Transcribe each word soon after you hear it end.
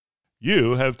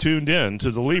You have tuned in to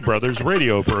the Lee Brothers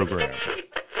radio program.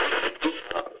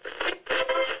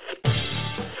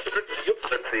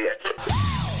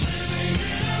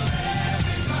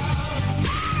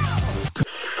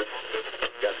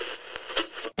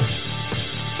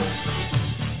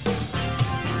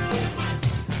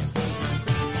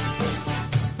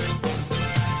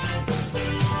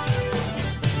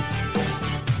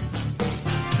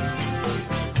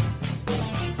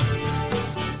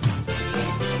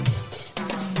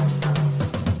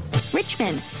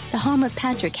 The home of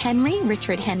Patrick Henry,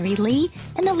 Richard Henry Lee,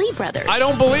 and the Lee brothers. I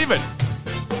don't believe it.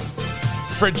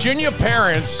 Virginia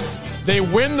parents, they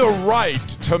win the right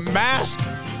to mask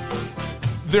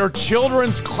their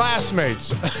children's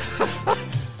classmates.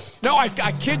 No, I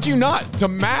kid you not. To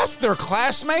mask their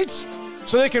classmates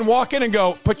so they can walk in and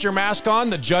go, put your mask on,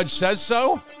 the judge says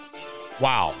so?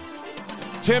 Wow.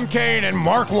 Tim Kaine and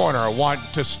Mark Warner want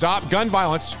to stop gun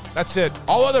violence. That's it.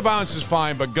 All other violence is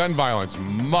fine, but gun violence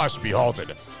must be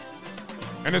halted.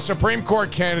 And the Supreme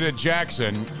Court candidate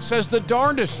Jackson says the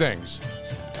darndest things.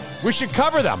 We should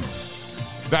cover them.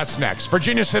 That's next.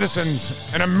 Virginia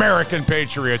Citizens and American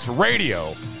Patriots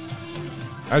Radio,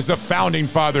 as the founding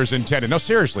fathers intended. No,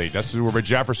 seriously, that's where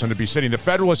Jefferson to be sitting. The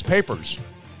Federalist Papers.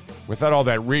 Without all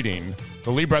that reading,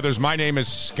 the Lee brothers, my name is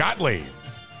Scott Lee.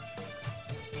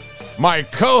 My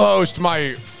co-host,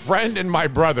 my friend and my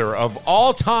brother of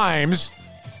all times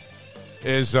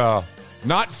is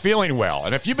not feeling well.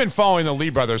 And if you've been following the Lee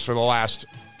brothers for the last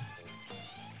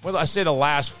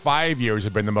 5 years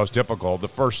have been the most difficult.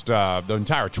 The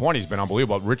entire 20 has been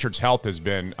unbelievable. Richard's health has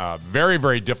been very,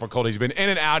 very difficult. He's been in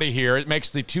and out of here. It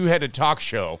makes the two-headed talk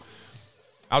show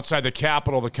outside the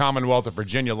capital, the Commonwealth of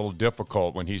Virginia, a little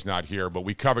difficult when he's not here. But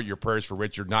we covered your prayers for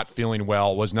Richard not feeling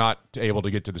well, was not able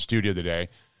to get to the studio today.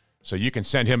 So you can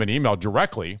send him an email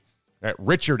directly at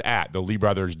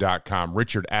richard@theleebrothers.com,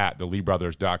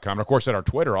 richard@theleebrothers.com. And, of course, at our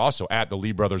Twitter also,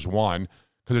 @theleebrothers1,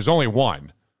 because there's only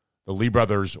one, the Lee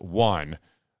Brothers 1.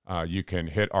 You can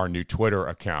hit our new Twitter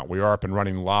account. We are up and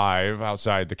running live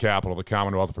outside the capital, the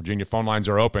Commonwealth of Virginia. Phone lines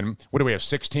are open. What do we have,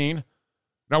 16?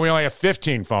 No, we only have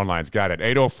 15 phone lines. Got it.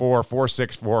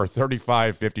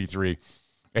 804-464-3553.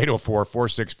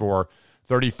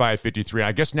 804-464-3553.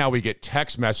 I guess now we get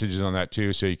text messages on that,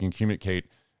 too, so you can communicate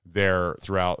there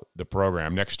throughout the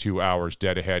program. Next 2 hours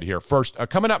dead ahead here. First,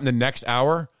 coming up in the next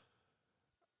hour,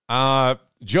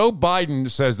 Joe Biden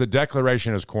says the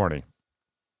declaration is corny.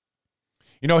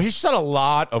 You know, he's said a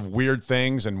lot of weird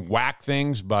things and whack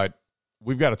things, but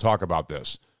we've got to talk about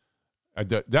this.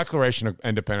 The Declaration of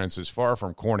Independence is far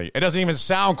from corny. It doesn't even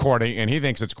sound corny, and he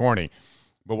thinks it's corny.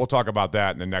 But we'll talk about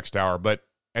that in the next hour. But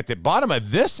at the bottom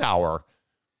of this hour,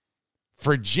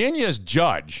 Virginia's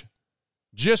judge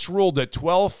just ruled that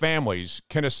 12 families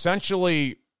can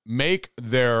essentially make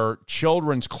their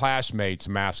children's classmates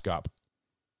mask up.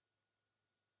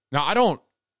 Now,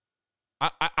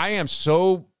 I am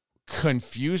so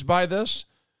confused by this,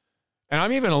 and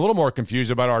I'm even a little more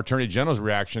confused about our Attorney General's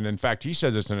reaction. In fact, he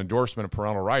says it's an endorsement of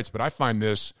parental rights, but I find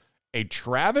this a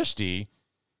travesty,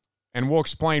 and we'll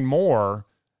explain more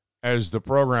as the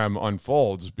program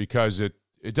unfolds, because it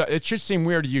should seem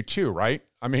weird to you too, right?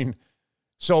 I mean,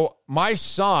 so my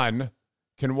son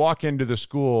can walk into the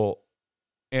school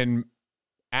and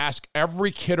ask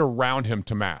every kid around him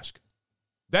to mask.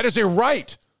 That is a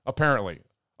right, apparently,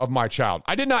 of my child.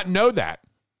 I did not know that.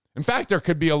 In fact, there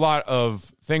could be a lot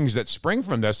of things that spring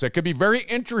from this that could be very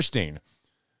interesting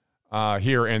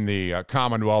here in the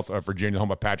Commonwealth of Virginia,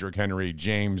 home of Patrick Henry,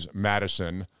 James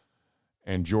Madison,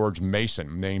 and George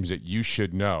Mason, names that you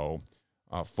should know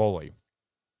fully.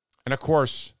 And, of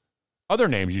course, other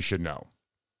names you should know.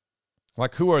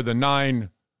 Like, who are the 9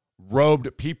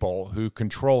 robed people who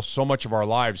control so much of our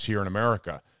lives here in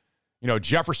America? You know,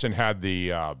 Jefferson had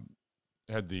the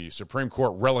Supreme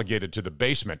Court relegated to the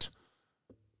basement.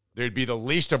 They'd be the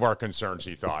least of our concerns,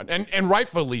 he thought. And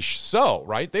rightfully so,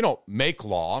 right? They don't make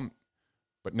law,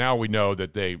 but now we know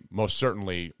that they most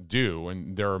certainly do.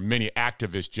 And there are many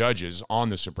activist judges on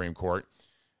the Supreme Court.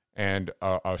 And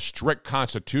a strict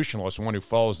constitutionalist, one who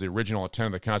follows the original intent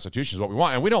of the Constitution, is what we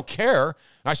want. And we don't care.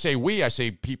 I say we, I say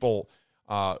people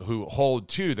who hold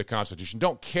to the Constitution,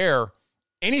 don't care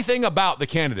anything about the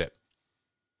candidate.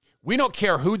 We don't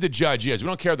care who the judge is. We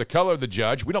don't care the color of the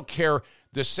judge. We don't care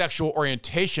the sexual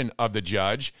orientation of the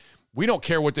judge. We don't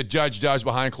care what the judge does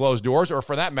behind closed doors, or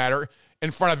for that matter,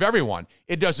 in front of everyone.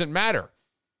 It doesn't matter.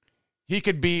 He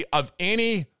could be of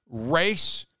any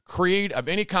race, creed, of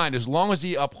any kind, as long as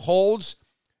he upholds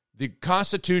the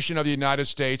Constitution of the United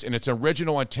States and its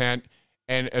original intent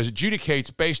and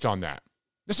adjudicates based on that.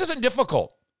 This isn't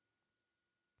difficult.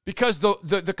 Because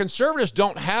the conservatives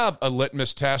don't have a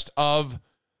litmus test of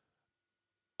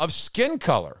skin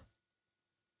color.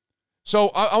 So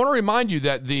I want to remind you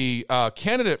that the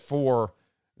candidate for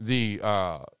the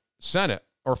Senate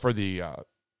or for the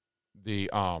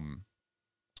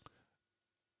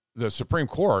Supreme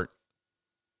Court,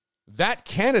 that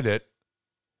candidate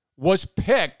was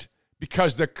picked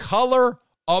because the color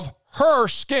of her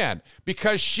skin,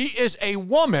 because she is a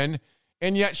woman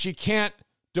and yet she can't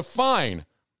define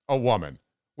a woman,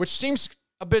 which seems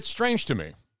a bit strange to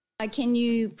me. Can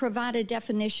you provide a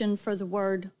definition for the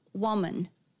word woman?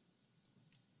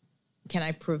 Can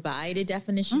I provide a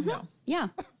definition? No. Yeah.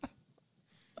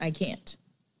 I can't.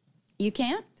 You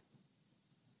can't?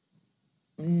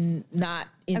 Not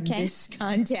in this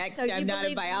context. So I'm not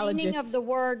a biologist. The meaning of the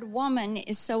word woman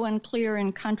is so unclear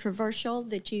and controversial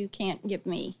that you can't give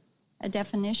me a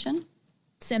definition?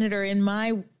 Senator, in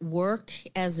my work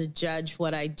as a judge,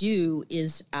 what I do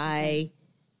is I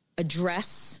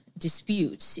address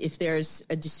disputes. If there's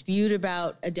a dispute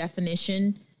about a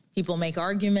definition, people make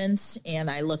arguments,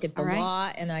 and I look at the law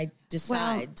and I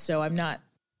decide. Well, so I'm not.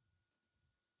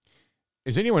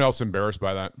 Is anyone else embarrassed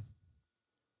by that?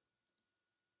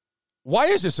 Why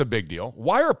is this a big deal?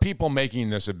 Why are people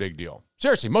making this a big deal?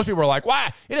 Seriously, most people are like,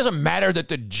 why? It doesn't matter that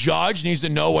the judge needs to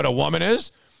know what a woman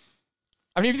is.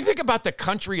 I mean, if you think about the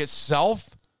country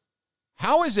itself,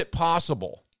 how is it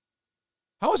possible?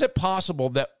 How is it possible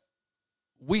that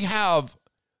we have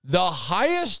the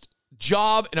highest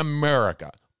job in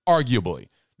America, arguably?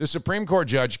 The Supreme Court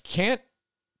judge can't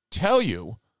tell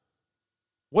you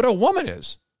what a woman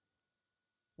is.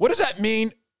 What does that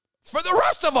mean for the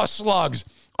rest of us slugs,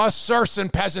 us serfs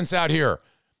and peasants out here?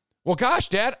 Well, gosh,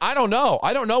 Dad, I don't know.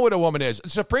 I don't know what a woman is. The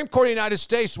Supreme Court of the United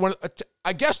States,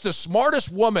 I guess the smartest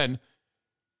woman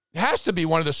has to be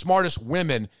one of the smartest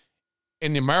women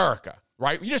in America,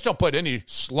 right? You just don't put any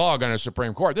slug on a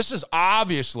Supreme Court. This is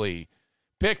obviously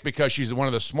picked because she's one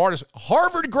of the smartest.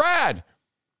 Harvard grad.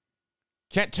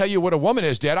 Can't tell you what a woman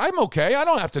is, Dad. I'm okay. I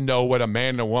don't have to know what a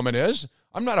man and a woman is.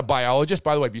 I'm not a biologist.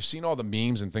 By the way, have you seen all the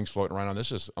memes and things floating around on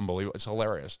this? Is unbelievable. It's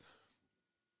hilarious.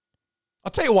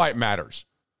 I'll tell you why it matters.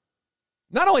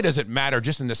 Not only does it matter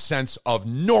just in the sense of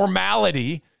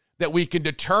normality, that we can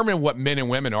determine what men and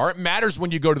women are. It matters when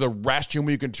you go to the restroom,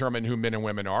 we can determine who men and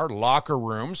women are, locker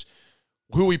rooms,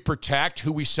 who we protect,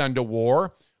 who we send to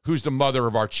war, who's the mother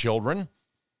of our children,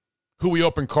 who we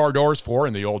open car doors for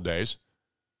in the old days.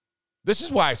 This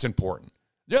is why it's important.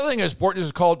 The other thing that's important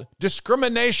is called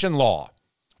discrimination law,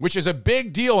 which is a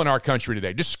big deal in our country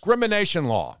today. Discrimination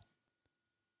law.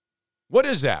 What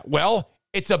is that? Well,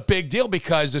 it's a big deal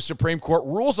because the Supreme Court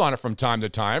rules on it from time to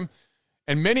time.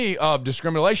 And many of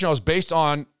discrimination laws based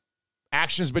on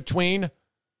actions between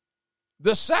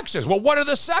the sexes. Well, what are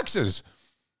the sexes?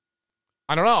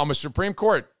 I don't know. I'm a Supreme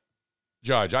Court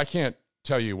judge. I can't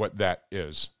tell you what that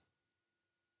is.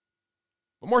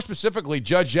 But more specifically,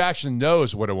 Judge Jackson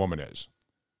knows what a woman is.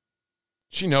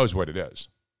 She knows what it is.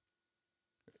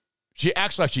 She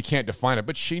acts like she can't define it,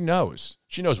 but she knows.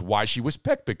 She knows why she was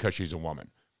picked, because she's a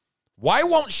woman. Why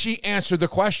won't she answer the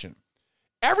question?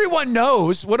 Everyone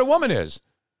knows what a woman is.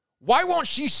 Why won't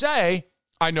she say,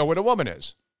 I know what a woman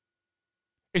is?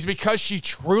 Is it because she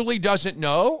truly doesn't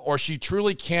know, or she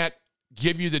truly can't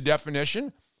give you the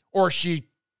definition, or she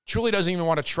truly doesn't even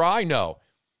want to try? No.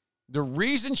 The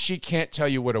reason she can't tell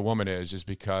you what a woman is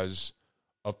because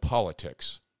of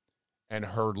politics and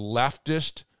her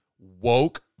leftist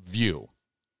woke view.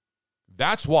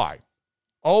 That's why.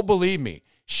 Oh, believe me,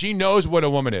 she knows what a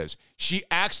woman is. She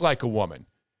acts like a woman.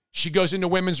 She goes into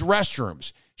women's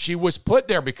restrooms. She was put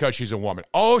there because she's a woman.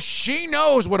 Oh, she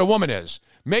knows what a woman is.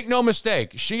 Make no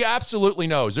mistake. She absolutely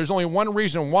knows. There's only one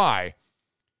reason why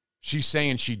she's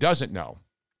saying she doesn't know,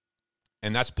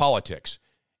 and that's politics.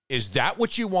 Is that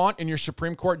what you want in your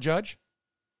Supreme Court judge?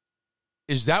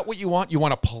 Is that what you want? You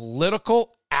want a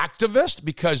political activist?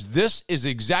 Because this is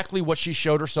exactly what she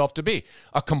showed herself to be,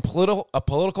 a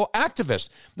political activist,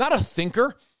 not a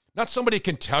thinker. Not somebody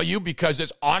can tell you, because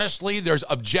it's honestly, there's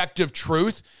objective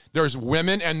truth. There's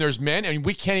women and there's men, and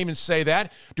we can't even say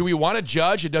that. Do we want a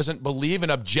judge who doesn't believe in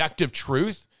objective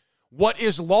truth? What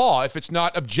is law if it's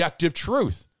not objective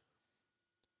truth?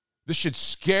 This should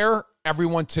scare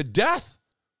everyone to death.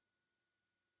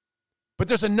 But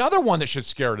there's another one that should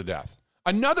scare to death.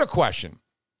 Another question.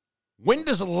 When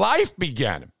does life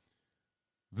begin?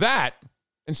 That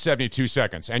in 72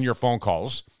 seconds. And your phone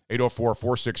calls,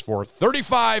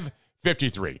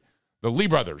 804-464-3553. The Lee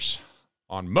Brothers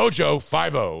on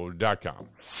mojo50.com.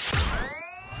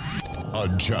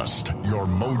 Adjust your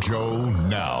mojo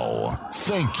now.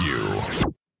 Thank you.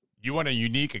 You want a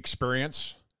unique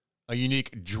experience? A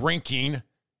unique drinking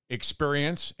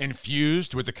experience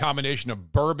infused with the combination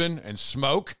of bourbon and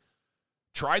smoke?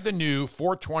 Try the new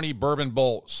 420 Bourbon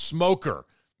Bowl Smoker.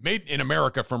 Made in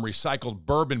America from recycled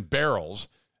bourbon barrels,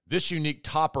 this unique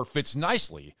topper fits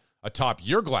nicely atop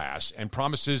your glass and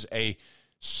promises a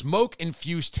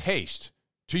smoke-infused taste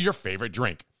to your favorite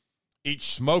drink.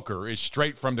 Each smoker is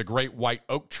straight from the great white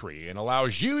oak tree and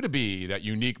allows you to be that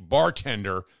unique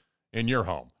bartender in your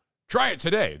home. Try it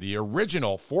today, the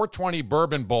original 420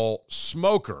 Bourbon Bowl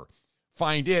Smoker.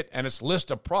 Find it and its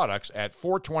list of products at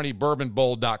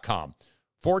 420bourbonbowl.com.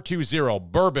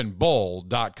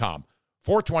 420bourbonbowl.com.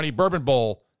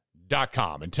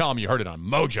 420bourbonbowl.com. And tell them you heard it on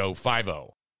Mojo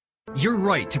 50. Your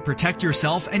right to protect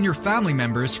yourself and your family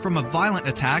members from a violent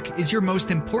attack is your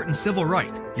most important civil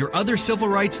right. Your other civil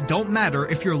rights don't matter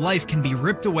if your life can be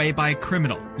ripped away by a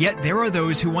criminal. Yet there are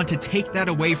those who want to take that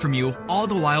away from you, all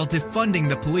the while defunding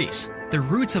the police. The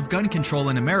roots of gun control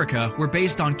in America were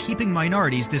based on keeping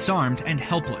minorities disarmed and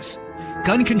helpless.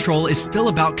 Gun control is still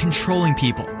about controlling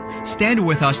people. Stand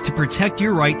with us to protect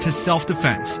your right to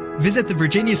self-defense. Visit the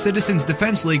Virginia Citizens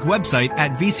Defense League website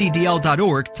at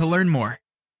vcdl.org to learn more.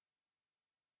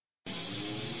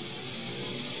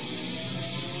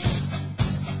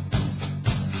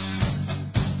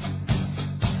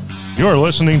 You're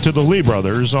listening to the Lee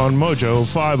Brothers on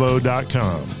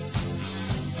Mojo50.com.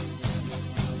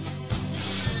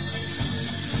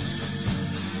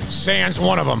 Sans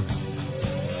one of them.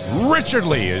 Richard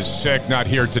Lee is sick, not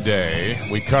here today.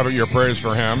 We cover your prayers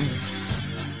for him.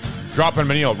 Drop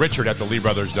him an email, Richard at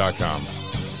theleebrothers.com.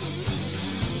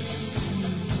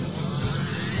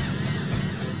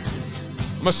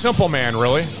 I'm a simple man,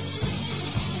 really.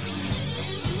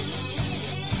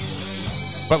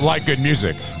 But like good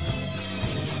music.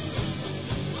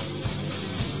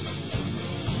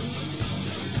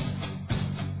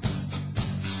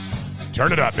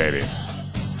 Turn it up, baby.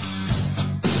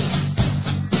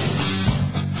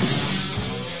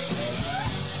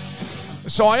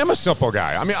 So I am a simple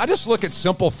guy. I mean, I just look at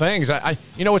simple things.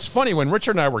 It's funny, when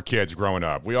Richard and I were kids growing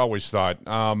up, we always thought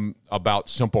about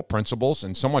simple principles,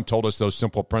 and someone told us those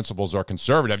simple principles are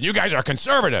conservative. You guys are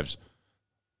conservatives.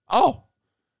 Oh.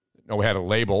 No, we had a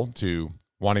label to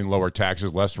wanting lower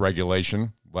taxes, less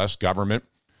regulation, less government,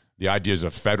 the ideas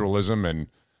of federalism and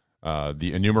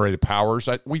the enumerated powers.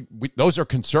 Those are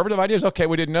conservative ideas? Okay,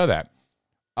 we didn't know that.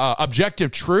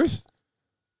 Objective truth?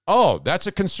 Oh, that's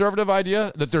a conservative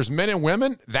idea? That there's men and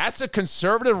women? That's a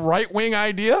conservative right-wing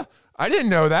idea? I didn't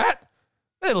know that.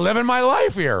 I'm living my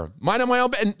life here. Minding my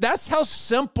own. And that's how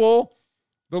simple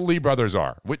the Lee brothers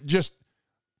are. With just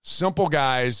simple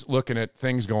guys looking at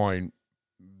things going,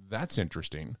 that's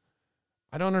interesting.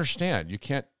 I don't understand. You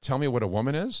can't tell me what a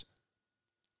woman is?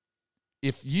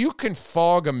 If you can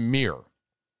fog a mirror,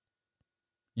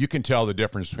 you can tell the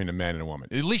difference between a man and a woman.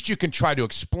 At least you can try to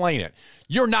explain it.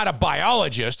 You're not a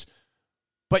biologist,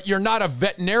 but you're not a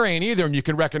veterinarian either, and you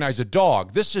can recognize a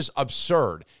dog. This is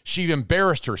absurd. She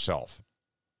embarrassed herself.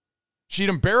 She'd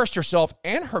embarrassed herself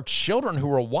and her children who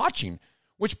were watching,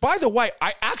 which, by the way,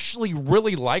 I actually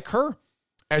really like her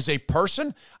as a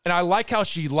person, and I like how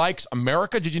she likes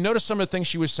America. Did you notice some of the things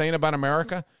she was saying about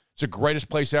America? It's the greatest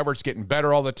place ever. It's getting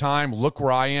better all the time. Look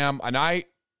where I am. And I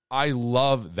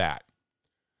love that.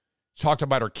 She talked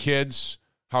about her kids,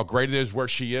 how great it is where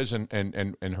she is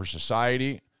in her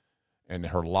society and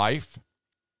her life.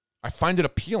 I find it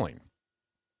appealing.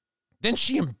 Then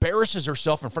she embarrasses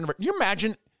herself in front of her. Can you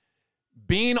imagine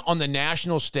being on the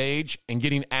national stage and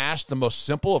getting asked the most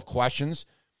simple of questions,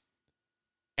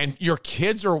 and your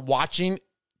kids are watching?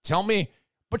 Tell me,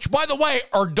 which, by the way,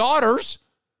 are daughters,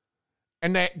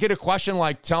 and they get a question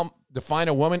like, define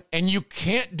a woman, and you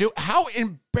can't do. How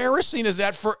embarrassing is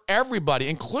that for everybody,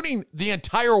 including the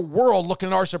entire world looking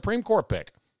at our Supreme Court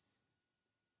pick?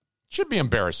 Should be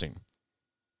embarrassing.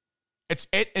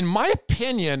 In my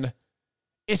opinion,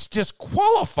 it's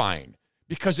disqualifying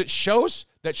because it shows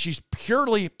that she's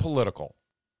purely political.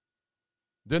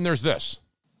 Then there's this.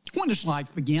 When does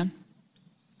life begin,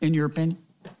 in your opinion?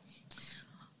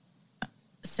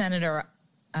 Senator,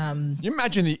 you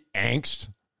imagine the angst?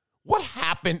 What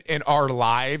happened in our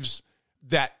lives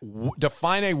that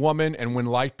define a woman, and when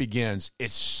life begins,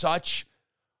 it's such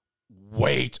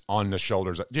weight on the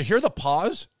shoulders. Do you hear the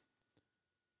pause?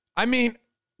 I mean,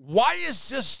 why is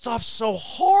this stuff so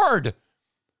hard?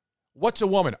 What's a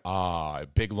woman? A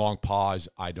big, long pause.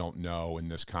 I don't know in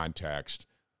this context.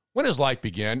 When does life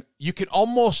begin? You can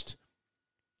almost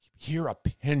hear a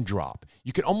pin drop.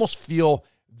 You can almost feel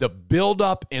the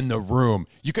buildup in the room.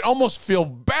 You can almost feel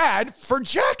bad for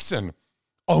Jackson.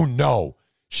 Oh, no.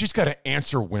 She's got to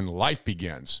answer when life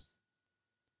begins.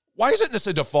 Why isn't this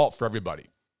a default for everybody?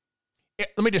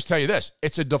 let me just tell you this.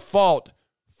 It's a default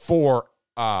for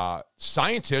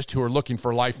scientists who are looking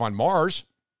for life on Mars.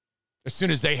 As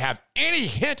soon as they have any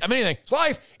hint of anything, it's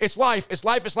life, it's life, it's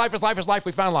life, it's life, it's life, it's life,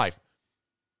 we found life.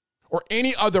 Or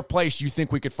any other place you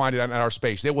think we could find it in our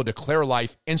space, they will declare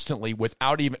life instantly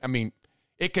without even,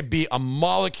 it could be a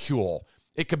molecule.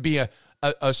 It could be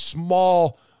a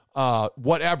small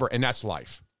whatever, and that's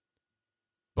life.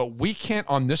 But we can't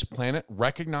on this planet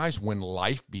recognize when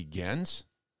life begins.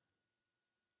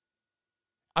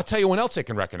 I'll tell you when else they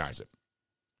can recognize it.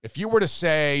 If you were to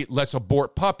say, let's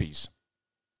abort puppies,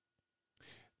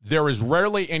 there is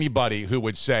rarely anybody who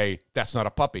would say, that's not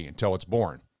a puppy until it's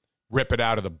born. Rip it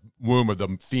out of the womb of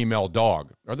the female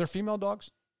dog. Are there female dogs?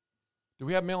 Do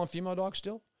we have male and female dogs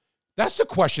still? That's the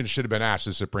question that should have been asked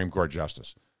the Supreme Court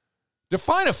Justice.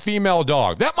 Define a female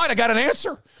dog. That might have got an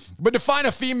answer. But define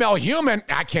a female human,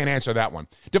 I can't answer that one.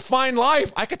 Define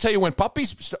life. I could tell you when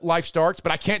puppy's life starts,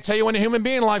 but I can't tell you when a human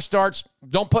being life starts.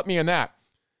 Don't put me in that.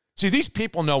 See, these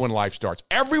people know when life starts.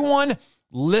 Everyone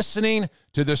listening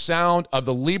to the sound of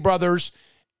the Lee brothers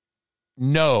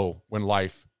know when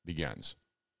life begins.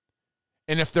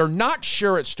 And if they're not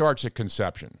sure it starts at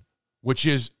conception, which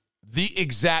is the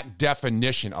exact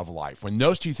definition of life, when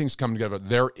those two things come together,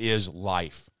 there is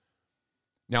life.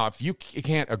 Now, if you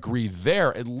can't agree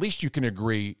there, at least you can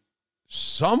agree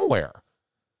somewhere.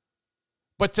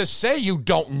 But to say you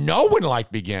don't know when life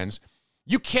begins,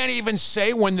 you can't even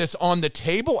say when it's on the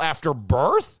table after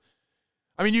birth.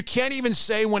 You can't even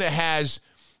say when it has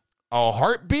a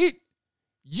heartbeat.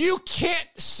 You can't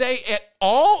say at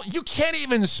all. You can't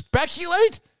even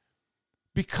speculate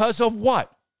because of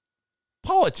what?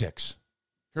 Politics.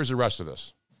 Here's the rest of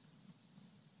this.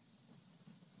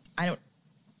 I don't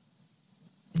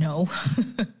know.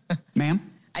 Ma'am?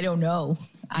 I don't know.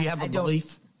 Do you have a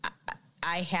belief?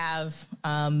 I have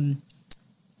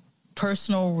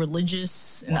personal,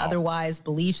 religious, and otherwise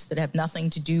beliefs that have nothing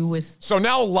to do with... So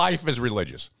now life is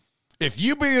religious. If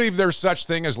you believe there's such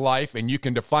thing as life and you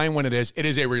can define when it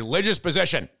is a religious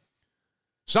position.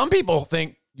 Some people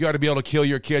think you ought to be able to kill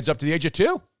your kids up to the age of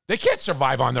 2. They can't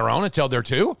survive on their own until they're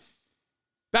 2.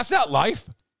 That's not life.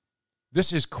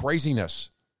 This is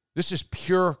craziness. This is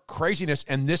pure craziness,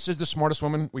 and this is the smartest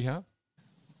woman we have.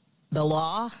 The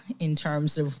law in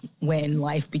terms of when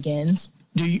life begins.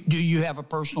 Do you have a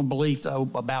personal belief, though,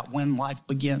 about when life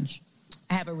begins?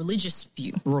 I have a religious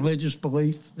view. Religious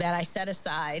belief? That I set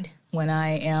aside when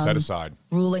I am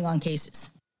ruling on cases.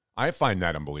 I find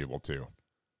that unbelievable, too.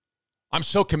 I'm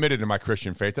so committed to my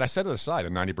Christian faith that I set it aside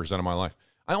in 90% of my life.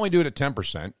 I only do it at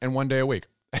 10% and 1 day a week.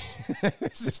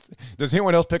 Does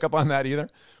anyone else pick up on that either?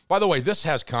 By the way, this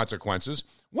has consequences.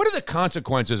 What are the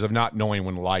consequences of not knowing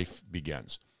when life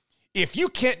begins? If you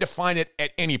can't define it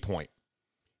at any point,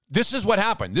 this is what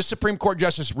happened. This Supreme Court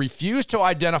justice refused to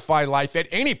identify life at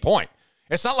any point.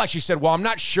 It's not like she said, well, I'm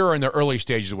not sure in the early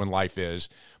stages when life is,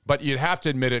 but you'd have to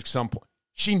admit at some point.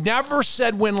 She never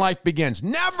said when life begins.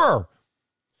 Never.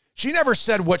 She never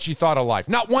said what she thought of life.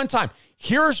 Not one time.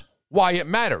 Here's why it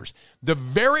matters. The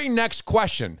very next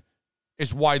question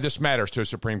is why this matters to a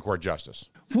Supreme Court justice.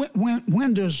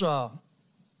 When does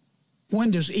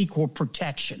equal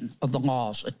protection of the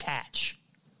laws attach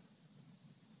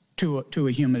to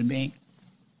a human being?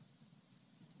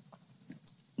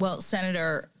 Well,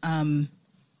 Senator,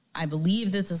 I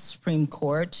believe that the Supreme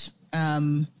Court.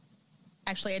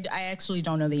 Actually, I actually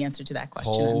don't know the answer to that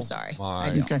question. I'm sorry.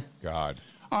 I don't. Okay. God.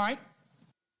 All right.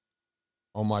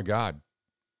 Oh my God.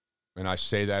 And I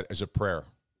say that as a prayer.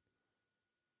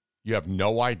 You have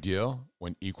no idea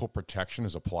when equal protection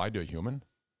is applied to a human?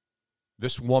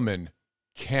 This woman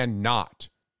cannot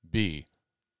be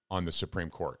on the Supreme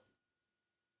Court.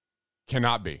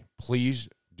 Cannot be. Please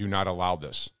do not allow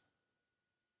this.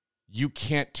 You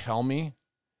can't tell me,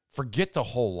 forget the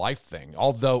whole life thing,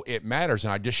 although it matters,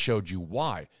 and I just showed you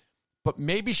why. But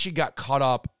maybe she got caught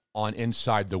up on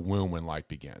inside the womb when life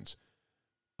begins.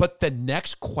 But the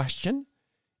next question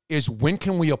is, when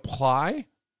can we apply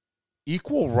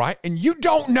equal right? And you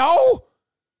don't know?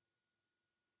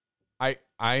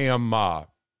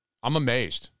 I'm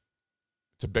amazed.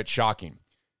 It's a bit shocking.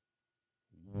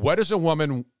 What does a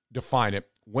woman define it?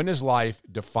 When does life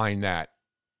define that?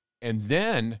 And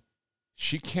then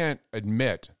she can't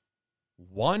admit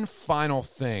one final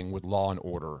thing with law and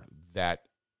order that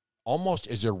almost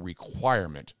is a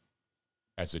requirement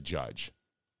as a judge.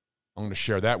 I'm going to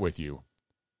share that with you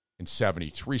in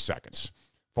 73 seconds.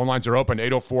 Phone lines are open,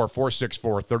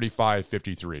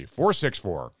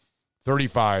 804-464-3553.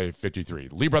 464-3553.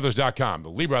 LeeBrothers.com,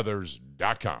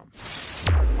 LeeBrothers.com.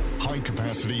 High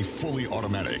capacity, fully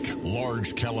automatic,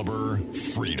 large caliber,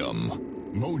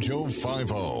 freedom. Mojo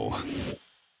 50.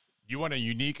 You want a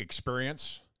unique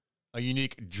experience, a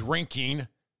unique drinking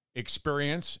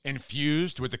experience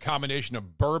infused with the combination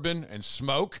of bourbon and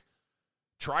smoke?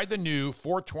 Try the new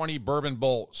 420 Bourbon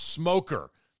Bowl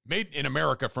Smoker. Made in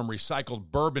America from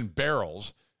recycled bourbon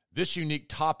barrels, this unique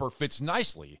topper fits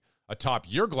nicely atop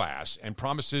your glass and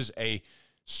promises a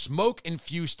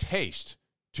smoke-infused taste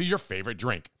to your favorite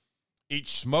drink.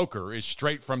 Each smoker is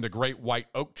straight from the great white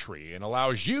oak tree and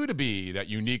allows you to be that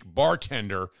unique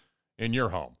bartender in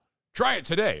your home. Try it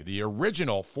today, the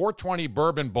original 420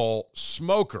 Bourbon Bowl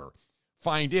Smoker.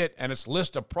 Find it and its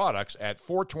list of products at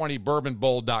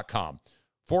 420bourbonbowl.com.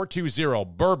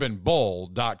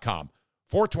 420bourbonbowl.com.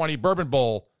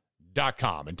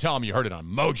 420bourbonbowl.com. And tell them you heard it on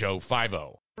Mojo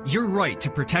 50. Your right to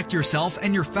protect yourself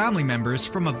and your family members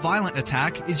from a violent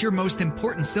attack is your most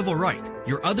important civil right.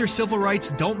 Your other civil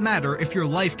rights don't matter if your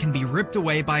life can be ripped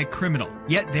away by a criminal.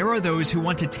 Yet there are those who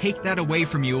want to take that away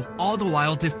from you, all the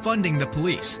while defunding the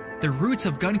police. The roots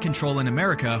of gun control in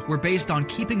America were based on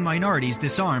keeping minorities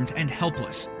disarmed and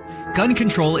helpless. Gun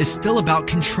control is still about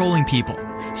controlling people.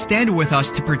 Stand with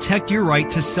us to protect your right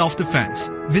to self-defense.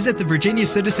 Visit the Virginia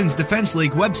Citizens Defense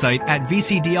League website at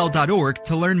vcdl.org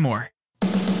to learn more.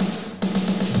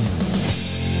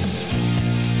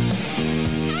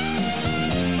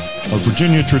 A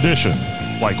Virginia tradition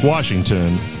like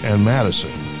Washington and Madison.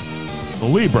 The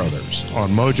Lee Brothers on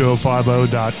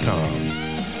Mojo50.com.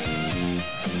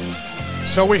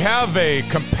 So we have a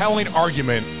compelling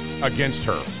argument against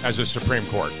her as a Supreme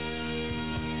Court.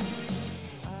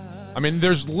 I mean,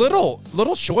 there's little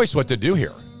choice what to do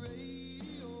here.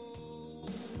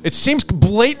 It seems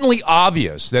blatantly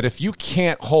obvious that if you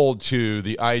can't hold to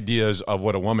the ideas of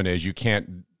what a woman is, you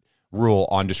can't rule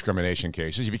on discrimination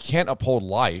cases. If you can't uphold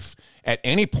life at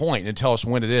any point and tell us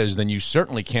when it is, then you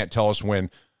certainly can't tell us when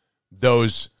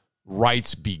those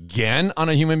rights begin on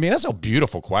a human being. That's a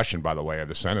beautiful question, by the way, of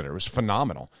the senator. It was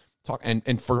phenomenal.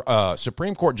 And for a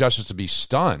Supreme Court justice to be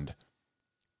stunned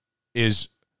is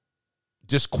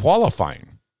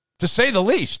disqualifying, to say the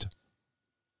least.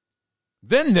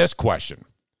 Then this question.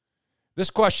 This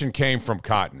question came from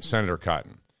Cotton, Senator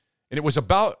Cotton. And it was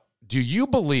about, do you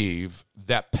believe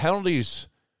that penalties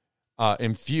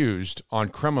infused on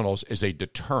criminals is a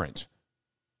deterrent?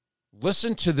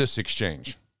 Listen to this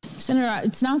exchange. Senator,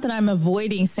 it's not that I'm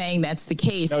avoiding saying that's the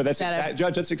case. No,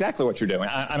 Judge, that's exactly what you're doing.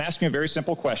 I'm asking a very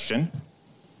simple question.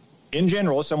 In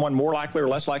general, is someone more likely or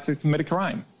less likely to commit a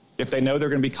crime if they know they're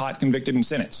going to be caught, convicted, and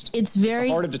sentenced? It's very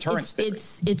the heart of deterrence theory.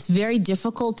 It's very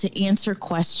difficult to answer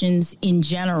questions in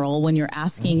general when you're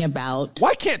asking about.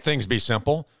 Why can't things be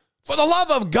simple? For the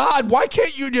love of God, why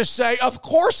can't you just say, of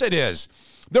course it is?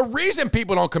 The reason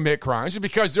people don't commit crimes is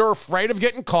because they're afraid of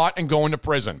getting caught and going to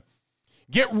prison.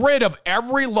 Get rid of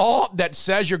every law that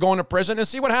says you're going to prison and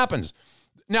see what happens.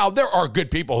 Now, there are good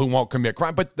people who won't commit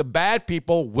crime, but the bad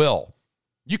people will.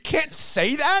 You can't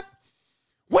say that?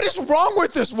 What is wrong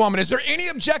with this woman? Is there any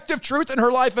objective truth in her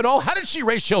life at all? How did she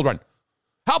raise children?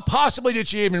 How possibly did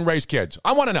she even raise kids?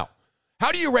 I want to know.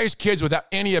 How do you raise kids without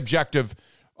any objective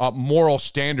moral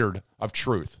standard of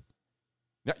truth?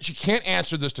 Now, she can't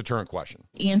answer this deterrent question.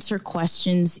 Answer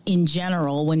questions in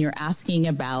general when you're asking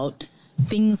about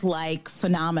things like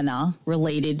phenomena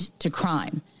related to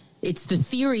crime. It's the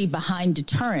theory behind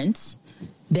deterrence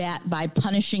that by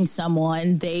punishing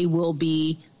someone, they will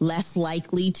be less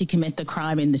likely to commit the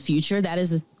crime in the future. That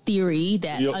is a theory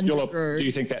that undergirds. Do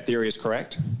you think that theory is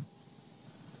correct?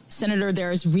 Senator,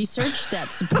 there is research that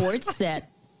supports that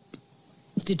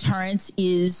deterrence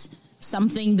is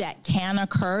something that can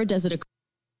occur. Does it occur?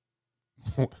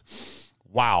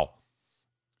 Wow.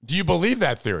 Do you believe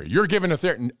that theory? You're given a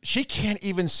theory. She can't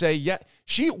even say yet.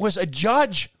 She was a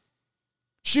judge.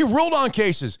 She ruled on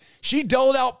cases. She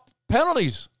doled out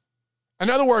penalties. In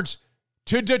other words,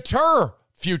 to deter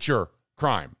future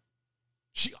crime.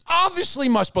 She obviously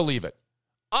must believe it.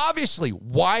 Obviously.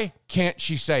 Why can't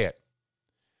she say it?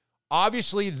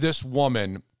 Obviously, this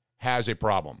woman has a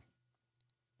problem.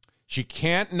 She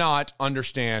can't not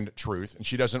understand truth, and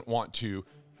she doesn't want to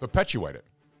perpetuate it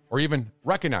or even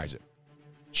recognize it.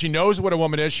 She knows what a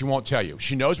woman is. She won't tell you.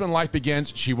 She knows when life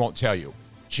begins. She won't tell you.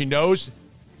 She knows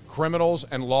criminals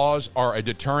and laws are a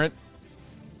deterrent.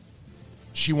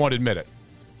 She won't admit it.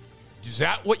 Is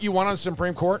that what you want on the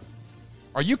Supreme Court?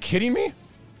 Are you kidding me?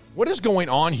 What is going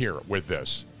on here with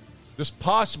this? This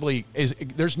possibly is,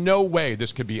 there's no way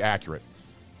this could be accurate.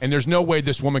 And there's no way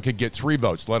this woman could get 3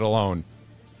 votes, let alone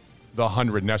the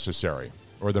 100 necessary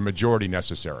or the majority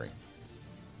necessary.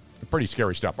 Pretty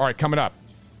scary stuff. All right, coming up.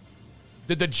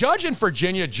 Did the judge in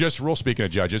Virginia just rule, speaking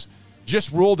of judges,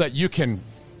 just rule that you can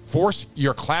force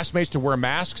your classmates to wear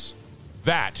masks?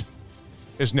 That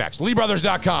is next.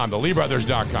 LeeBrothers.com, the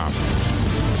LeeBrothers.com.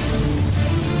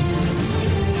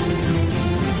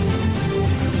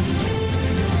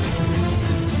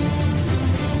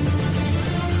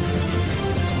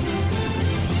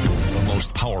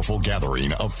 Most powerful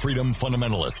gathering of freedom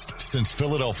fundamentalists since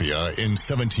Philadelphia in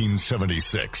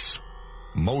 1776.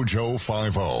 Mojo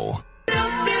 50.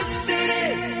 Built this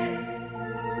city.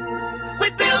 We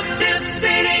built this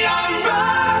city on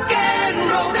rock and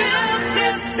roll. Built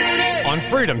this city. On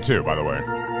freedom, too, by the way.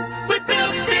 We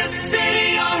built this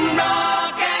city on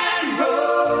rock and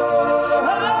roll.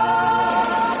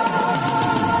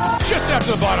 Just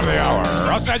after the bottom of the hour,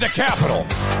 outside the Capitol,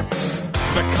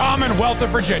 the Commonwealth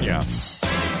of Virginia,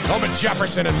 home of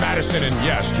Jefferson and Madison and,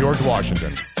 yes, George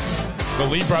Washington. The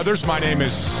Lee brothers, my name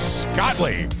is Scott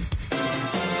Lee.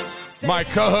 My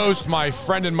co-host, my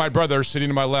friend and my brother sitting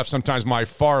to my left, sometimes my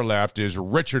far left, is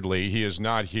Richard Lee. He is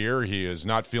not here. He is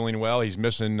not feeling well. He's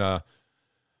missing a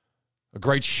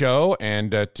great show,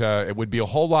 and it would be a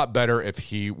whole lot better if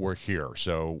he were here.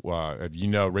 So, you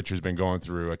know, Richard's been going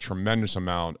through a tremendous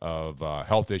amount of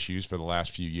health issues for the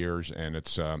last few years, and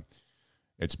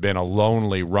it's been a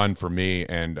lonely run for me,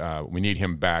 and we need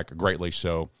him back greatly.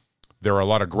 So there are a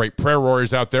lot of great prayer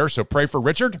warriors out there, so pray for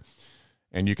Richard.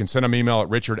 And you can send him an email at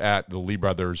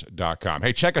richard@theleebrothers.com.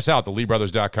 Hey, check us out,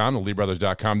 theleebrothers.com,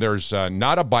 theleebrothers.com. There's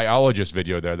not a biologist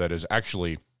video there that is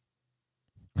actually,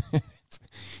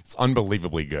 it's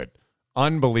unbelievably good.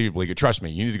 Unbelievably good. Trust me,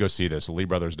 you need to go see this,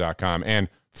 theleebrothers.com. And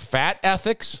fat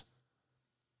ethics?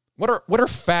 What are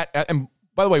fat, and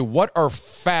by the way, what are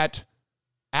fat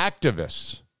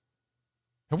activists?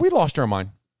 Have we lost our mind?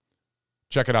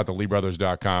 Check it out,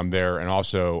 theleebrothers.com there. And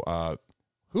also,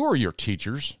 who are your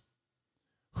teachers?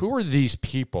 Who are these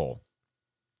people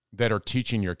that are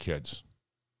teaching your kids?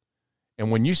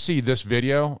 And when you see this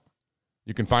video,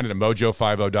 you can find it at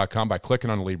mojo50.com. By clicking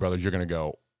on the Lee Brothers, you're going to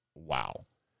go, wow.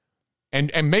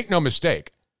 And make no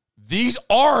mistake, these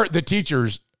are the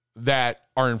teachers that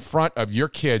are in front of your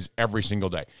kids every single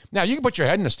day. Now, you can put your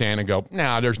head in the stand and go,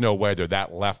 nah, there's no way they're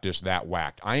that leftist, that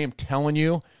whacked. I am telling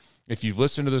you, if you've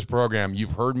listened to this program,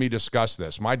 you've heard me discuss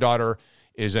this. My daughter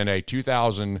is in a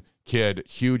 2,000-kid,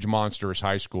 huge, monstrous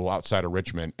high school outside of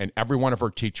Richmond, and every one of her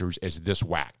teachers is this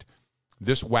whacked,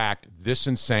 this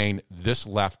insane, this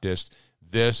leftist,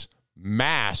 this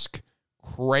mask,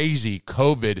 crazy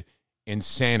COVID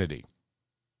insanity.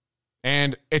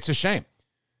 And it's a shame.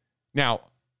 Now,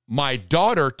 my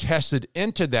daughter tested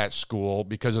into that school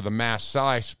because of the mass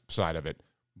size side of it.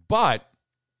 But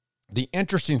the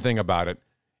interesting thing about it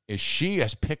is she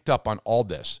has picked up on all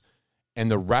this. And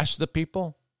the rest of the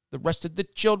people, the rest of the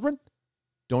children,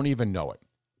 don't even know it.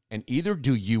 And either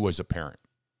do you as a parent.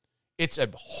 It's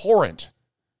abhorrent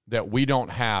that we don't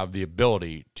have the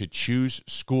ability to choose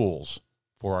schools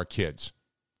for our kids.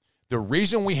 The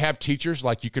reason we have teachers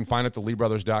like you can find at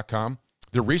theleebrothers.com,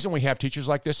 the reason we have teachers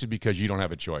like this is because you don't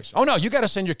have a choice. Oh, no, you got to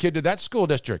send your kid to that school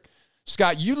district.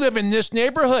 Scott, you live in this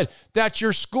neighborhood. That's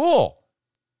your school.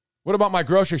 What about my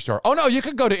grocery store? Oh, no, you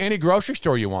can go to any grocery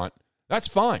store you want. That's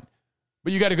fine.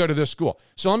 But you got to go to this school.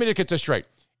 So let me just get this straight.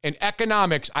 In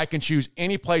economics, I can choose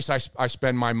any place I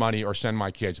spend my money or send my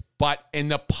kids. But in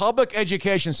the public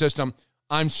education system,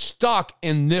 I'm stuck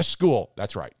in this school.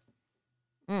 That's right.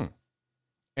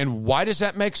 And why does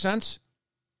that make sense?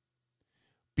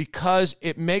 Because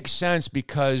it makes sense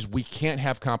because we can't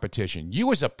have competition.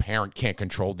 You as a parent can't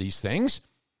control these things.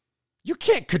 You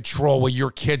can't control where your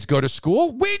kids go to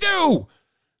school. We do.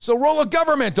 So role of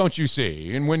government, don't you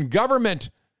see? And when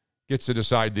government gets to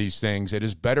decide these things, it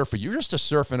is better for you. You're just a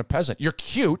serf and a peasant. You're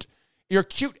cute. You're a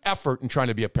cute effort in trying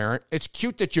to be a parent. It's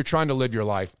cute that you're trying to live your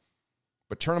life.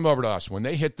 But turn them over to us. When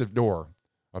they hit the door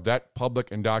of that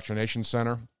public indoctrination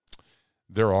center,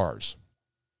 they're ours.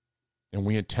 And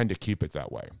we intend to keep it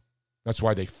that way. That's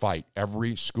why they fight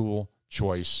every school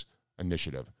choice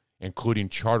initiative, including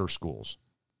charter schools.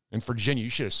 In Virginia, you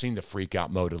should have seen the freak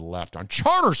out mode of the left on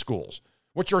charter schools,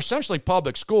 which are essentially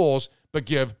public schools, but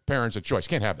give parents a choice.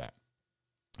 Can't have that.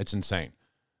 It's insane.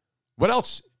 What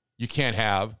else you can't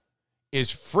have is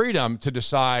freedom to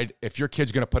decide if your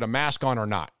kid's going to put a mask on or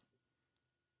not.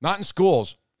 Not in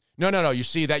schools. No. You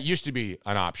see, that used to be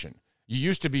an option. You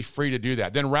used to be free to do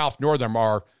that. Then Ralph Northam,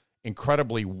 our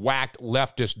incredibly whacked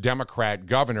leftist Democrat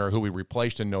governor who we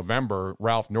replaced in November,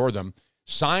 Ralph Northam,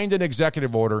 signed an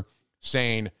executive order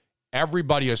saying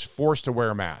everybody is forced to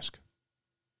wear a mask.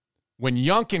 When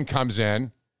Youngkin comes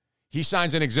in, he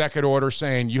signs an executive order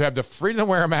saying you have the freedom to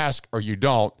wear a mask or you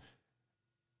don't.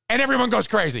 And everyone goes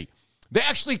crazy. They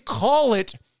actually call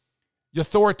it the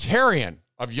authoritarian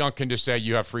of Youngkin to say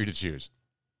you have free to choose.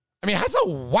 I mean, how's so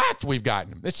whacked we've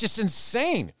gotten? It's just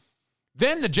insane.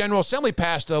 Then the General Assembly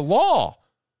passed a law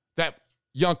that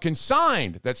Youngkin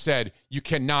signed that said you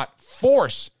cannot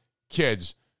force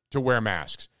kids to wear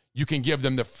masks. You can give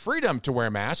them the freedom to wear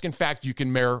a mask. In fact, you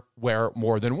can wear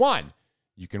more than one.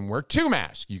 You can wear 2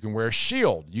 masks. You can wear a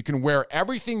shield. You can wear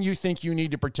everything you think you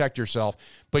need to protect yourself,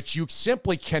 but you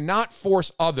simply cannot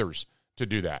force others to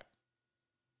do that.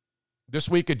 This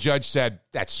week, a judge said,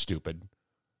 that's stupid.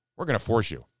 We're going to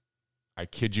force you. I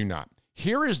kid you not.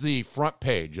 Here is the front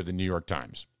page of the New York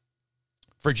Times.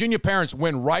 Virginia parents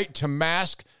win right to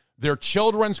mask their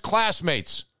children's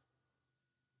classmates.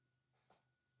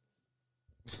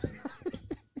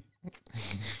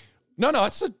 No,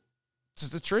 it's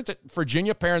the truth that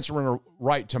Virginia parents were in a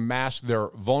right to mask their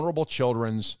vulnerable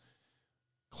children's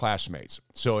classmates.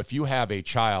 So if you have a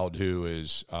child who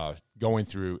is going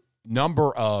through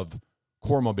number of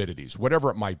comorbidities, whatever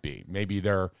it might be, maybe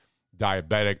they're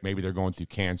diabetic, maybe they're going through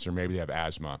cancer, maybe they have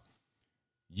asthma,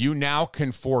 you now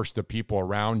can force the people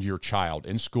around your child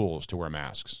in schools to wear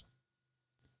masks.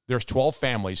 There's 12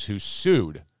 families who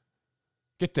sued.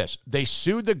 Get this. They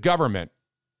sued the government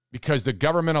because the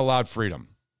government allowed freedom.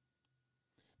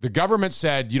 The government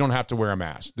said you don't have to wear a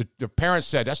mask. The parents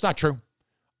said, that's not true.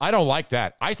 I don't like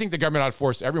that. I think the government ought to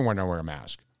force everyone to wear a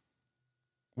mask.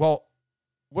 Well,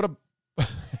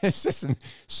 it's just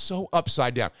so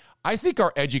upside down. I think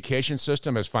our education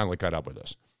system has finally caught up with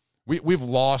us. We've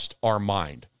lost our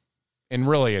mind. And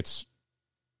really, it's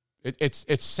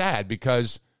sad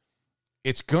because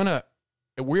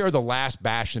we are the last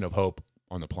bastion of hope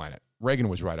on the planet. Reagan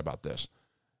was right about this.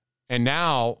 And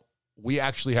now we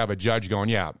actually have a judge going,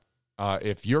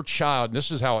 if your child,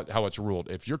 this is how it's ruled,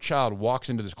 if your child walks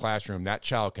into this classroom, that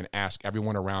child can ask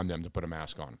everyone around them to put a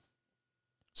mask on.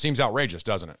 Seems outrageous,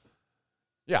 doesn't it?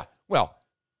 Yeah, well,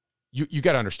 you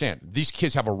got to understand, these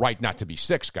kids have a right not to be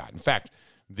sick, Scott. In fact,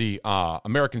 the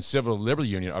American Civil Liberty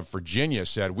Union of Virginia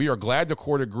said, we are glad the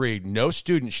court agreed no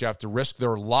student should have to risk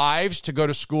their lives to go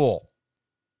to school.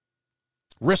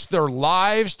 Risk their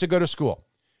lives to go to school.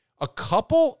 A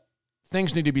couple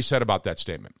things need to be said about that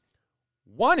statement.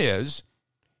 One is,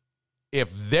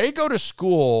 if they go to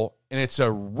school and it's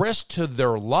a risk to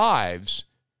their lives,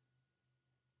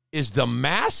 is the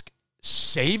mask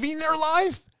saving their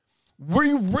life?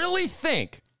 We really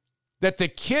think that the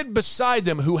kid beside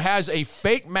them who has a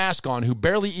fake mask on, who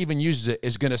barely even uses it,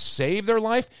 is going to save their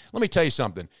life? Let me tell you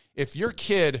something. If your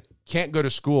kid can't go to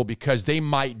school because they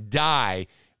might die,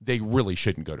 they really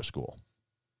shouldn't go to school.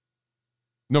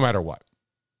 No matter what.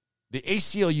 The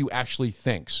ACLU actually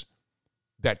thinks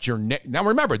that now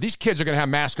remember, these kids are going to have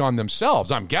masks on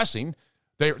themselves, I'm guessing.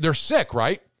 They're sick,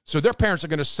 right? So their parents are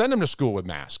going to send them to school with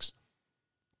masks.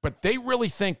 But they really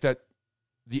think that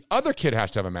the other kid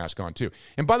has to have a mask on too.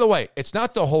 And by the way, it's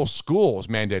not the whole school is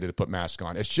mandated to put masks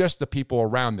on. It's just the people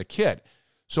around the kid.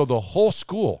 So the whole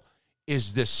school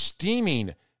is this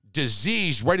steaming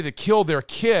disease ready to kill their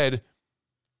kid,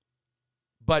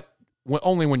 but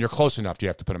only when you're close enough do you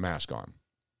have to put a mask on.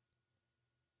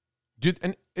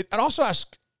 And I'd also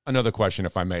ask another question,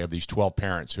 if I may, of these 12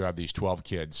 parents who have these 12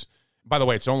 kids. By the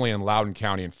way, it's only in Loudoun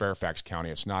County and Fairfax County.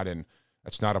 It's not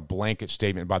a blanket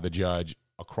statement by the judge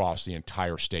across the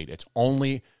entire state. It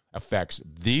only affects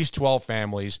these 12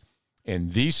 families in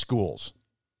these schools.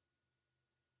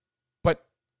 But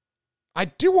I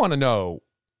do want to know,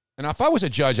 and if I was a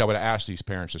judge, I would ask these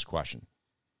parents this question.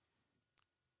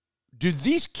 Do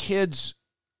these kids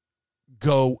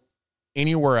go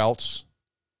anywhere else?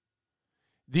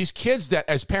 These kids that,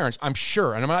 as parents, I'm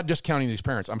sure, and I'm not discounting these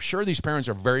parents, I'm sure these parents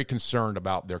are very concerned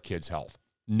about their kids' health.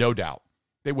 No doubt.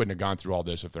 They wouldn't have gone through all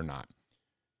this if they're not.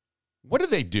 What do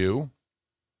they do?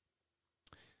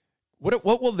 What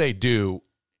will they do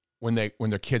when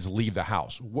their kids leave the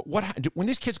house? When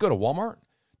these kids go to Walmart,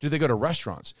 do they go to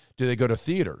restaurants? Do they go to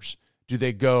theaters? Do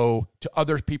they go to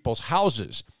other people's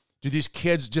houses? Do these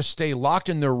kids just stay locked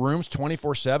in their rooms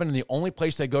 24/7 and the only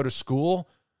place they go to school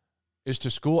is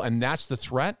to school, and that's the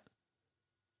threat?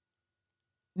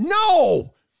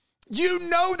 No! You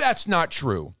know that's not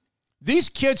true. These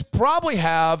kids probably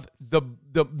have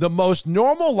the most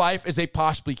normal life as they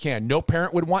possibly can. No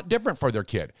parent would want different for their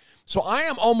kid. So I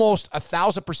am almost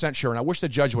 1,000% sure, and I wish the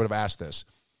judge would have asked this.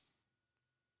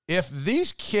 If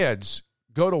these kids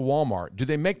go to Walmart, do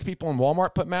they make people in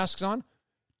Walmart put masks on?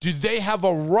 Do they have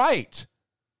a right?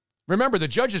 Remember, the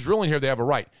judge is ruling here they have a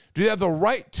right. Do they have the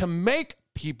right to make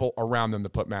people around them to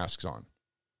put masks on?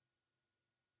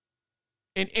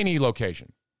 In any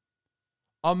location.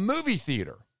 A movie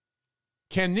theater.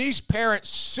 Can these parents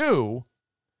sue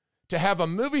to have a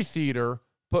movie theater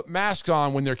put masks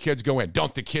on when their kids go in.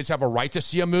 Don't the kids have a right to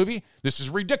see a movie? This is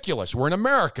ridiculous. We're in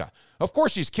America. Of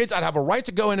course, these kids ought to have a right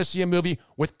to go in to see a movie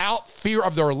without fear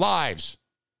of their lives.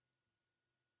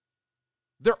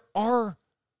 There are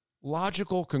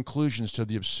logical conclusions to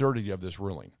the absurdity of this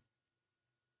ruling.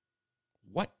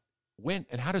 What, when,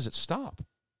 and how does it stop?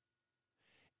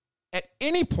 At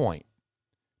any point,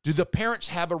 do the parents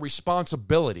have a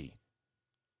responsibility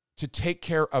to take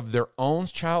care of their own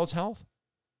child's health?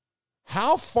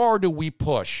 How far do we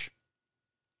push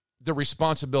the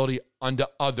responsibility onto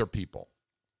other people?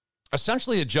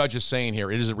 Essentially, the judge is saying here,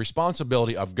 it is a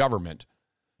responsibility of government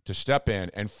to step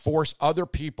in and force other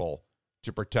people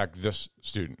to protect this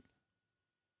student.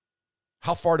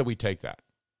 How far do we take that?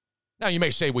 Now, you may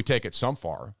say we take it some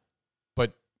far,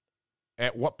 but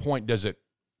at what point does it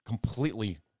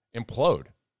completely implode?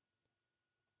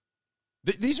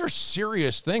 These are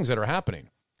serious things that are happening.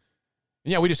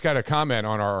 And yeah, we just got a comment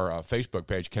on our Facebook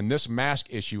page. Can this mask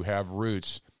issue have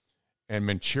roots in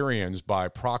Manchurians by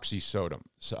proxy syndrome?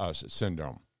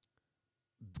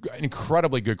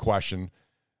 Incredibly good question.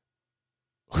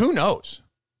 Who knows?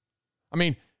 I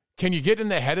mean, can you get in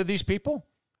the head of these people?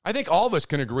 I think all of us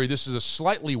can agree this is a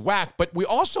slightly whack, but we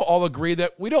also all agree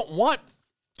that we don't want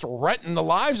to threaten the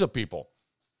lives of people.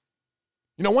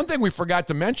 You know, one thing we forgot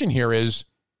to mention here is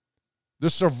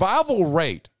the survival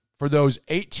rate for those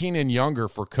 18 and younger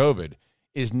for COVID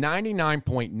is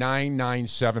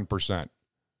 99.997%.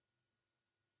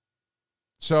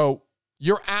 So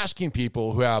you're asking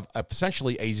people who have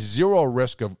essentially a zero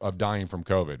risk of dying from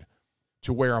COVID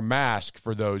to wear a mask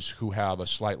for those who have a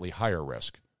slightly higher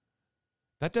risk.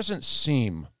 That doesn't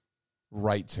seem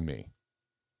right to me.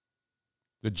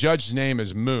 The judge's name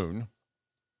is Moon.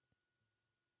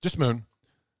 Just Moon.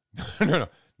 No.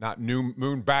 Not new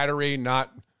Moon Battery,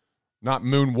 not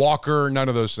Moon Walker, none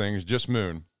of those things, just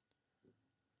Moon.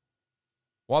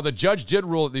 While the judge did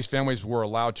rule that these families were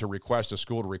allowed to request a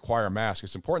school to require a mask,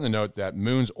 it's important to note that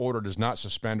Moon's order does not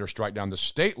suspend or strike down the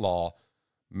state law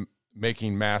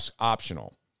making masks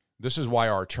optional. This is why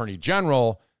our Attorney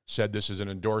General said this is an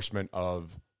endorsement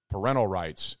of parental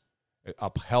rights,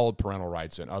 upheld parental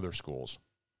rights in other schools.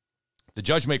 The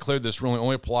judge made clear this ruling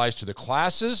only applies to the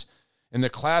classes in the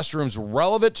classrooms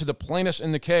relevant to the plaintiffs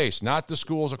in the case, not the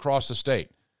schools across the state.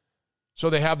 So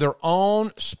they have their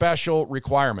own special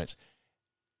requirements.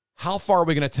 How far are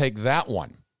we going to take that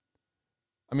one?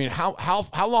 I mean, how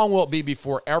long will it be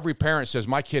before every parent says,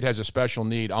 my kid has a special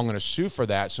need, I'm going to sue for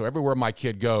that, so everywhere my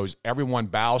kid goes, everyone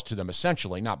bows to them,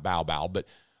 essentially, not bow, but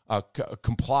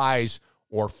complies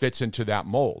or fits into that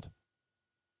mold?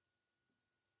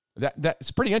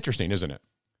 That's pretty interesting, isn't it?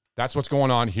 That's what's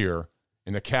going on here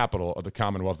in the capital of the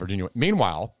Commonwealth of Virginia.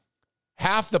 Meanwhile,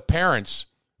 half the parents,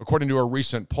 according to a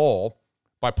recent poll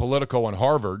by Politico and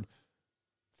Harvard,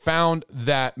 found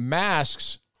that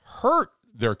masks hurt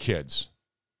their kids.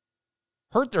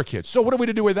 So what are we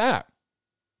to do with that?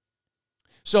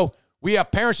 So we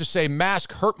have parents who say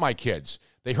masks hurt my kids.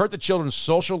 They hurt the children's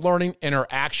social learning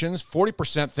interactions.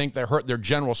 40% think they hurt their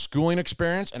general schooling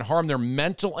experience and harm their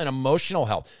mental and emotional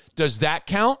health. Does that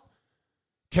count?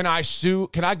 Can I sue?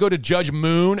 Can I go to Judge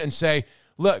Moon and say,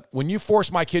 look, when you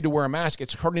force my kid to wear a mask,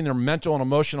 it's hurting their mental and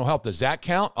emotional health. Does that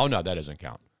count? Oh, no, that doesn't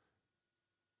count.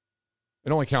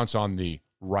 It only counts on the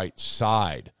right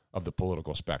side of the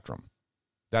political spectrum.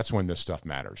 That's when this stuff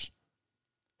matters.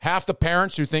 Half the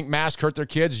parents who think masks hurt their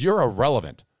kids, you're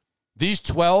irrelevant. These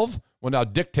 12 will now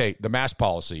dictate the mask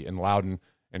policy in Loudoun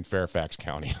and Fairfax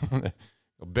County.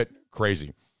 A bit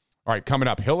crazy. All right, coming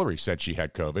up, Hillary said she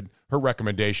had COVID. Her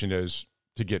recommendation is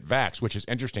to get vaxxed, which is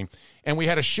interesting. And we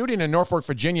had a shooting in Norfolk,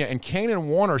 Virginia, and Kanan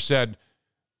Warner said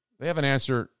they have an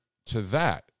answer to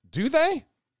that. Do they?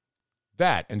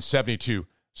 That in 72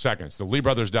 seconds.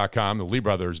 TheLeeBrothers.com,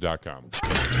 TheLeeBrothers.com.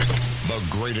 The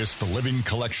greatest living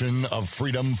collection of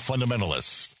freedom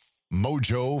fundamentalists.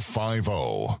 Mojo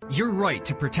 50. Your right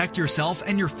to protect yourself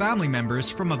and your family members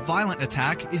from a violent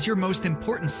attack is your most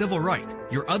important civil right.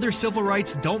 Your other civil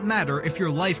rights don't matter if your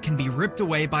life can be ripped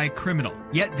away by a criminal.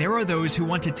 Yet there are those who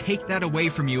want to take that away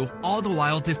from you, all the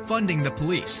while defunding the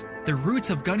police. The roots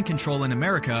of gun control in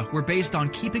America were based on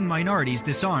keeping minorities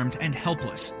disarmed and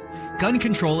helpless. Gun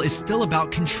control is still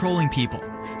about controlling people.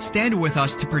 Stand with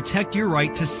us to protect your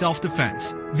right to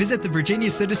self-defense. Visit the Virginia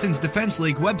Citizens Defense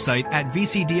League website at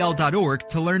vcdl.org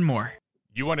to learn more.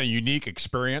 You want a unique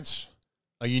experience?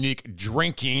 A unique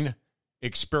drinking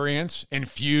experience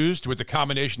infused with a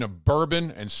combination of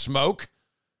bourbon and smoke?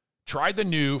 Try the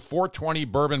new 420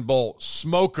 Bourbon Bowl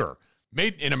Smoker.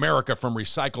 Made in America from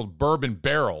recycled bourbon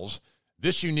barrels,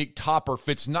 this unique topper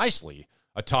fits nicely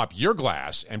atop your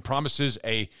glass and promises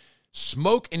a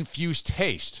smoke-infused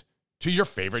taste to your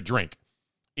favorite drink.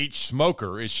 Each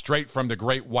smoker is straight from the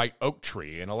great white oak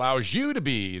tree and allows you to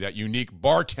be that unique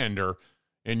bartender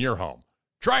in your home.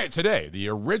 Try it today, the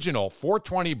original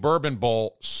 420 Bourbon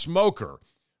Bowl Smoker.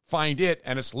 Find it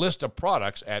and its list of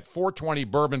products at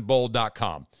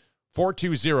 420bourbonbowl.com.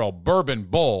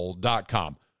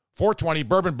 420bourbonbowl.com.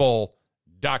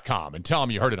 420bourbonbowl.com. And tell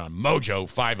them you heard it on Mojo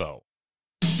 50.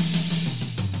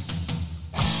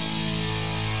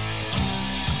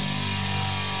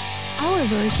 Our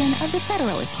version of the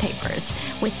Federalist Papers,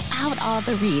 without all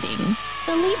the reading.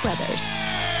 The Lee Brothers.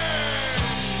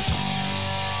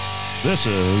 This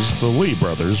is the Lee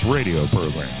Brothers radio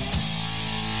program.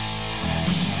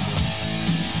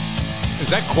 Is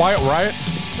that Quiet Riot?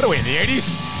 What are we, in the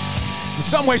 80s? In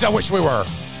some ways, I wish we were.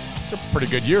 They're pretty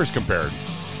good years compared.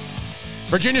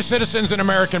 Virginia citizens and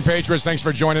American patriots, thanks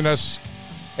for joining us.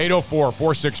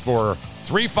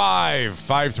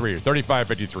 804-464-3553,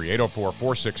 3553,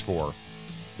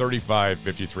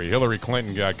 804-464-3553. Hillary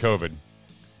Clinton got COVID.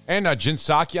 And Jen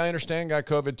Psaki, I understand, got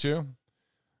COVID too.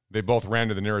 They both ran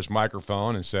to the nearest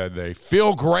microphone and said they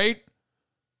feel great,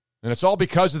 and it's all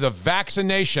because of the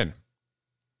vaccination.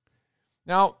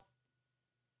 Now,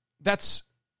 that's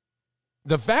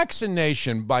the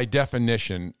vaccination by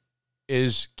definition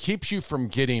keeps you from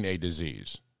getting a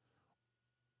disease.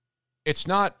 It's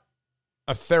not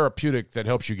a therapeutic that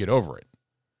helps you get over it.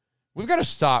 We've got to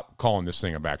stop calling this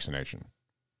thing a vaccination.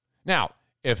 Now,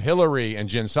 if Hillary and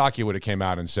Jen Psaki would have came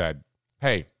out and said,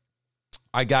 hey,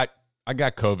 I got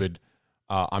COVID,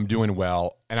 I'm doing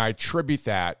well, and I attribute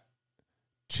that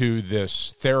to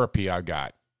this therapy I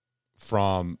got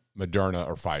from Moderna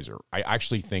or Pfizer. I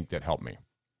actually think that helped me.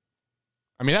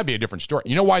 I mean, that'd be a different story.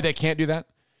 You know why they can't do that?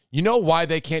 You know why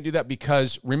they can't do that?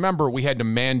 Because, remember, we had to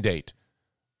mandate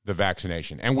the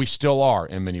vaccination, and we still are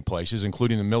in many places,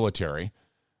 including the military,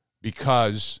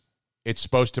 because it's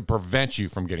supposed to prevent you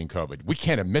from getting COVID. We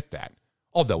can't admit that,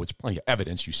 although it's plenty of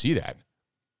evidence you see that.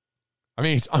 I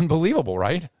mean, it's unbelievable,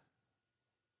 right?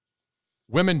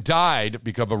 Women died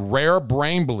because of a rare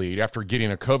brain bleed after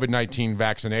getting a COVID-19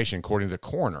 vaccination, according to the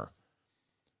coroner.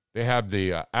 They have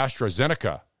the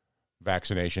AstraZeneca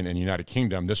vaccination in the United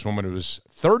Kingdom. This woman was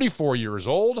 34 years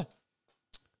old.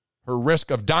 Her risk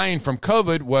of dying from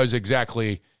COVID was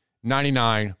exactly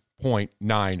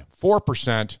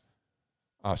 99.94%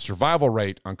 survival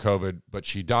rate on COVID, but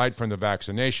she died from the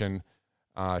vaccination.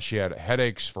 She had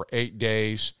headaches for 8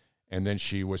 days, and then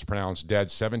she was pronounced dead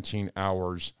 17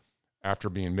 hours after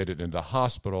being admitted into the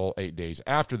hospital 8 days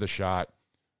after the shot.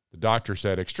 The doctor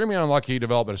said, extremely unlucky,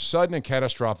 developed a sudden and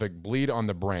catastrophic bleed on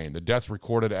the brain. The death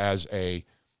recorded as a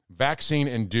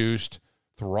vaccine-induced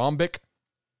thrombic.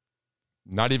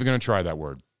 Not even going to try that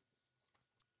word.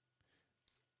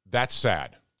 That's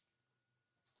sad.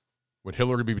 Would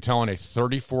Hillary be telling a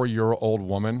 34-year-old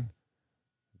woman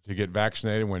to get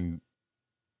vaccinated when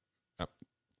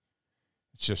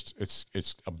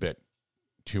it's a bit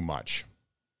too much,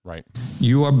 right?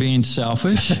 You are being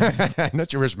selfish.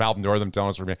 Not your wrist, mouth, and door them telling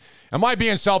us we're being. Am I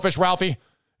being selfish, Ralphie?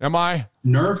 Am I?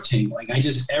 Nerve tingling.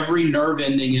 Every nerve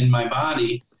ending in my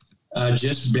body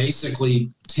just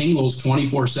basically tingles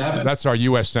 24/7. That's our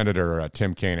U.S. Senator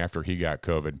Tim Kaine after he got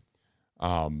COVID.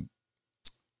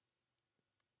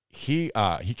 He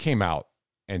came out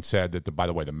and said that by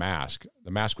the way, the mask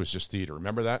was just theater.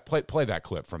 Remember that? Play that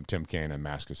clip from Tim Kaine and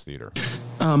Mask is Theater.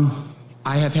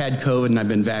 I have had COVID and I've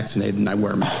been vaccinated and I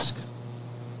wear a mask.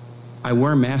 I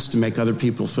wear a mask to make other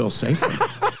people feel safer.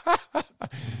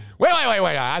 Wait.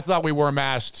 I thought we wore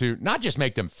masks to not just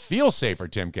make them feel safer,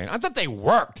 Tim Kaine. I thought they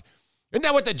worked. Isn't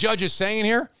that what the judge is saying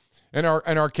here in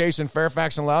our case in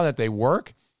Fairfax and Loudoun, that they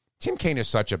work? Tim Kaine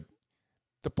is the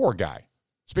poor guy.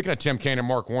 Speaking of Tim Kaine and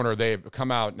Mark Warner, they've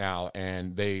come out now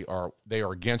and they are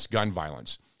against gun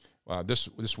violence.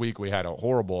 This week we had a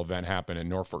horrible event happen in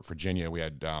Norfolk, Virginia. We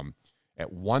had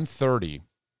at 1:30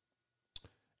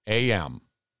 a.m.,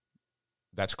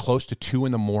 that's close to 2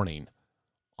 in the morning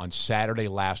on Saturday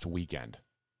last weekend.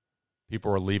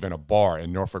 People were leaving a bar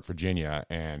in Norfolk, Virginia,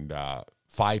 and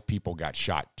 5 people got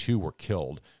shot. 2 were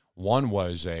killed. One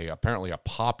was apparently a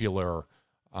popular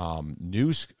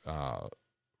news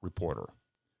reporter.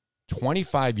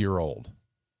 25-year-old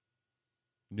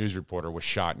news reporter was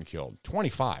shot and killed.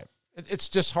 25. It's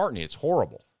disheartening. It's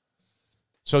horrible.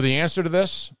 So the answer to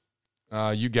this,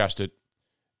 you guessed it,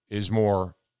 is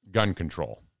more gun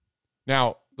control.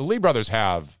 Now, the Lee brothers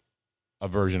have a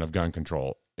version of gun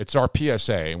control. It's our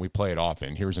PSA, and we play it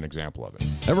often. Here's an example of it.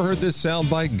 Ever heard this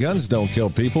soundbite? Guns don't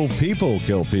kill people. People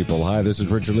kill people. Hi, this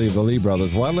is Richard Lee of the Lee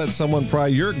Brothers. Why let someone pry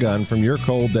your gun from your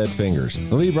cold, dead fingers?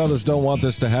 The Lee Brothers don't want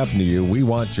this to happen to you. We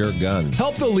want your gun.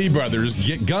 Help the Lee Brothers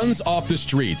get guns off the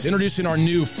streets. Introducing our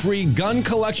new free gun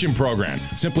collection program.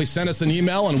 Simply send us an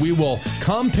email, and we will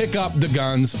come pick up the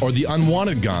guns or the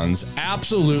unwanted guns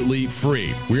absolutely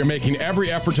free. We are making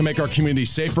every effort to make our community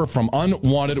safer from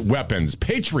unwanted weapons.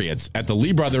 Patriots at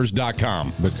theleebrothers.com.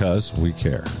 Because we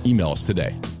care. Email us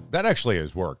today. That actually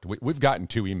has worked. We've gotten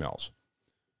 2 emails.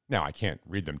 Now, I can't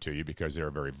read them to you because they're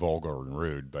very vulgar and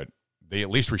rude, but they at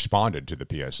least responded to the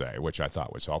PSA, which I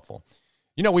thought was helpful.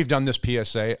 You know, we've done this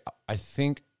PSA, I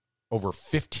think, over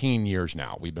 15 years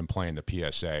now. We've been playing the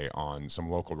PSA on some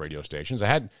local radio stations.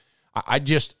 You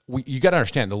got to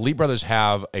understand, the Lee Brothers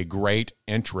have a great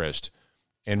interest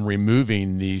in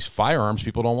removing these firearms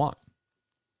people don't want.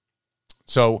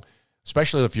 So,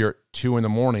 especially if you're at 2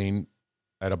 a.m.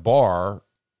 at a bar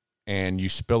and you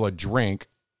spill a drink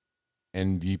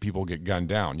and people get gunned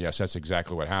down. Yes, that's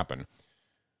exactly what happened.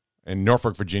 In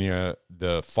Norfolk, Virginia,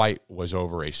 the fight was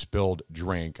over a spilled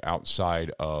drink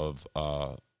outside of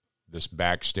this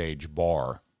backstage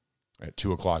bar at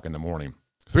 2 o'clock in the morning.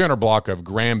 300 block of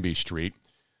Granby Street.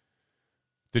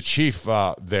 The chief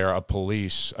there of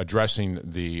police addressing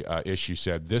the issue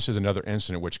said, "This is another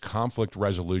incident in which conflict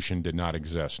resolution did not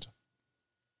exist."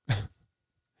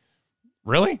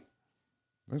 Really?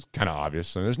 It's kind of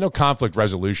obvious. There's no conflict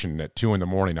resolution at 2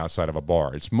 a.m. outside of a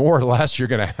bar. It's more or less you're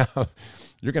going to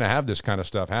have this kind of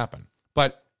stuff happen.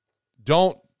 But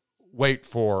don't wait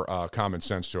for common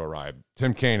sense to arrive.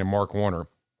 Tim Kaine and Mark Warner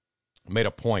made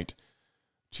a point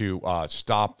to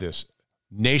stop this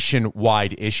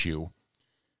nationwide issue.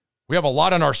 We have a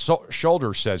lot on our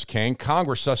shoulders, says Kaine.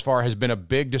 Congress thus far has been a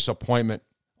big disappointment.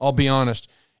 I'll be honest.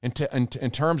 In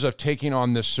terms of taking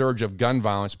on this surge of gun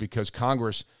violence, because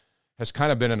Congress has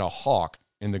kind of been in a hawk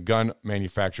in the gun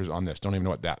manufacturers on this. Don't even know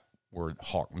what that word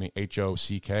hawk means.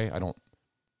 H-O-C-K? I don't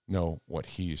know what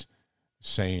he's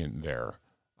saying there.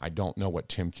 I don't know what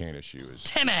Tim Kaine issue is.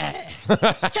 Timmy!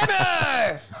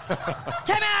 Timmy!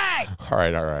 Timmy! All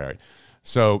right.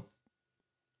 So,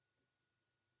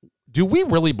 do we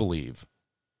really believe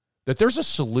that there's a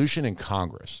solution in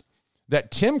Congress, that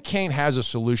Tim Kaine has a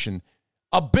solution,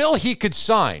 a bill he could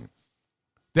sign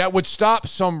that would stop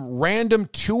some random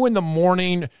 2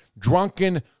 a.m.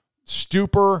 drunken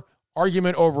stupor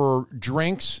argument over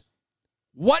drinks?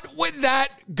 What would that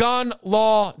gun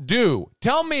law do?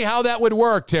 Tell me how that would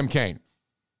work, Tim Kaine.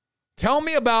 Tell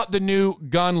me about the new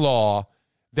gun law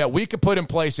that we could put in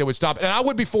place that would stop it. And I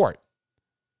would be for it.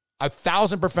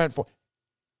 1,000% for it.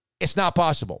 It's not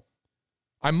possible.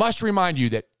 I must remind you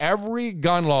that every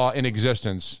gun law in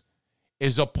existence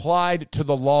is applied to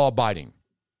the law-abiding.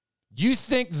 You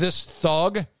think this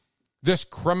thug, this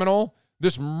criminal,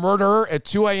 this murderer at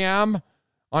 2 a.m.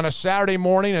 on a Saturday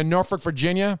morning in Norfolk,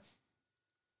 Virginia,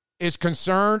 is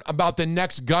concerned about the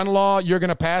next gun law you're going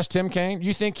to pass, Tim Kaine?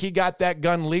 You think he got that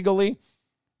gun legally?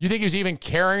 You think he's even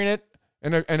carrying it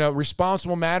in a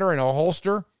responsible manner in a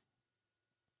holster?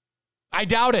 I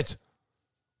doubt it.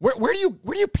 Where do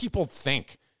you people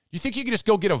think? You think you can just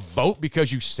go get a vote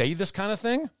because you say this kind of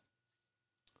thing?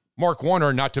 Mark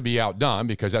Warner, not to be outdone,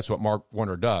 because that's what Mark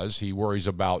Warner does. He worries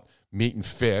about meat and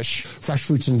fish. Fresh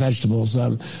fruits and vegetables,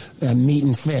 meat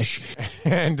and fish.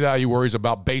 And he worries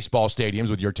about baseball stadiums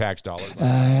with your tax dollars.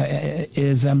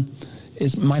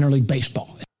 Is minor league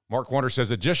baseball. Mark Warner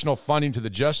says additional funding to the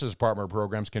Justice Department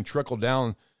programs can trickle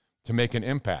down to make an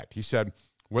impact. He said,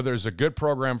 whether there's a good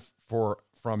program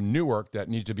from Newark that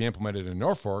needs to be implemented in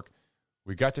Norfolk,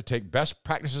 we got to take best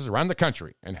practices around the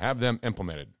country and have them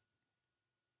implemented.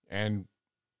 And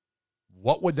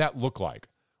what would that look like?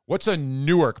 What's a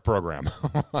Newark program?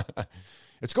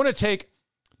 It's going to take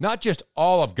not just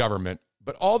all of government,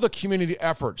 but all the community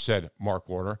effort, said Mark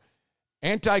Warner.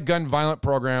 Anti-gun violent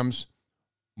programs,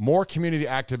 more community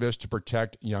activists to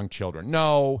protect young children.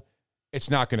 No, it's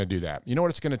not going to do that. You know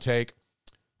what it's going to take?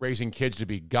 Raising kids to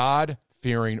be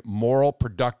God-fearing, moral,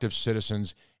 productive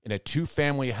citizens in a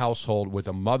 2-family household with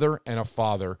a mother and a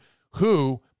father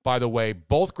who, by the way,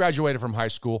 both graduated from high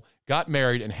school, got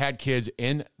married, and had kids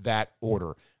in that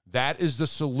order. That is the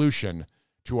solution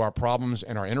to our problems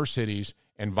in our inner cities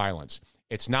and violence.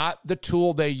 It's not the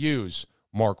tool they use,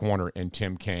 Mark Warner and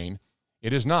Tim Kaine.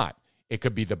 It is not. It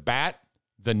could be the bat,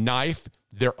 the knife,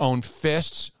 their own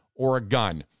fists, or a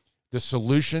gun. The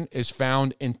solution is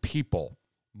found in people,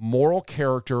 moral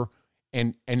character,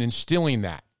 and instilling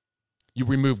that. You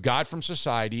remove God from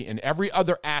society and every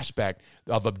other aspect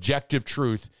of objective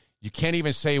truth. You can't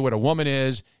even say what a woman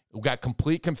is. We've got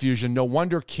complete confusion. No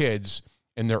wonder kids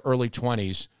in their early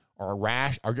 20s are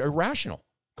irrational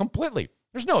completely.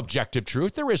 There's no objective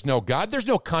truth. There is no God. There's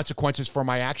no consequences for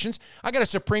my actions. I got a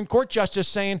Supreme Court justice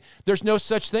saying there's no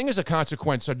such thing as a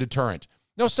consequence or deterrent.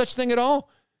 No such thing at all.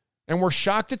 And we're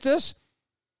shocked at this?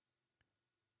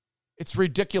 It's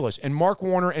ridiculous. And Mark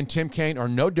Warner and Tim Kaine are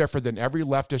no different than every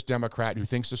leftist Democrat who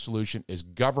thinks the solution is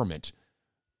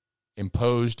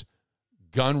government-imposed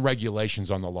gun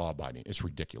regulations on the law-abiding. It's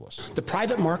ridiculous. The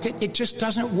private market, it just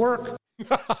doesn't work.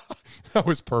 That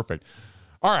was perfect.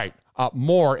 All right,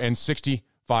 more in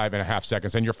 65 and a half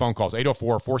seconds. And your phone calls,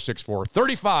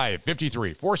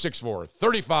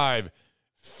 804-464-3553,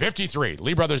 464-3553,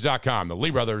 LeeBrothers.com,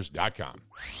 LeeBrothers.com.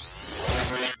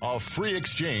 A free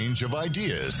exchange of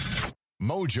ideas.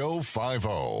 Mojo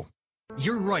 50.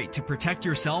 Your right to protect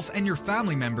yourself and your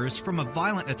family members from a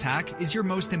violent attack is your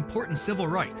most important civil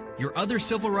right. Your other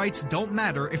civil rights don't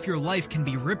matter if your life can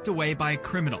be ripped away by a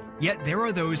criminal. Yet there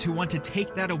are those who want to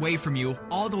take that away from you,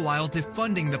 all the while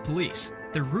defunding the police.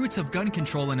 The roots of gun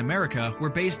control in America were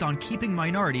based on keeping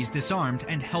minorities disarmed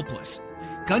and helpless.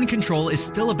 Gun control is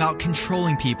still about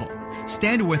controlling people.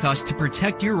 Stand with us to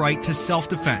protect your right to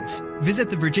self-defense. Visit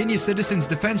the Virginia Citizens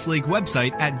Defense League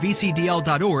website at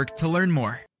vcdl.org to learn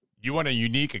more. You want a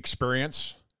unique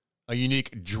experience, a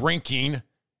unique drinking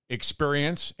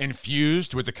experience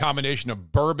infused with the combination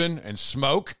of bourbon and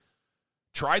smoke?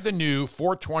 Try the new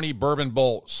 420 Bourbon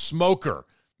Bowl Smoker.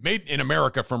 Made in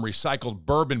America from recycled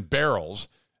bourbon barrels,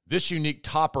 this unique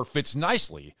topper fits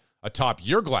nicely atop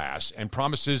your glass and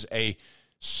promises a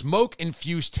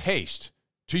smoke-infused taste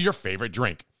to your favorite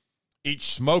drink.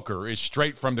 Each smoker is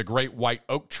straight from the great white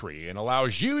oak tree and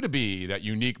allows you to be that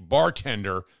unique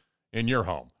bartender in your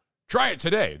home. Try it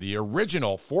today, the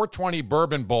original 420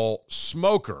 Bourbon Bowl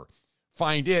Smoker.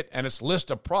 Find it and its list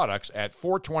of products at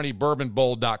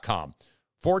 420bourbonbowl.com,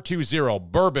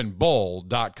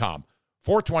 420bourbonbowl.com,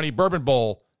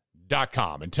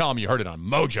 420bourbonbowl.com, and tell them you heard it on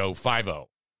Mojo 50.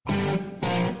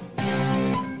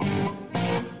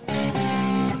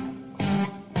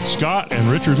 Scott and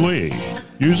Richard Lee,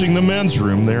 using the men's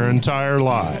room their entire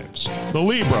lives. The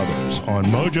Lee Brothers on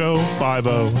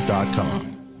Mojo50.com.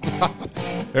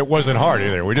 It wasn't hard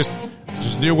either. We just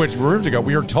knew which room to go.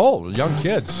 We were told, young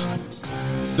kids,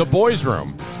 the boys'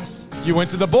 room. You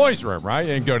went to the boys' room, right?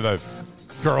 You didn't go to the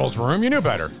girls' room. You knew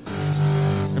better.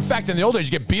 In fact, in the old days,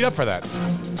 you get beat up for that.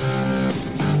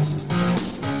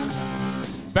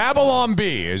 Babylon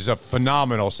Bee is a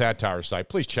phenomenal satire site.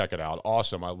 Please check it out.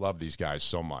 Awesome. I love these guys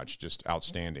so much. Just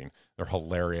outstanding. They're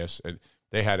hilarious.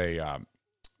 They had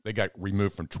they got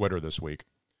removed from Twitter this week.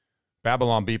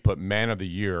 Babylon Bee put Man of the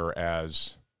Year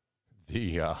as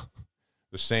the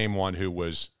same one who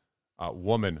was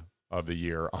Woman of the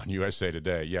Year on USA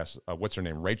Today. Yes, what's her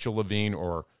name? Rachel Levine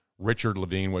or Richard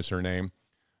Levine was her name.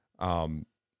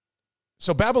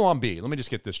 So Babylon Bee, let me just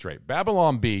get this straight.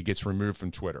 Babylon Bee gets removed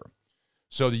from Twitter.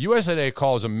 So the USA Today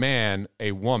calls a man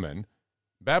a woman.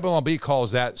 Babylon Bee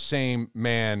calls that same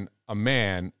man a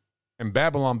man, and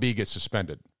Babylon Bee gets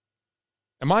suspended.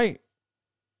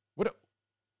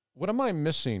 What am I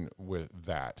missing with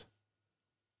that?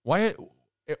 Why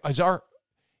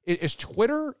is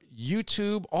Twitter,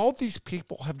 YouTube, all these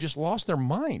people have just lost their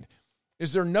mind?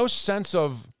 Is there no sense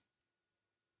of,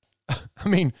 I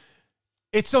mean,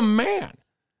 it's a man.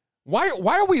 Why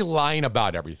are we lying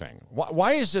about everything?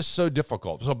 Why is this so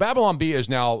difficult? So Babylon Bee is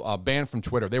now banned from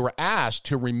Twitter. They were asked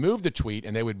to remove the tweet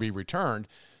and they would be returned.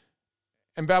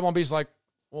 And Babylon Bee's like,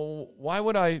 well, why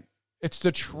would I? It's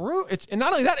the truth. And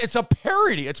not only that, it's a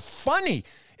parody. It's funny.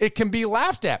 It can be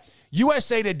laughed at.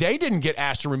 USA Today didn't get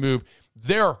asked to remove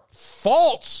their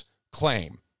false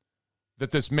claim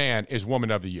that this man is Woman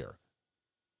of the Year.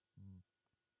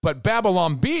 But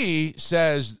Babylon Bee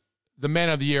says the Man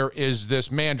of the Year is this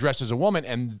man dressed as a woman,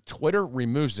 and Twitter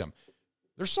removes them.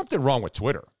 There's something wrong with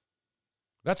Twitter.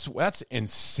 That's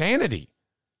insanity.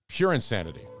 Pure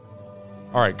insanity.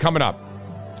 All right, coming up,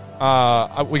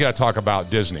 we got to talk about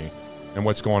Disney and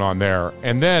what's going on there.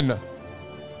 And then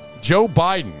Joe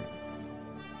Biden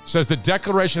says the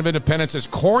Declaration of Independence is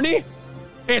corny.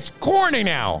 It's corny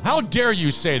now. How dare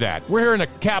you say that? We're here in the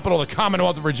capital of the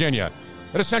Commonwealth of Virginia.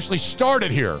 It essentially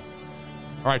started here.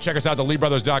 All right, check us out,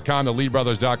 theleebrothers.com,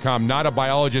 theleebrothers.com, Not a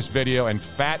Biologist video, and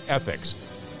Fat Ethics.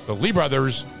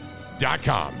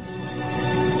 Theleebrothers.com.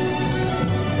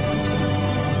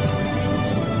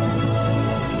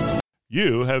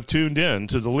 You have tuned in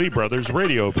to the Lee Brothers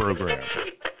radio program.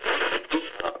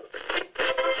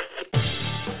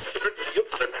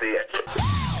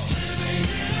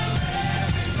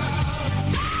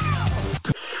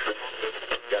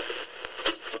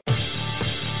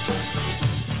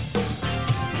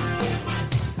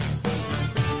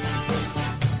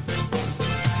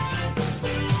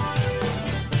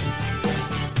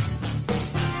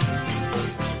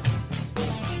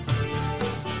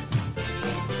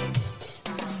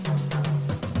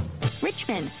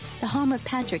 Richmond, the home of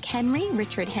Patrick Henry,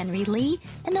 Richard Henry Lee,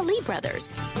 and the Lee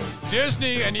brothers.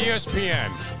 Disney and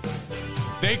ESPN.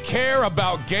 They care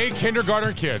about gay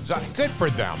kindergarten kids. Good for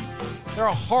them. Their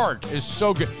heart is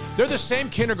so good. They're the same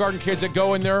kindergarten kids that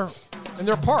go in their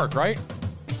park, right?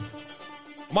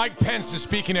 Mike Pence is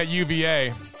speaking at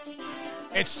UVA.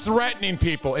 It's threatening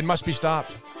people. It must be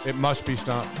stopped. It must be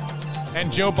stopped.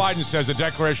 And Joe Biden says the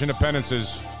Declaration of Independence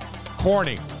is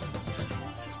corny.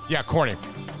 Yeah, corny.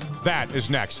 That is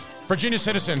next. Virginia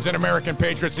Citizens and American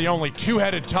Patriots, the only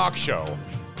two-headed talk show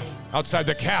outside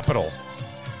the capital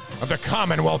of the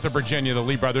Commonwealth of Virginia, the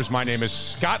Lee brothers. My name is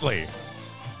Scott Lee.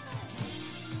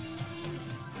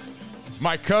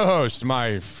 My co-host,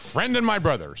 my friend and my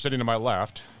brother, sitting to my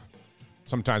left,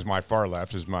 sometimes my far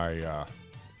left, is my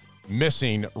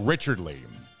missing Richard Lee.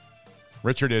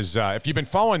 Richard is, if you've been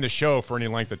following the show for any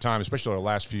length of time, especially the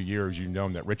last few years, you've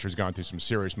known that Richard's gone through some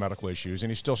serious medical issues, and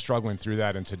he's still struggling through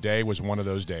that, and today was one of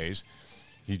those days.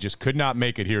 He just could not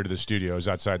make it here to the studios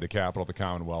outside the capital of the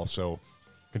Commonwealth, so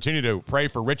continue to pray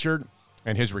for Richard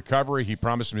and his recovery. He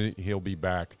promised me he'll be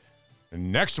back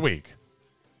next week,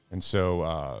 and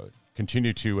so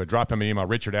continue to drop him an email,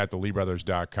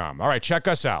 richard@theleebrothers.com. All right, check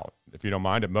us out, if you don't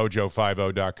mind, at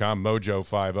mojo50.com,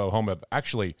 mojo50, home of,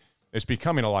 actually, it's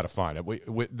becoming a lot of fun.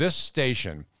 This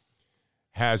station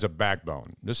has a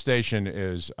backbone. This station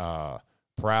is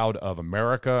proud of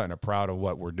America and proud of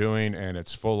what we're doing, and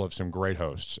it's full of some great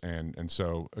hosts. And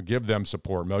so give them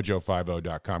support,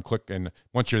 mojo50.com. Click, and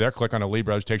once you're there, click on the Lee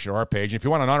Brothers, takes you to our page. And if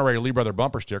you want an honorary Lee Brother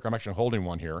bumper sticker, I'm actually holding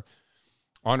one here,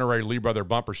 honorary Lee Brother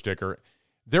bumper sticker.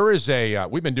 There is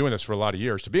we've been doing this for a lot of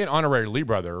years. To be an honorary Lee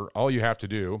Brother, all you have to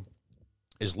do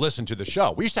is listen to the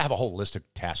show. We used to have a whole list of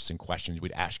tests and questions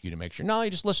we'd ask you to make sure. No,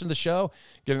 you just listen to the show,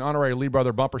 get an honorary Lee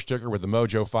Brother bumper sticker with the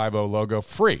Mojo50 logo,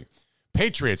 free.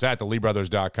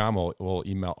 Patriots@theleebrothers.com will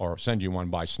email or send you one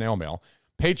by snail mail.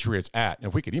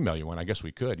 If we could email you one, I guess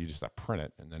we could. You just have to print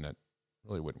it, and then it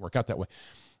really wouldn't work out that way.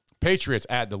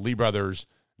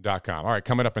 Patriots@theleebrothers.com. All right,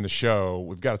 coming up in the show,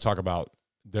 we've got to talk about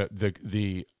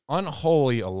the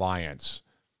unholy alliance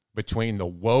between the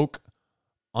woke,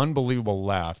 unbelievable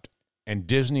left and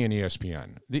Disney and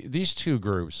ESPN. These two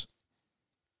groups,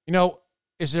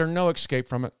 is there no escape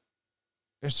from it?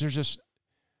 Is there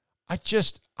I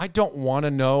don't want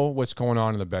to know what's going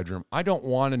on in the bedroom. I don't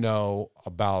want to know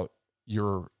about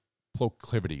your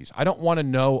proclivities. I don't want to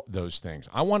know those things.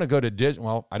 I want to go to Disney.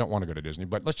 Well, I don't want to go to Disney,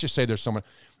 but let's just say there's someone.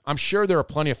 I'm sure there are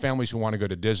plenty of families who want to go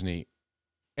to Disney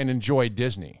and enjoy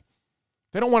Disney.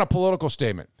 They don't want a political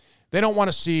statement. They don't want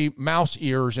to see mouse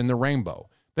ears in the rainbow.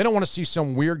 They don't want to see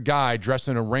some weird guy dressed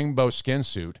in a rainbow skin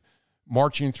suit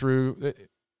marching through.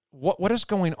 What is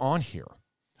going on here?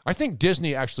 I think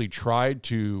Disney actually tried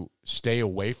to stay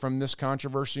away from this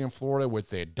controversy in Florida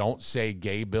with the Don't Say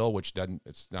Gay bill, which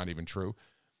it's not even true,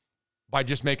 by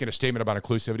just making a statement about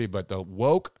inclusivity, but the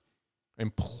woke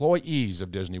employees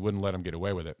of Disney wouldn't let them get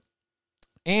away with it.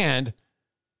 And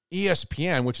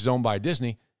ESPN, which is owned by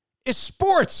Disney, is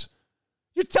sports.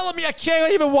 You're telling me I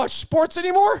can't even watch sports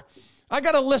anymore? I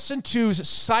got to listen to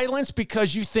silence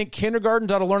because you think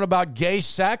kindergartens ought to learn about gay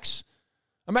sex?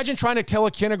 Imagine trying to tell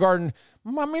a kindergarten,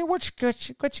 Mommy, what's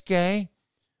gay?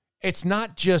 It's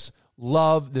not just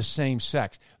love the same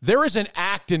sex. There is an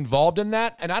act involved in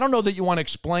that, and I don't know that you want to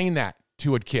explain that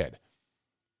to a kid.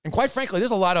 And quite frankly,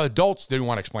 there's a lot of adults that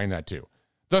want to explain that to.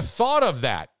 The thought of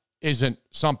that isn't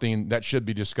something that should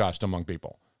be discussed among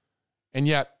people. And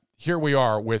yet, here we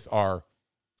are with our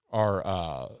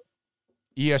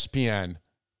ESPN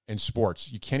and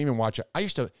sports. You can't even watch it. I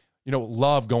used to,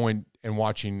 love going and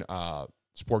watching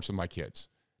sports with my kids.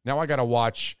 Now I got to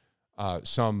watch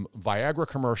some Viagra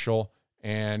commercial,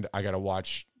 and I got to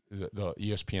watch the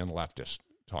ESPN leftist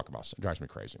talk about it. It drives me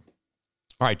crazy.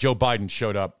 All right, Joe Biden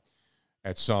showed up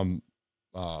at some,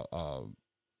 I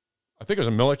think it was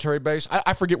a military base.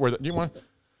 I forget where.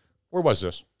 Where was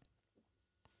this?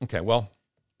 Okay, well,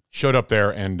 showed up there,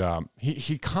 and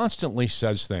he constantly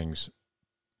says things.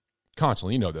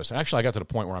 Constantly, you know this. Actually, I got to the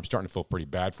point where I'm starting to feel pretty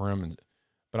bad for him,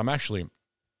 but I'm actually a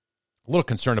little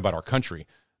concerned about our country.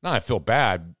 Not I feel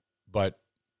bad, but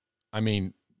I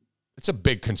mean, it's a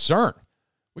big concern.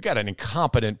 We got an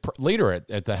incompetent leader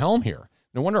at the helm here.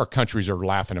 No wonder our countries are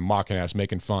laughing and mocking at us,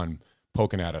 making fun,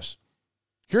 poking at us.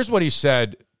 Here's what he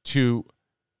said to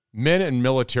men in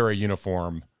military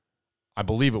uniform. I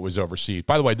believe it was overseas.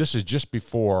 By the way, this is just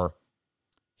before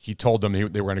he told them they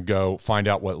were going to go find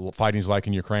out what fighting's like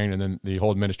in Ukraine, and then the whole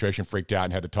administration freaked out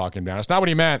and had to talk him down. That's not what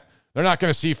he meant. They're not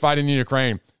going to see fighting in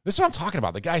Ukraine. This is what I'm talking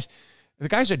about. The guys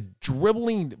are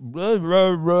dribbling. Blah,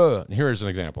 blah, blah. Here's an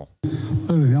example.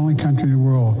 Literally the only country in the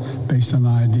world based on the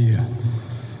idea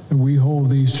that we hold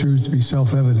these truths to be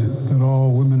self-evident, that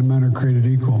all women and men are created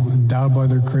equal, endowed by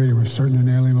their Creator with certain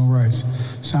inalienable rights.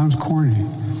 Sounds corny,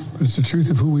 but it's the truth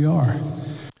of who we are.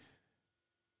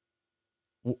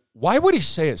 Why would he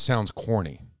say it sounds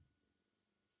corny?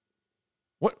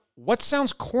 What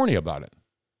sounds corny about it?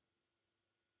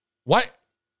 Why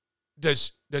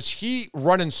does he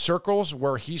run in circles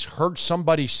where he's heard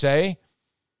somebody say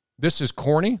this is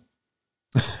corny?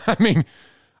 I mean,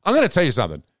 I'm going to tell you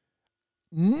something.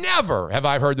 Never have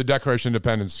I heard the Declaration of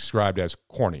Independence described as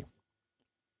corny.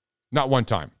 Not one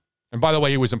time. And by the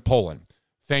way, he was in Poland.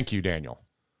 Thank you, Daniel,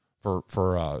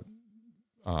 for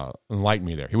enlightening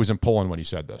me there. He was in Poland when he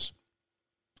said this.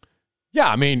 Yeah,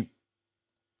 I mean,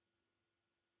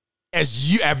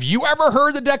 have you ever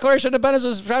heard the Declaration of Independence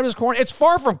described as corny? It's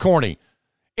far from corny.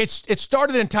 It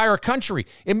started an entire country.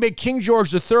 It made King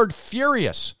George III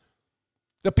furious.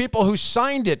 The people who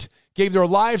signed it gave their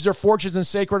lives, their fortunes, and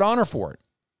sacred honor for it.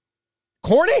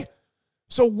 Corny?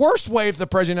 So worst way for the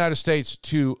President of the United States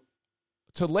to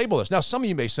label this. Now, some of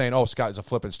you may be saying, oh, Scott, it's a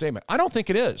flippant statement. I don't think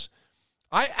it is.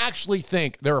 I actually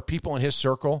think there are people in his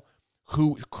circle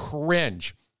who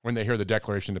cringe when they hear the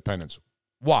Declaration of Independence.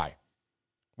 Why?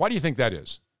 Why do you think that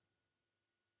is?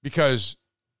 Because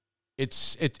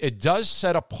it does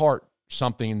set apart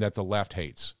something that the left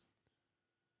hates.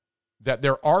 That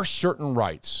there are certain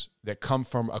rights that come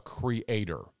from a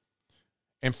creator.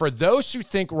 And for those who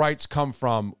think rights come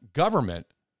from government,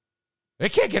 they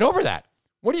can't get over that.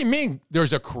 What do you mean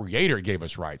there's a creator who gave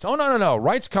us rights? Oh, no.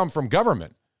 Rights come from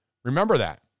government. Remember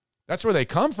that. That's where they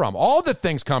come from. All the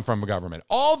things come from government.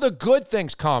 All the good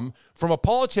things come from a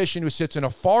politician who sits in a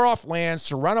far-off land,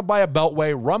 surrounded by a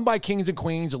beltway, run by kings and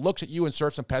queens, that looks at you and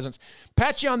serfs and peasants,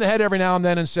 pats you on the head every now and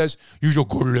then and says, you're a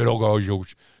good little girl.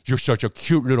 You're such a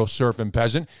cute little serf and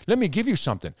peasant. Let me give you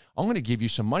something. I'm going to give you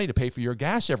some money to pay for your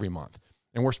gas every month.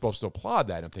 And we're supposed to applaud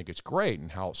that and think it's great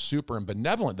and how super and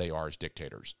benevolent they are as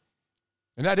dictators.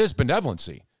 And that is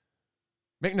benevolency.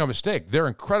 Make no mistake, they're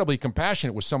incredibly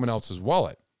compassionate with someone else's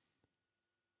wallet.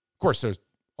 Of course,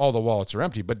 all the wallets are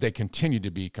empty, but they continue to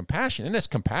be compassionate. And it's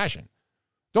compassion.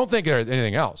 Don't think of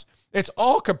anything else. It's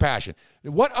all compassion.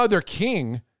 What other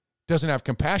king doesn't have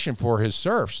compassion for his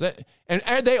serfs? And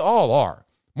they all are.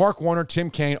 Mark Warner,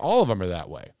 Tim Kaine, all of them are that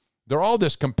way. They're all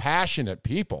this compassionate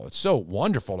people. It's so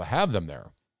wonderful to have them there.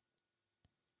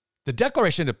 The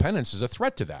Declaration of Independence is a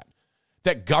threat to that.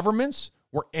 That governments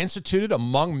were instituted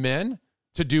among men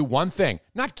to do one thing,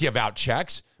 not give out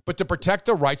checks, but to protect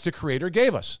the rights the Creator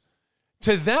gave us.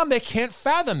 To them, they can't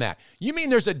fathom that. You mean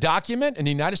there's a document in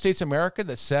the United States of America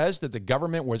that says that the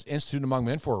government was instituted among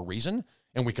men for a reason?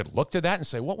 And we could look to that and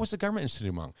say, what was the government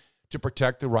instituted among? To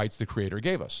protect the rights the Creator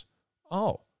gave us.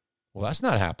 Oh, well, that's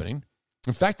not happening.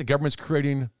 In fact, the government's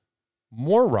creating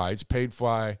more rights paid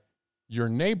by your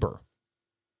neighbor.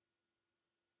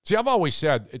 See, I've always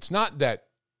said it's not that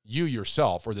you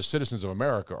yourself or the citizens of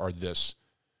America are this.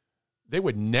 They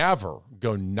would never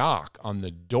go knock on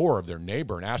the door of their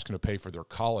neighbor and ask them to pay for their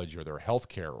college or their health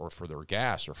care or for their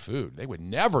gas or food. They would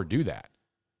never do that.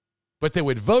 But they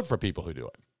would vote for people who do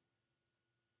it.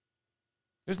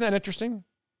 Isn't that interesting?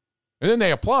 And then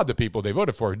they applaud the people they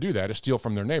voted for who do that to steal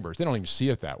from their neighbors. They don't even see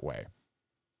it that way.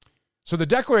 So the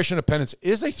Declaration of Independence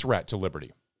is a threat to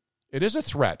liberty. It is a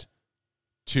threat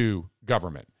to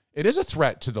government. It is a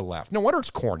threat to the left. No wonder it's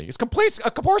corny. It's complete.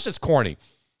 Of course it's corny.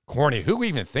 Corny. Who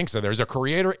even thinks that there's a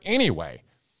creator anyway?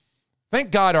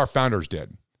 Thank God our founders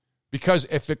did. Because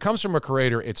if it comes from a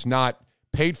creator, it's not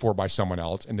paid for by someone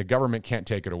else, and the government can't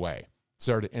take it away. It's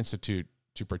there to institute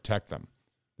to protect them.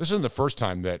 This isn't the first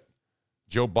time that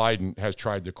Joe Biden has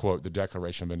tried to quote the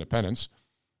Declaration of Independence.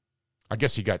 I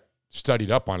guess he got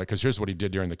studied up on it, because here's what he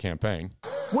did during the campaign.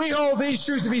 We hold these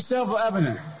truths to be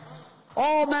self-evident.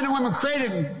 All men and women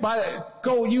created by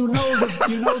you know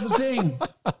the thing.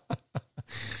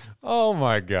 Oh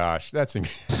my gosh, that's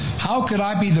How could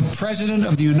I be the president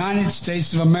of the United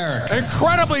States of America?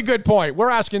 Incredibly good point. We're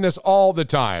asking this all the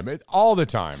time. All the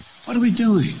time. What are we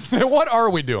doing? What are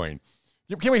we doing?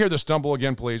 Can we hear the stumble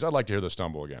again, please? I'd like to hear the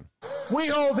stumble again. We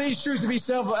hold these truths to be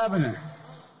self-evident.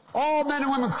 All men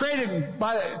and women created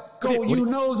by you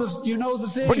know the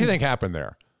thing. What do you think happened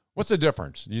there? What's the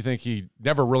difference? Do you think he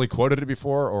never really quoted it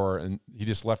before, or he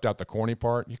just left out the corny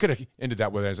part? You could have ended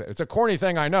that with, it's a corny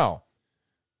thing, I know.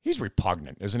 He's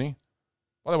repugnant, isn't he?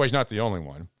 By the way, he's not the only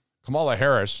one. Kamala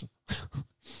Harris,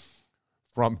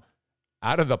 from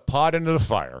out of the pot into the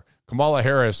fire. Kamala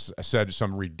Harris said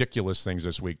some ridiculous things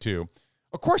this week, too.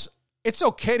 Of course, it's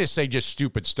okay to say just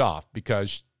stupid stuff,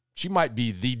 because she might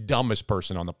be the dumbest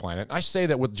person on the planet. I say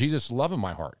that with Jesus' love in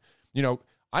my heart. You know,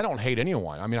 I don't hate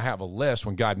anyone. I mean, I have a list.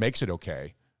 When God makes it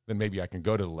okay, then maybe I can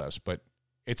go to the list. But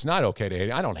It's not okay to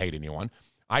hate. I don't hate anyone.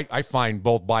 I find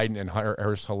both Biden and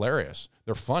Harris hilarious.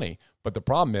 They're funny, but the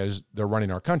problem is they're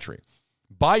running our country.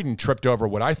 Biden tripped over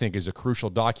what I think is a crucial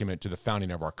document to the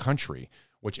founding of our country,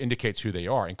 which indicates who they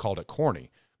are, and called it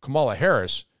corny. Kamala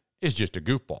Harris is just a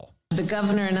goofball. The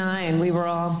governor and I, and we were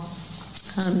all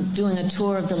doing a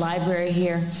tour of the library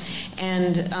here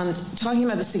and talking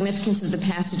about the significance of the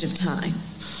passage of time,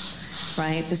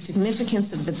 right? The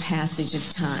significance of the passage of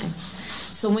time.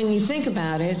 So when you think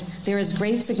about it, there is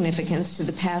great significance to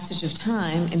the passage of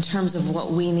time in terms of what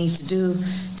we need to do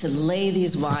to lay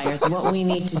these wires, what we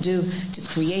need to do to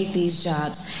create these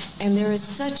jobs. And there is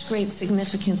such great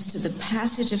significance to the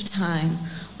passage of time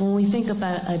when we think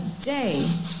about a day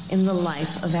in the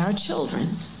life of our children.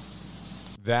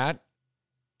 That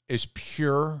is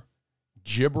pure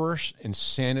gibberish,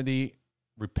 insanity,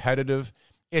 repetitive.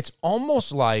 It's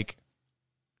almost like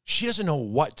she doesn't know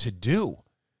what to do.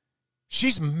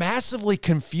 She's massively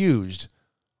confused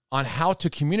on how to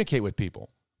communicate with people,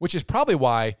 which is probably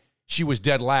why she was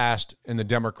dead last in the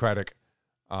Democratic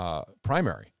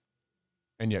primary,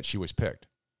 and yet she was picked.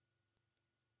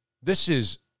 This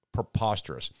is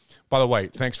preposterous. By the way,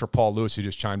 thanks for Paul Lewis who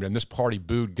just chimed in. This party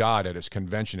booed God at its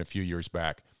convention a few years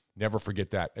back. Never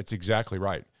forget that. It's exactly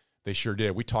right. They sure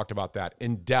did. We talked about that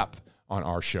in depth on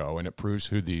our show, and it proves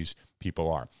who these people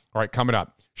are. All right, coming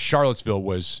up, Charlottesville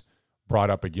was brought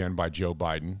up again by Joe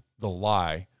Biden, the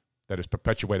lie that is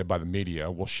perpetuated by the media.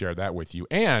 We'll share that with you.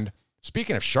 And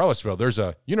speaking of Charlottesville, there's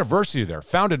a university there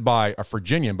founded by a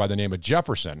Virginian by the name of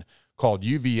Jefferson called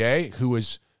UVA, who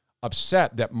is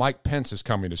upset that Mike Pence is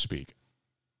coming to speak.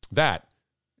 That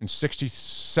in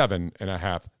 67 and a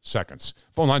half seconds.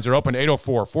 Phone lines are open,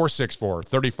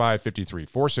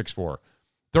 804-464-3553,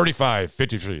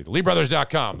 464-3553.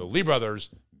 TheLeeBrothers.com,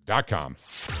 TheLeeBrothers.com.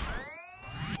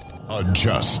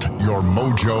 Adjust your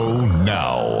mojo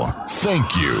now.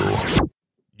 Thank you.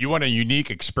 You want a unique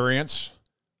experience?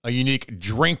 A unique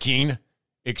drinking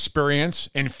experience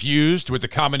infused with a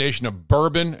combination of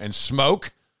bourbon and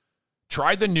smoke?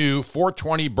 Try the new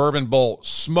 420 Bourbon Bowl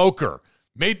Smoker.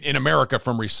 Made in America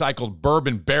from recycled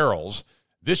bourbon barrels,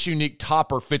 this unique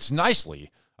topper fits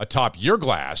nicely atop your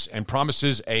glass and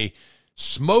promises a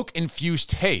smoke-infused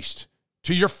taste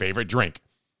to your favorite drink.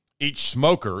 Each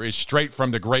smoker is straight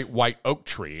from the great white oak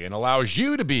tree and allows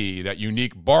you to be that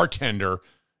unique bartender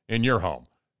in your home.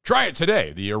 Try it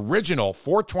today, the original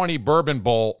 420 Bourbon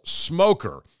Bowl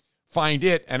Smoker. Find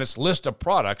it and its list of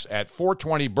products at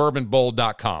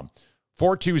 420bourbonbowl.com,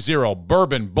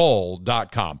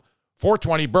 420bourbonbowl.com,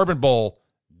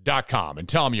 420bourbonbowl.com, and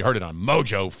tell them you heard it on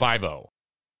Mojo 50.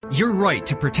 Your right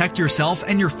to protect yourself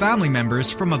and your family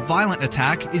members from a violent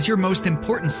attack is your most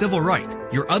important civil right.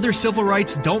 Your other civil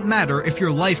rights don't matter if your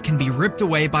life can be ripped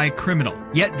away by a criminal.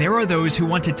 Yet there are those who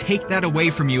want to take that away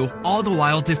from you, all the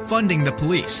while defunding the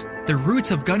police. The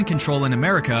roots of gun control in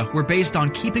America were based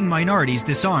on keeping minorities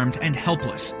disarmed and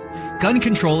helpless. Gun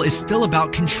control is still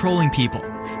about controlling people.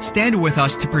 Stand with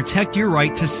us to protect your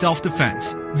right to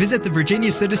self-defense. Visit the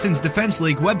Virginia Citizens Defense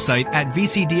League website at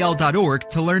vcdl.org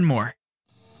to learn more.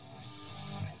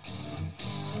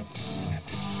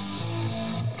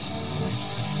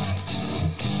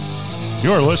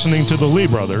 You're listening to the Lee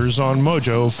Brothers on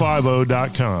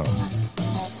Mojo50.com.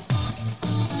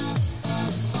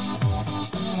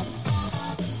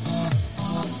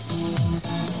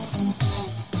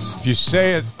 If you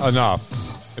say it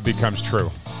enough, it becomes true.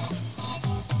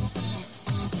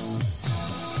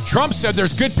 Trump said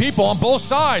there's good people on both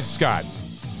sides, Scott.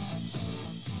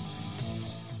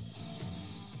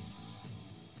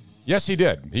 Yes, he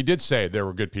did. He did say there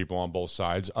were good people on both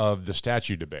sides of the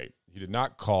statue debate. He did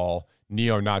not call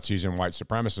neo-Nazis and white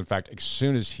supremacists. In fact, as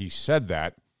soon as he said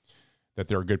that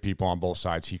there are good people on both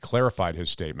sides, he clarified his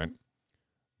statement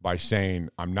by saying,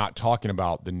 I'm not talking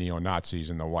about the neo-Nazis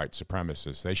and the white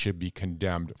supremacists. They should be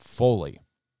condemned fully.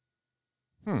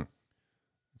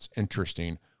 It's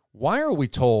interesting. Why are we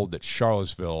told that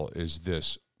Charlottesville is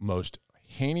this most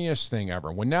heinous thing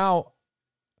ever? When now,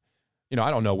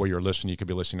 I don't know where you're listening. You could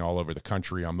be listening all over the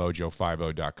country on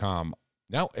mojo50.com.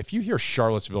 Now, if you hear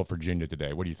Charlottesville, Virginia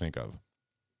today, what do you think of?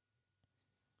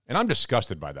 And I'm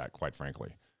disgusted by that, quite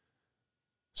frankly.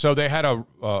 So they had a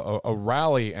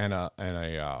rally and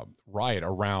a riot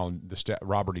around the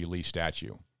Robert E. Lee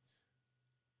statue.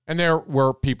 And there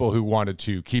were people who wanted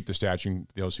to keep the statue,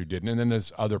 those who didn't. And then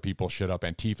there's other people showed up.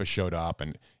 Antifa showed up,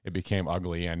 and it became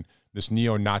ugly. And this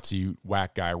neo-Nazi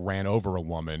whack guy ran over a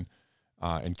woman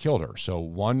and killed her. So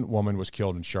one woman was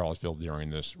killed in Charlottesville during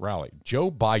this rally. Joe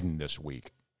Biden this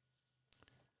week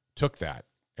took that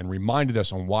and reminded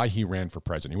us on why he ran for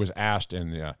president. He was asked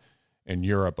in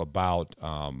Europe about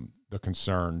the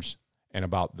concerns and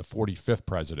about the 45th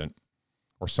president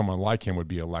or someone like him would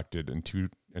be elected in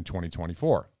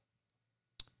 2024.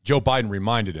 Joe Biden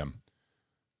reminded him,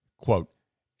 quote,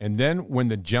 "And then when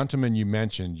the gentleman you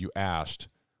mentioned, you asked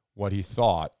what he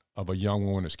thought of a young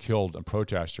woman who's killed a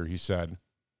protester, he said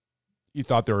he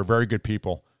thought there were very good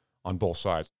people on both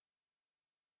sides."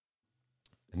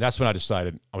 And that's when I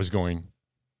decided I was not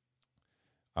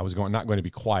going to be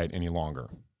quiet any longer.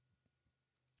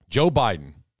 Joe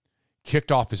Biden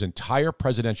kicked off his entire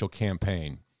presidential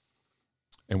campaign,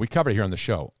 and we covered it here on the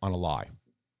show, on a lie.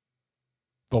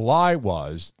 The lie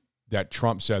was that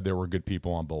Trump said there were good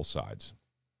people on both sides.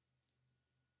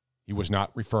 He was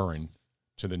not referring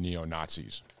to the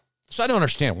neo-Nazis. So I don't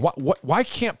understand. Why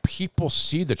can't people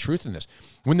see the truth in this?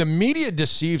 When the media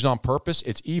deceives on purpose,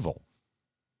 it's evil.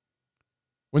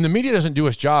 When the media doesn't do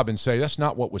its job and say, that's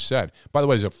not what was said. By the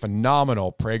way, there's a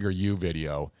phenomenal PragerU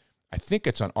video. I think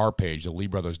it's on our page,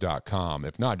 theleebrothers.com.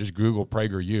 If not, just Google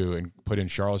PragerU and put in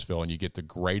Charlottesville, and you get the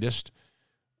greatest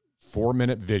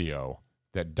 4-minute video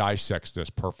that dissects this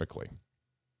perfectly.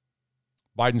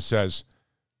 Biden says,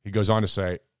 he goes on to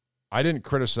say, "I didn't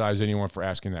criticize anyone for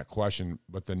asking that question,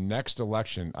 but the next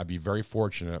election, I'd be very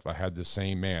fortunate if I had the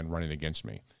same man running against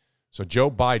me." So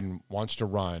Joe Biden wants to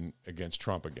run against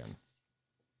Trump again.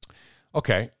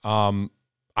 Okay,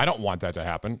 I don't want that to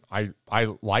happen. I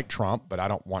like Trump, but I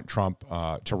don't want Trump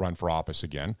to run for office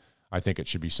again. I think it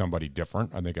should be somebody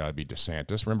different. I think it ought to be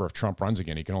DeSantis. Remember, if Trump runs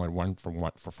again, he can only run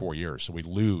for 4 years. So we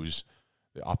lose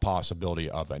a possibility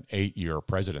of an 8-year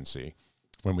presidency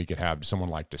when we could have someone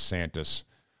like DeSantis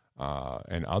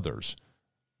and others.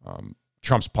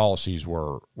 Trump's policies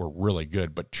were really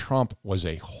good, but Trump was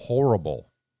a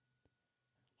horrible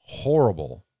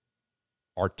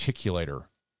articulator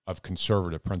of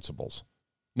conservative principles.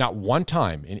 Not one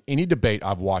time in any debate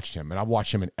I've watched him, and I've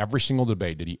watched him in every single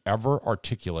debate, did he ever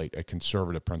articulate a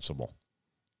conservative principle.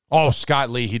 Oh, Scott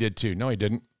Lee, he did too. No, he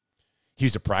didn't.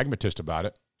 He's a pragmatist about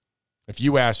it. If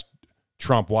you asked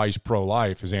Trump why he's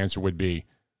pro-life, his answer would be,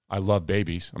 I love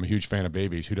babies. I'm a huge fan of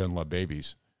babies. Who doesn't love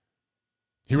babies?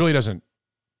 He really doesn't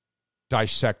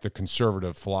dissect the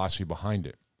conservative philosophy behind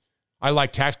it. I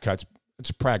like tax cuts.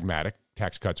 It's pragmatic.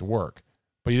 Tax cuts work.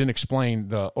 But he didn't explain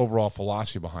the overall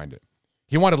philosophy behind it.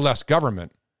 He wanted less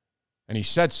government, and he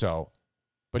said so,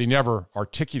 but he never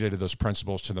articulated those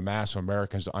principles to the mass of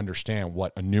Americans to understand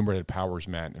what enumerated powers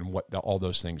meant and what all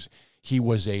those things. He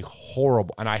was a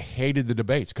horrible, and I hated the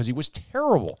debates because he was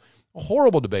terrible, a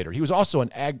horrible debater. He was also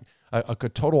a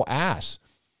total ass,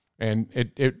 and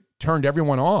it turned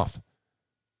everyone off.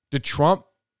 Did Trump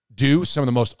do some of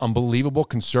the most unbelievable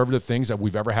conservative things that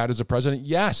we've ever had as a president?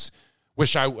 Yes.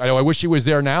 I wish he was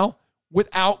there now.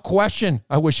 Without question,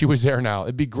 I wish he was there now.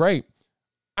 It'd be great.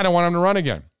 I don't want him to run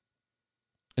again.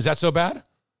 Is that so bad?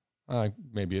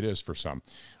 Maybe it is for some.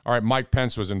 All right, Mike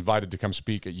Pence was invited to come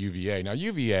speak at UVA. Now,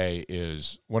 UVA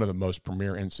is one of the most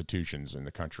premier institutions in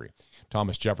the country.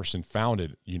 Thomas Jefferson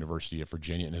founded University of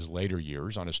Virginia in his later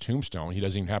years. On his tombstone, he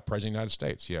doesn't even have President of the United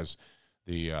States. He has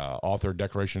the author of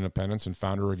Declaration of Independence and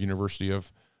founder of University of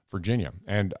Virginia,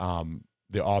 and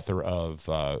the author of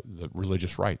the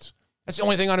Religious Rights. That's the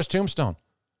only thing on his tombstone.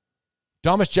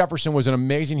 Thomas Jefferson was an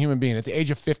amazing human being. At the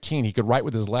age of 15, he could write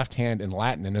with his left hand in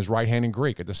Latin and his right hand in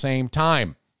Greek at the same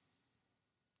time.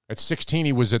 At 16,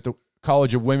 he was at the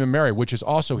College of William and Mary, which is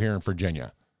also here in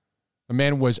Virginia. The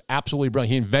man was absolutely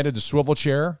brilliant. He invented the swivel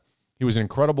chair. He was an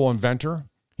incredible inventor.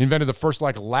 He invented the first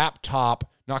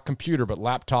laptop, not computer, but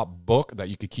laptop book that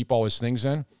you could keep all his things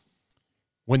in.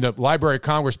 When the Library of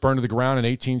Congress burned to the ground in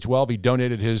 1812, he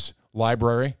donated his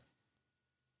library.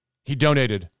 He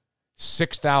donated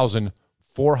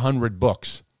 6,400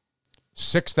 books.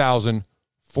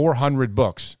 6,400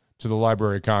 books to the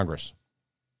Library of Congress.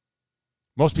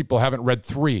 Most people haven't read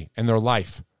 3 in their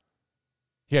life.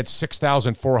 He had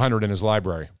 6,400 in his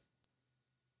library.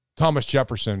 Thomas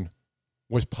Jefferson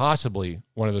was possibly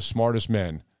one of the smartest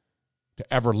men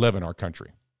to ever live in our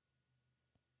country.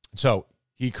 So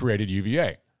he created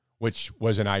UVA, which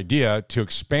was an idea to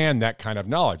expand that kind of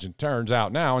knowledge. And turns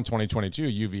out now in 2022,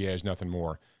 UVA is nothing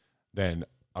more than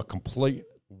a complete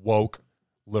woke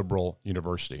liberal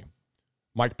university.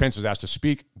 Mike Pence is asked to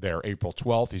speak there April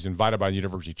 12th. He's invited by the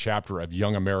university chapter of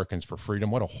Young Americans for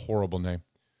Freedom. What a horrible name.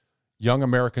 Young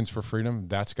Americans for Freedom,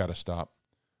 that's got to stop.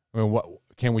 I mean,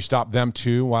 can we stop them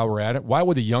too while we're at it? Why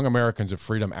would the Young Americans of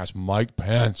Freedom ask Mike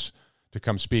Pence to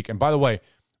come speak? And by the way,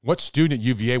 what student at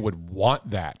UVA would want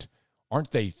that?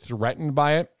 Aren't they threatened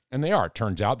by it? And they are. It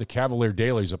turns out the Cavalier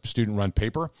Daily is a student-run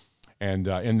paper. And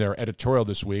in their editorial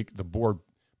this week, the board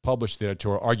published the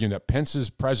editorial arguing that Pence's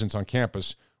presence on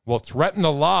campus will threaten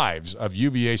the lives of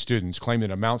UVA students,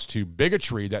 claiming it amounts to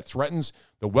bigotry that threatens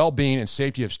the well-being and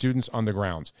safety of students on the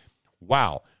grounds.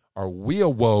 Wow, are we a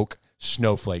woke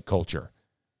snowflake culture?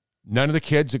 None of the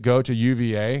kids that go to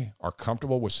UVA are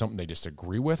comfortable with something they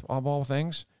disagree with, of all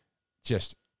things.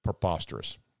 Just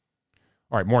preposterous.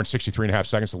 All right, more in 63 and a half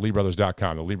seconds.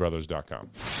 TheLeeBrothers.com, TheLeeBrothers.com.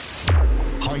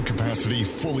 High capacity,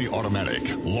 fully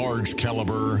automatic, large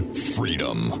caliber,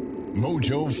 freedom.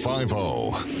 Mojo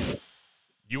 50.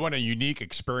 You want a unique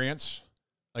experience?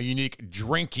 A unique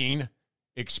drinking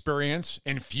experience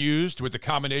infused with the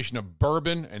combination of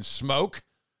bourbon and smoke?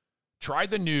 Try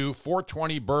the new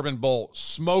 420 Bourbon Bowl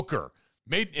Smoker.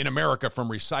 Made in America from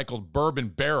recycled bourbon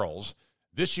barrels,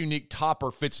 this unique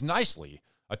topper fits nicely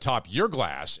atop your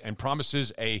glass and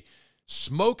promises a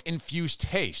smoke-infused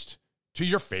taste to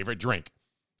your favorite drink.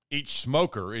 Each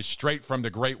smoker is straight from the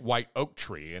great white oak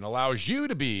tree and allows you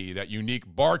to be that unique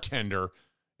bartender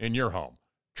in your home.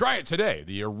 Try it today,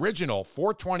 the original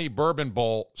 420 Bourbon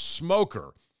Bowl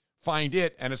Smoker. Find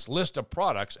it and its list of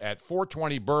products at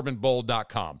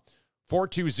 420bourbonbowl.com.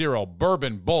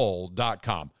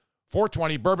 420bourbonbowl.com.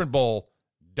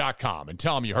 420bourbonbowl.com. And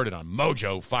tell them you heard it on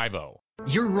Mojo 50.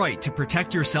 Your right to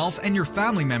protect yourself and your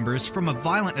family members from a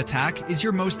violent attack is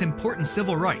your most important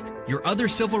civil right. Your other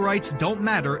civil rights don't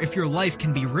matter if your life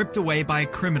can be ripped away by a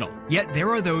criminal. Yet there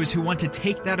are those who want to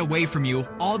take that away from you,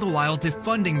 all the while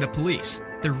defunding the police.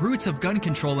 The roots of gun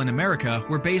control in America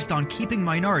were based on keeping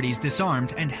minorities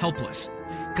disarmed and helpless.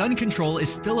 Gun control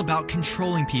is still about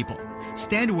controlling people.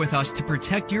 Stand with us to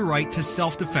protect your right to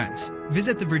self-defense.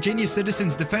 Visit the Virginia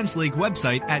Citizens Defense League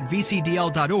website at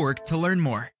vcdl.org to learn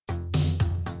more.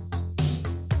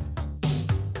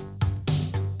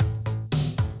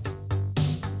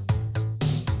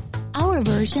 Our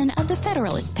version of the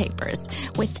Federalist Papers,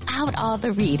 without all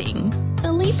the reading.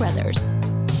 The Lee Brothers.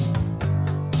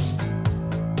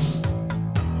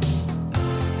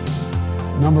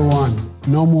 Number one,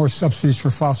 no more subsidies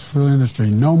for fossil fuel industry.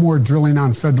 No more drilling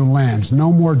on federal lands.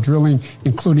 No more drilling,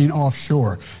 including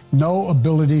offshore. No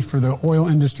ability for the oil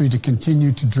industry to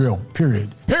continue to drill. Period.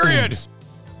 Period.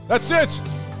 That's it.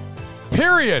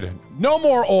 Period. No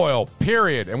more oil.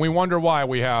 Period. And we wonder why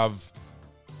we have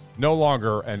no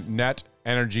longer a net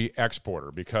energy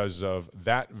exporter because of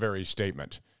that very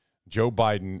statement. Joe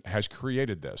Biden has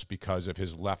created this because of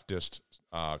his leftist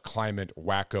climate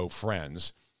wacko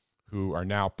friends who are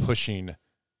now pushing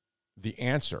the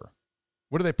answer.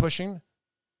 What are they pushing?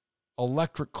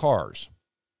 Electric cars.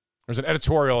 There's an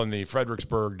editorial in the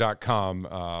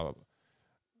Fredericksburg.com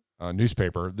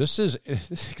newspaper. This is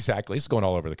going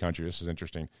all over the country. This is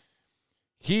interesting.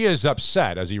 He is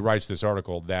upset, as he writes this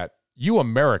article, that you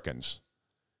Americans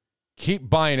keep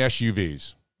buying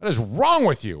SUVs. What is wrong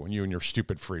with you and your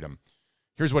stupid freedom?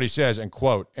 Here's what he says, and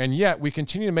quote, and yet we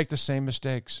continue to make the same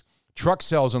mistakes. Truck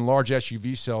sales and large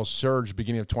SUV sales surged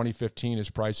beginning of 2015 as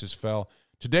prices fell.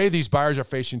 Today, these buyers are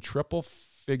facing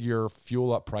triple-figure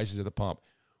fuel-up prices at the pump.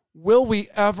 Will we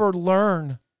ever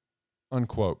learn?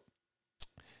 Unquote.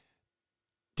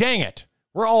 Dang it.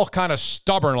 We're all kind of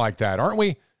stubborn like that, aren't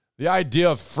we? The idea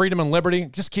of freedom and liberty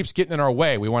just keeps getting in our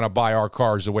way. We want to buy our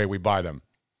cars the way we buy them.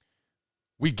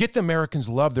 We get the Americans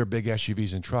love their big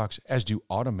SUVs and trucks, as do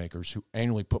automakers who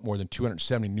annually put more than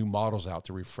 270 new models out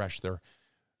to refresh their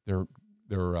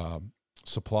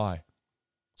supply.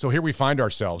 So here we find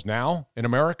ourselves now in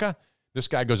America. This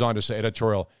guy goes on to say,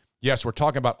 editorial, yes, we're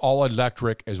talking about all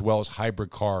electric as well as hybrid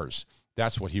cars.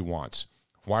 That's what he wants.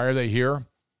 Why are they here?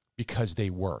 Because they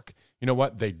work. You know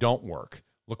what? They don't work.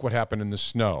 Look what happened in the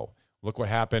snow. Look what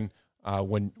happened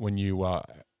when you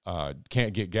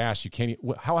can't get gas. You can't.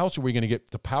 How else are we going to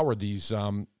get to power these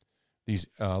electric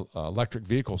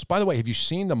vehicles? By the way, have you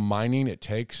seen the mining it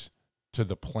takes to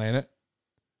the planet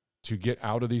to get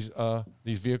out of these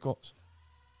vehicles?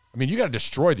 I mean, you got to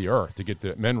destroy the earth to get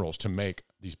the minerals to make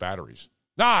these batteries.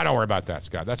 Nah, don't worry about that,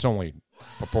 Scott. That's only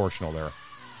proportional there.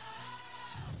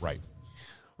 Right.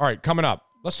 All right, coming up,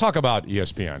 let's talk about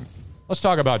ESPN. Let's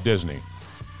talk about Disney.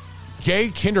 Gay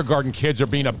kindergarten kids are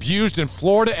being abused in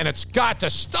Florida, and it's got to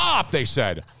stop, they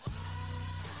said.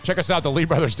 Check us out,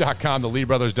 TheLeeBrothers.com,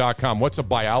 TheLeeBrothers.com. What's a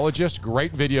biologist?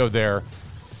 Great video there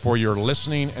for your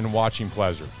listening and watching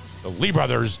pleasure.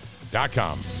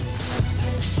 TheLeeBrothers.com.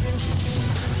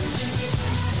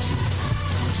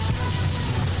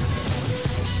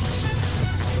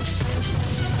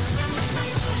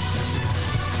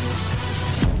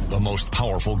 The most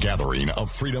powerful gathering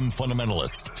of freedom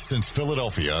fundamentalists since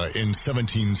Philadelphia in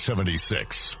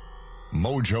 1776.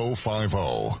 Mojo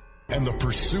 50. And the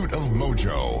pursuit of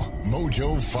Mojo.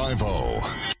 Mojo 50.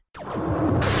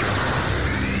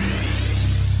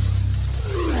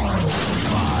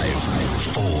 5,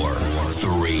 4,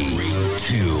 3,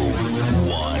 2,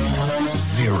 1,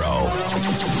 0.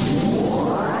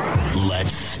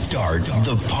 Let's start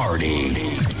the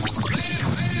party.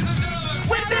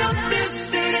 We built this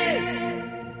city.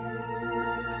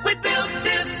 We built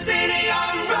this city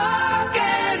on rock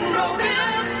and roll.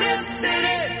 Built this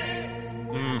city.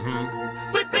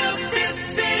 We built this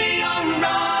city on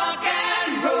rock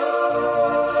and roll.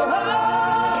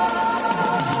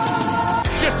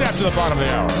 Just after the bottom of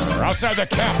the hour, outside the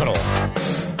Capitol,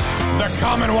 the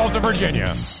Commonwealth of Virginia,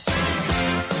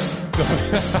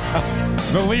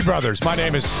 the Lee brothers. My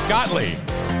name is Scott Lee.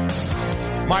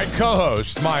 My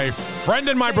co-host, my friend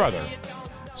and my brother,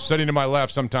 sitting to my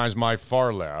left, sometimes my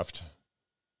far left,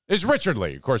 is Richard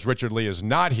Lee. Of course, Richard Lee is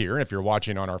not here. And if you're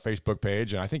watching on our Facebook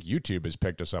page, and I think YouTube has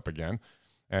picked us up again,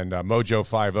 and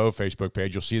Mojo50 Facebook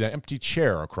page, you'll see that empty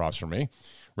chair across from me.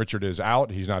 Richard is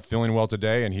out. He's not feeling well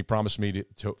today, and he promised me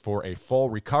for a full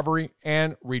recovery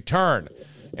and return.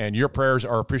 And your prayers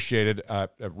are appreciated.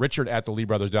 Richard at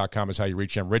theleebrothers.com is how you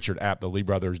reach him. Richard at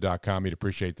theleebrothers.com. We'd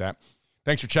appreciate that.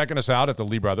 Thanks for checking us out at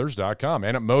theleebrothers.com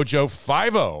and at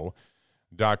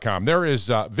mojo50.com. There is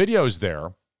videos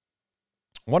there,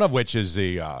 one of which is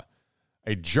a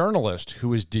journalist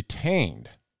who is detained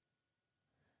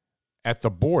at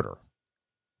the border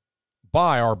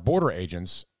by our border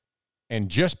agents, and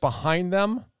just behind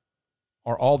them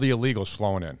are all the illegals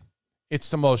flowing in. It's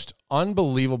the most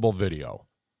unbelievable video.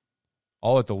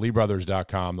 All at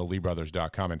theleebrothers.com,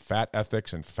 theleebrothers.com, and Fat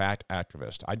Ethics and Fat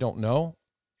Activist. I don't know.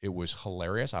 It was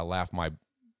hilarious. I laughed my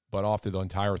butt off through the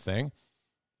entire thing.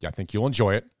 Yeah, I think you'll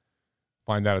enjoy it.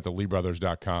 Find that at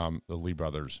theleebrothers.com,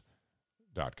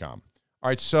 theleebrothers.com. All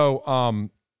right, so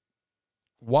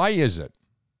why is it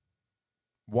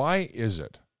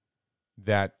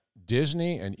that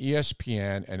Disney and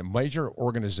ESPN and major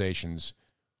organizations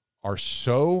are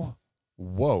so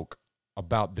woke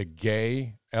about the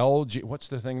gay what's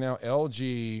the thing now?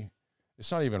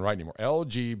 It's not even right anymore.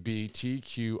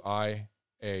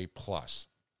 LGBTQIA+.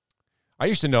 I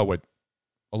used to know what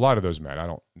a lot of those meant. I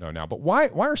don't know now. But why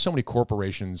are so many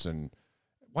corporations, and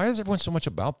why is everyone so much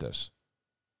about this?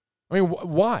 I mean,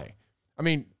 why? I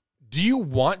mean, do you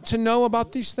want to know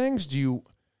about these things? I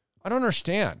don't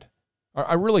understand.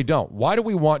 I really don't. Why do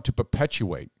we want to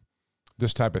perpetuate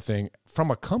this type of thing from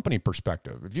a company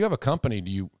perspective? If you have a company,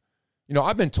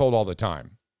 I've been told all the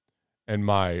time in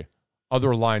my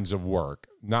other lines of work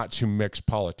not to mix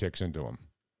politics into them.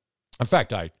 In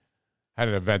fact, I had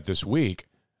an event this week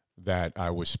that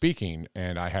I was speaking,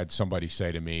 and I had somebody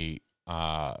say to me,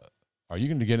 are you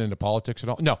going to get into politics at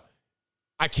all? No,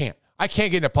 I can't. I can't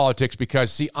get into politics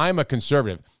because, see, I'm a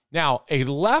conservative. Now, a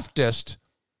leftist,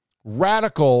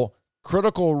 radical,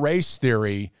 critical race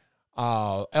theory,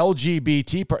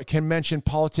 LGBT can mention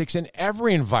politics in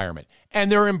every environment,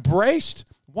 and they're embraced.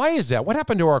 Why is that? What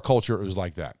happened to our culture? It was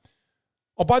like that.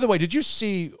 Oh, by the way, did you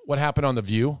see what happened on The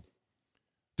View?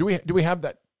 Do we have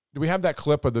that? Do we have that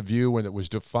clip of The View when it was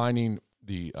defining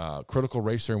the critical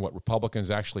race theory and what Republicans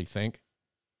actually think?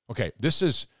 Okay, this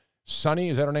is Sunny.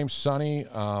 Is that her name? Sunny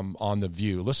on The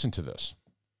View. Listen to this.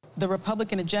 The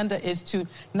Republican agenda is to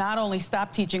not only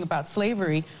stop teaching about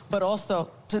slavery, but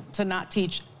also to not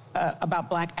teach about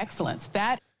black excellence.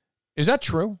 Is that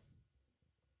true?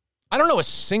 I don't know a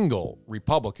single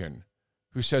Republican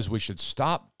who says we should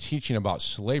stop teaching about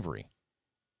slavery.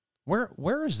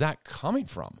 Where is that coming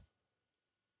from?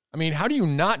 I mean, how do you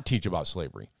not teach about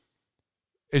slavery?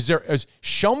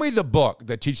 Show me the book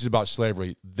that teaches about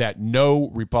slavery that no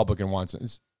Republican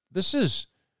wants. This is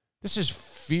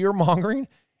fear-mongering.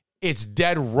 It's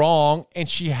dead wrong, and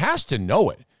she has to know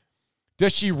it.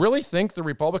 Does she really think the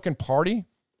Republican Party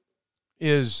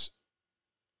is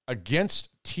against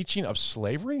teaching of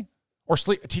slavery or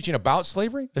teaching about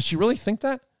slavery? Does she really think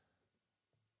that?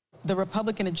 The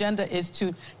Republican agenda is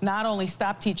to not only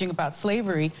stop teaching about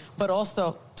slavery, but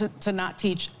also to not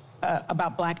teach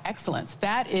about black excellence.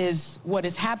 That is what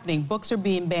is happening. Books are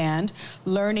being banned.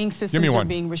 Learning systems are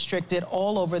being restricted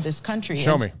all over this country.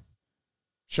 Show me.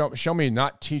 Show me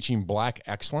not teaching black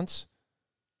excellence.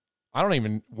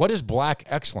 What is black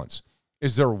excellence?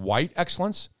 Is there white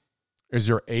excellence? Is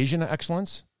there Asian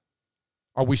excellence?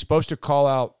 Are we supposed to call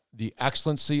out the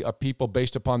excellency of people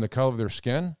based upon the color of their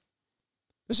skin?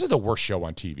 This is the worst show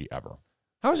on TV ever.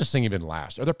 How is this thing even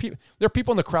last? There are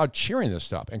people in the crowd cheering this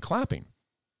stuff and clapping.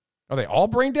 Are they all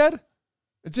brain dead?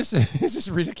 It's just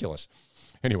ridiculous.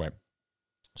 Anyway,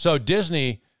 so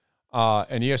Disney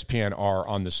and ESPN are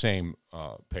on the same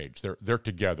page. They're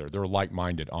together. They're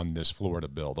like-minded on this Florida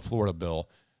bill. The Florida bill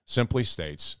simply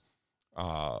states,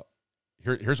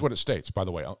 here's what it states, by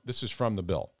the way. This is from the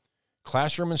bill.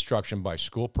 Classroom instruction by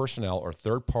school personnel or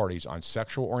third parties on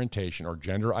sexual orientation or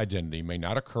gender identity may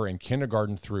not occur in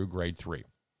kindergarten through grade 3,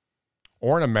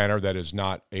 or in a manner that is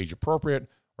not age appropriate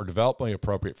or developmentally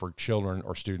appropriate for children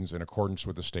or students in accordance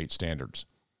with the state standards,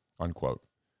 unquote.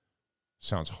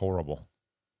 Sounds horrible.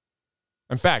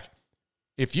 In fact,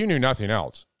 if you knew nothing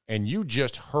else and you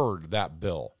just heard that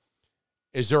bill,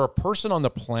 is there a person on the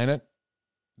planet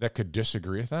that could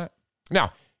disagree with that?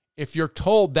 Now, if you're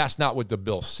told that's not what the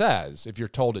bill says, if you're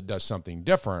told it does something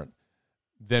different,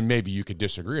 then maybe you could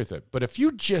disagree with it. But if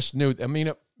you just knew, I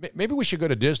mean, maybe we should go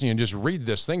to Disney and just read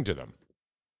this thing to them.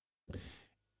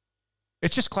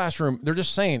 It's just classroom. They're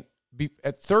just saying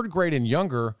at third grade and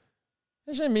younger,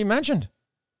 it shouldn't be mentioned.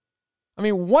 I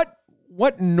mean, what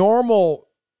normal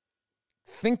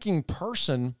thinking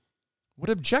person would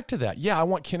object to that? Yeah, I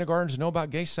want kindergartners to know about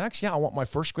gay sex. Yeah, I want my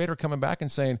first grader coming back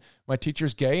and saying, my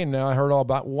teacher's gay, and now I heard all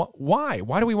about why?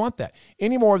 Why do we want that?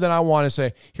 Any more than I want to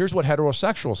say, here's what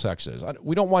heterosexual sex is.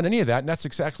 We don't want any of that, and that's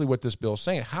exactly what this bill is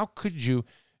saying. How could you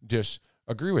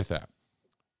disagree with that?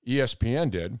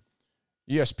 ESPN did.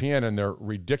 ESPN and their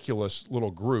ridiculous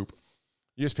little group,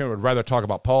 ESPN would rather talk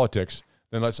about politics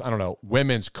than,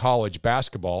 women's college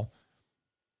basketball.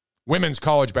 Women's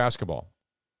college basketball.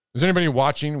 Is anybody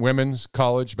watching women's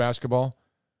college basketball?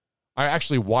 I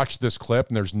actually watched this clip,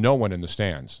 and there's no one in the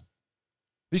stands.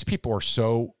 These people are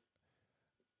so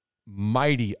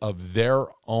mighty of their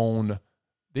own.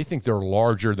 They think they're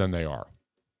larger than they are.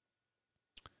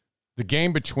 The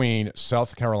game between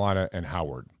South Carolina and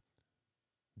Howard,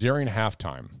 during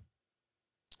halftime,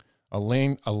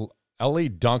 Ellie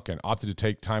Duncan opted to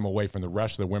take time away from the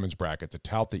rest of the women's bracket to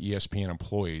tout the ESPN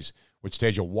employees would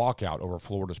stage a walkout over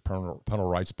Florida's parental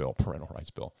rights bill.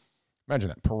 Imagine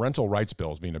that. Parental rights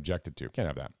bill is being objected to. Can't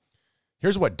have that.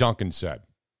 Here's what Duncan said.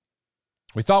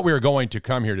 We thought we were going to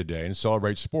come here today and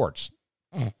celebrate sports.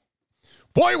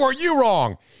 Boy, were you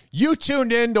wrong. You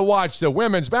tuned in to watch the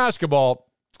women's basketball,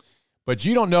 but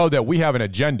you don't know that we have an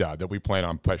agenda that we plan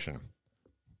on pushing.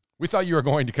 We thought you were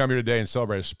going to come here today and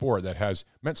celebrate a sport that has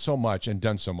meant so much and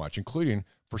done so much, including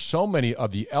for so many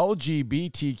of the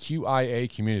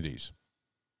LGBTQIA communities.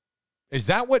 Is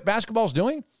that what basketball is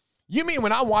doing? You mean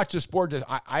when I watch the sport,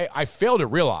 I fail to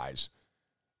realize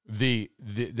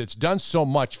that's done so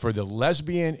much for the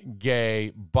lesbian,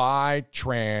 gay, bi,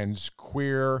 trans,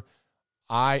 queer,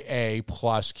 IA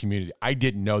plus community. I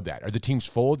didn't know that. Are the teams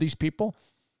full of these people?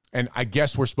 And I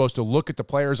guess we're supposed to look at the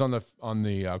players on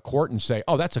the court and say,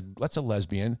 oh, that's a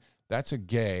lesbian, that's a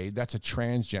gay, that's a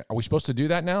transgender. Are we supposed to do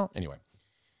that now? Anyway,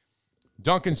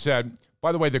 Duncan said,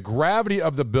 by the way, the gravity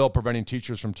of the bill preventing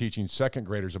teachers from teaching second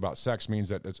graders about sex means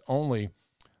that it's only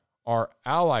our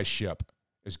allyship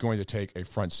is going to take a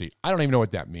front seat. I don't even know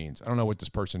what that means. I don't know what this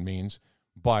person means,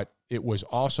 but it was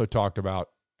also talked about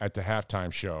at the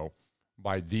halftime show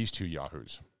by these two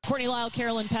yahoos. Courtney Lyle,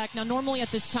 Carolyn Peck. Now, normally at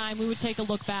this time, we would take a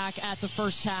look back at the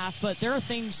first half, but there are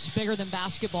things bigger than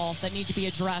basketball that need to be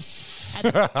addressed.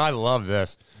 I love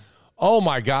this. Oh,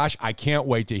 my gosh. I can't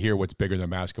wait to hear what's bigger than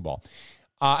basketball.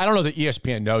 I don't know that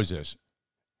ESPN knows this.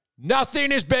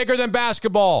 Nothing is bigger than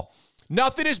basketball.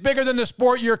 Nothing is bigger than the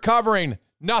sport you're covering.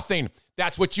 Nothing.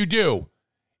 That's what you do.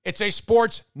 It's a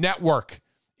sports network.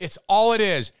 It's all it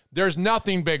is. There's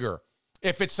nothing bigger.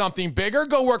 If it's something bigger,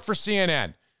 go work for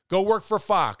CNN. Go work for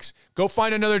Fox. Go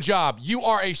find another job. You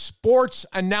are a sports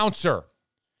announcer.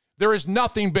 There is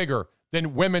nothing bigger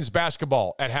than women's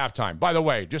basketball at halftime. By the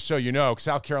way, just so you know,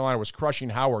 South Carolina was crushing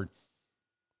Howard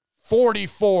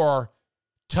 44-4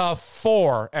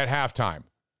 at halftime.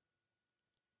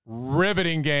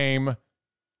 Riveting game.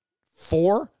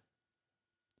 4.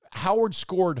 Howard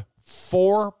scored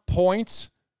 4 points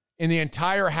in the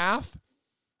entire half.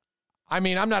 I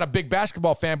mean, I'm not a big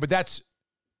basketball fan, but that's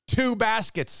 2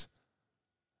 baskets.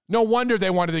 No wonder they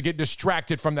wanted to get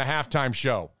distracted from the halftime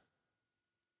show.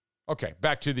 Okay,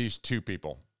 back to these two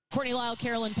people. Courtney Lyle,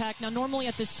 Carolyn Peck. Now, normally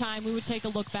at this time, we would take a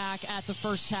look back at the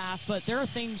first half, but there are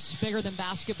things bigger than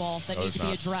basketball that need to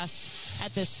be addressed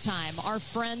at this time. Our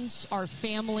friends, our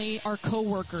family, our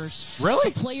coworkers.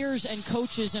 Really? The players and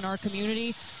coaches in our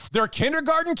community. They're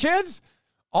kindergarten kids?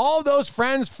 All those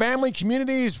friends, family,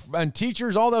 communities, and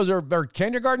teachers, all those are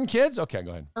kindergarten kids? Okay,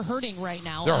 go ahead. Are hurting right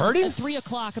now. They're hurting? At 3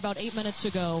 o'clock, about 8 minutes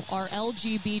ago, our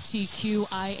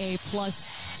LGBTQIA plus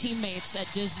teammates at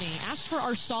Disney asked for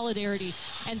our solidarity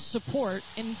and support,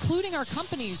 including our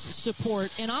company's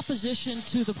support, in opposition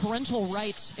to the parental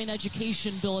rights in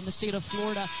education bill in the state of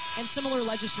Florida and similar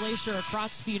legislation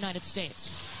across the United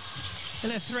States.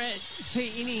 And a threat to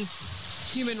any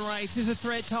human rights is a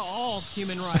threat to all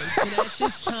human rights. And at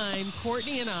this time,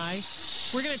 Courtney and I,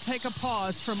 we're going to take a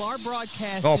pause from our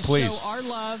broadcast to show our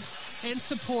love and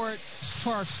support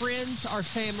for our friends, our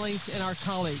families, and our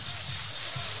colleagues.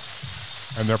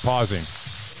 And they're pausing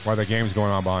while the game's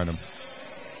going on behind them.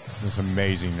 This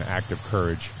amazing act of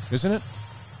courage, isn't it?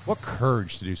 What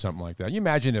courage to do something like that. You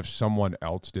imagine if someone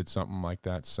else did something like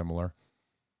that, similar.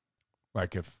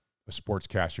 Like if a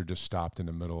sportscaster just stopped in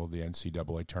the middle of the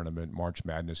NCAA tournament, March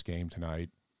Madness game tonight,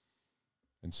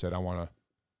 and said, I want to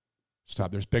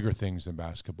stop. There's bigger things than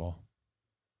basketball.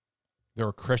 There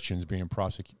are Christians being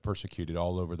persecuted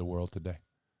all over the world today.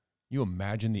 You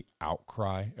imagine the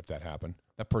outcry if that happened?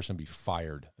 That person would be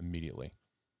fired immediately.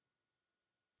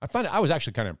 I was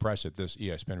actually kind of impressed that this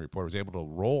ESPN report was able to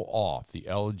roll off the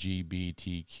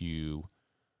LGBTQ,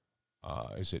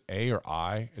 is it A or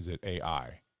I? Is it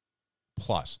AI?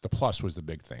 Plus. The plus was the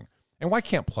big thing. And why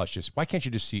can't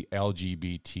you just see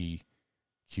LGBTQ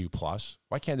plus?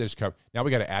 Why can't they just cover? Now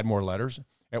we got to add more letters.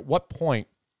 At what point,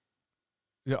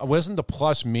 doesn't the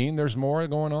plus mean there's more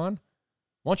going on?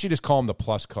 Why don't you just call them the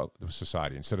plus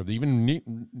society instead of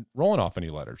even rolling off any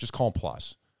letters? Just call them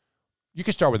plus. You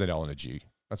can start with an L and a G.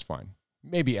 That's fine.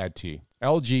 Maybe add T.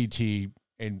 LGT,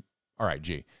 and all right,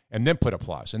 G. And then put a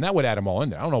plus. And that would add them all in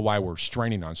there. I don't know why we're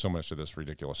straining on so much of this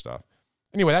ridiculous stuff.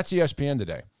 Anyway, that's ESPN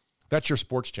today. That's your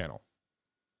sports channel.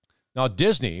 Now,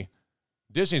 Disney's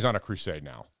on a crusade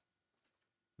now.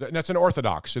 That's an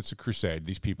orthodox. It's a crusade.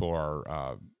 These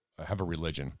people have a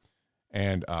religion.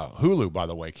 And Hulu, by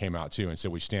the way, came out too and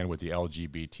said we stand with the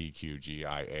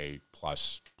LGBTQGIA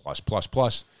plus.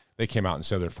 They came out and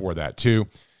said they're for that too.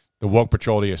 The Woke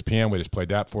Patrol at ESPN, we just played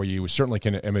that for you. We certainly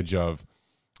can an image of,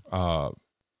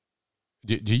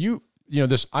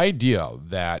 this idea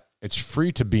that it's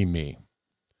free to be me.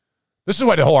 This is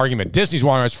what the whole argument, Disney's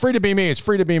wanting, it's free to be me, it's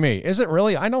free to be me. Is it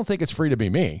really? I don't think it's free to be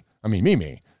me. I mean,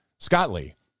 me, Scott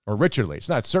Lee or Richard Lee.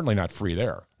 It's certainly not free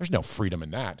there. There's no freedom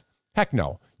in that. Heck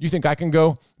no. You think I can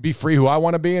go be free who I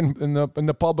want to be in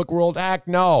the public world? Heck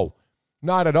no.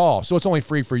 Not at all. So it's only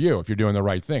free for you if you're doing the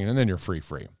right thing, and then you're free.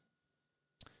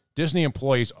 Disney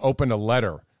employees opened a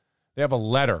letter. They have a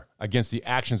letter against the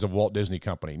actions of Walt Disney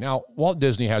Company. Now, Walt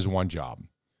Disney has one job.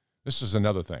 This is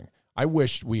another thing. I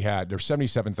wish there's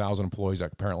 77,000 employees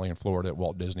apparently in Florida at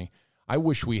Walt Disney. I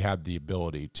wish we had the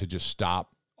ability to just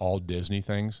stop all Disney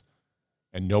things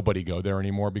and nobody go there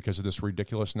anymore because of this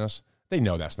ridiculousness. They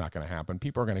know that's not going to happen.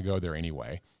 People are going to go there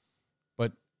anyway.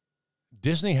 But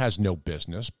Disney has no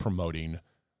business promoting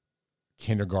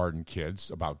kindergarten kids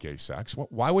about gay sex.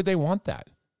 Why would they want that?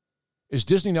 Is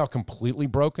Disney now completely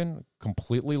broken,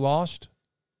 completely lost,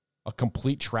 a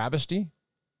complete travesty?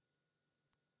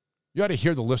 You ought to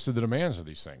hear the list of the demands of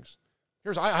these things.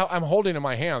 I'm holding in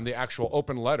my hand the actual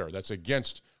open letter that's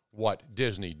against what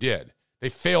Disney did. They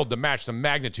failed to match the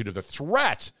magnitude of the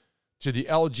threat to the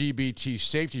LGBT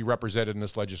safety represented in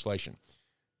this legislation.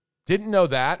 Didn't know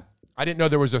that. I didn't know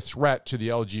there was a threat to the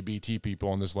LGBT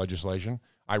people in this legislation.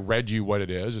 I read you what it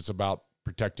is. It's about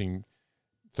protecting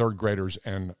third graders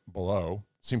and below.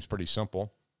 Seems pretty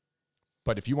simple.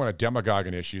 But if you want to demagogue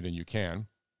an issue, then you can.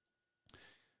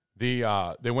 They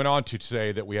went on to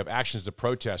say that we have actions to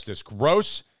protest this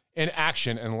gross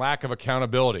inaction and lack of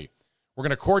accountability. We're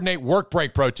going to coordinate work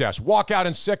break protests, walk out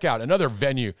and sick out, and other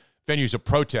venues of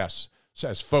protests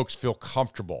as folks feel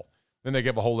comfortable. Then they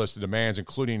give a whole list of demands,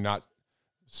 including not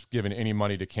giving any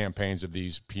money to campaigns of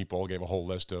these people. Gave a whole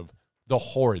list of the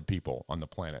horrid people on the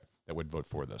planet that would vote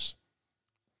for this.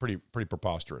 Pretty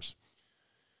preposterous.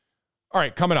 All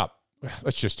right, coming up.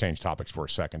 Let's just change topics for a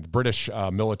second. The British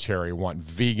military want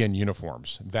vegan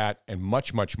uniforms. That and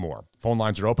much, much more. Phone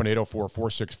lines are open,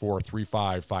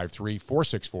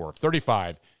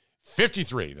 804-464-3553, 464-3553.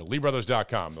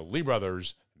 TheLeeBrothers.com,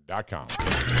 TheLeeBrothers.com.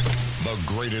 The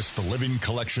greatest living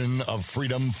collection of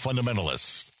freedom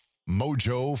fundamentalists.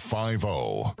 Mojo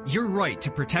 50. Your right to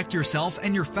protect yourself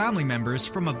and your family members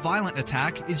from a violent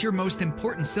attack is your most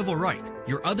important civil right.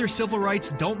 Your other civil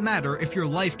rights don't matter if your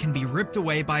life can be ripped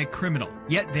away by a criminal.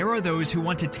 Yet there are those who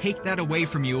want to take that away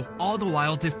from you, all the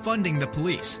while defunding the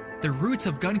police. The roots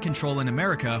of gun control in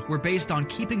America were based on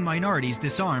keeping minorities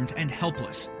disarmed and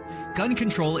helpless. Gun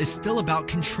control is still about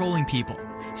controlling people.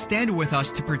 Stand with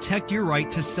us to protect your right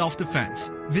to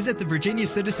self-defense. Visit the Virginia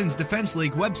Citizens Defense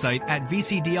League website at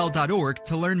vcdl.org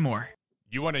to learn more.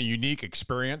 You want a unique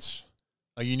experience?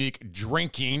 A unique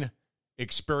drinking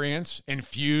experience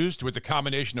infused with the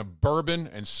combination of bourbon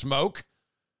and smoke?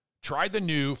 Try the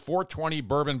new 420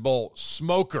 Bourbon Bowl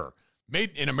Smoker.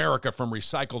 Made in America from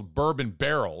recycled bourbon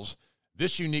barrels,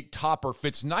 this unique topper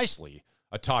fits nicely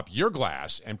atop your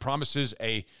glass and promises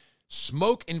a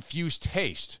smoke-infused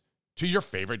taste to your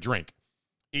favorite drink.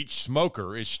 Each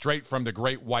smoker is straight from the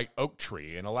great white oak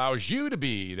tree and allows you to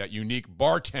be that unique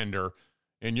bartender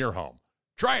in your home.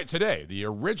 Try it today. The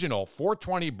original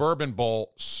 420 Bourbon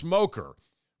Bowl Smoker.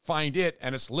 Find it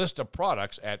and its list of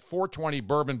products at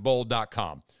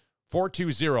 420bourbonbowl.com.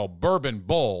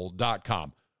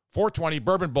 420bourbonbowl.com.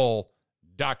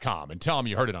 420bourbonbowl.com. And tell them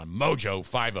you heard it on Mojo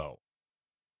 50.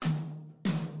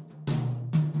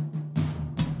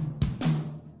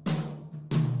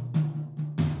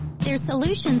 Their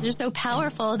solutions are so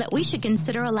powerful that we should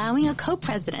consider allowing a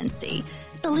co-presidency.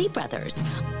 The Lee brothers.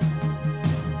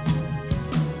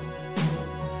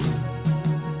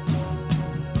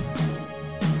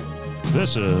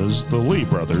 This is the Lee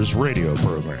Brothers radio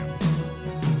program.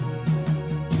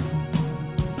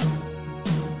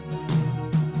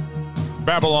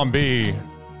 Babylon B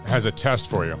has a test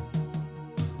for you.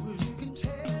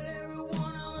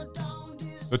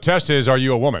 The test is, are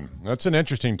you a woman? That's an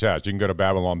interesting test. You can go to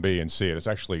Babylon B and see it. It's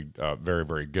actually very,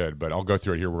 very good, but I'll go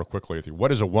through it here real quickly with you.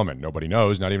 What is a woman? Nobody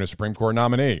knows, not even a Supreme Court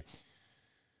nominee.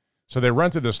 So they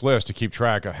run through this list to keep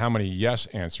track of how many yes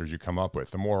answers you come up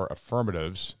with. The more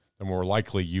affirmatives, the more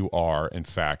likely you are, in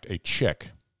fact, a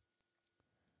chick.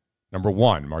 Number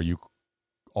 1, are you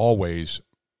always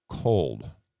cold?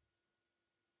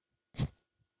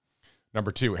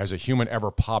 Number 2, has a human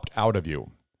ever popped out of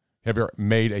you? Have you ever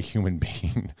made a human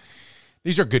being?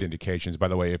 These are good indications, by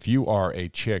the way. If you are a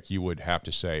chick, you would have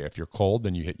to say, if you're cold,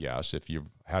 then you hit yes. If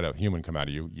you've had a human come out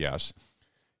of you, yes.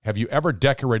 Have you ever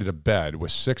decorated a bed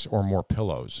with 6 or more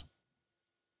pillows?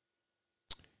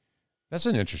 That's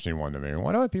an interesting one to me.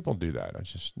 Why do people do that?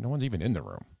 It's just, no one's even in the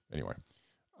room. Anyway.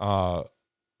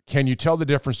 Can you tell the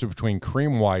difference between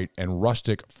cream white and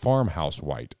rustic farmhouse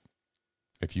white?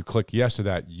 If you click yes to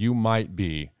that, you might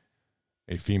be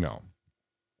a female.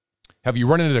 Have you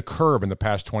run into a curb in the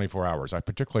past 24 hours? I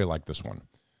particularly like this one.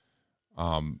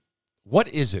 What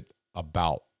is it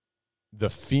about the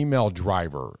female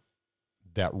driver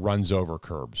that runs over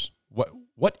curbs?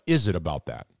 What is it about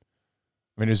that?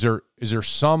 I mean, is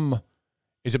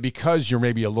it because you're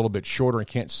maybe a little bit shorter and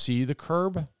can't see the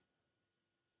curb?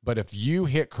 But if you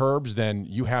hit curbs, then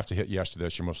you have to hit yes to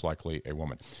this. You're most likely a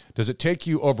woman. Does it take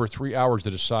you over 3 hours to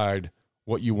decide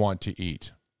what you want to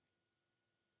eat?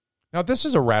 Now, this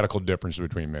is a radical difference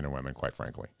between men and women, quite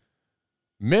frankly.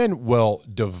 Men will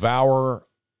devour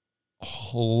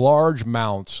large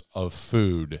amounts of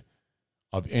food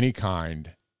of any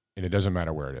kind, and it doesn't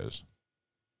matter where it is.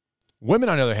 Women,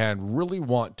 on the other hand, really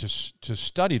want to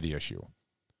study the issue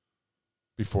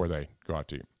before they go out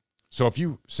to eat. So if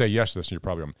you say yes to this, you're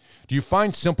probably, do you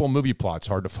find simple movie plots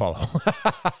hard to follow?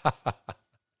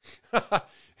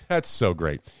 That's so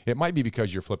great. It might be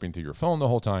because you're flipping through your phone the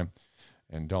whole time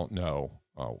and don't know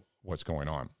what's going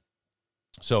on.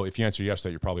 So if you answer yes to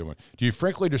that, you're probably one. Do you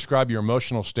frankly describe your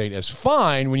emotional state as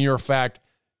fine when you're, in fact,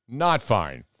 not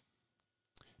fine?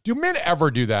 Do men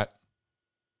ever do that?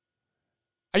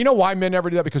 You know why men never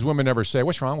do that? Because women never say,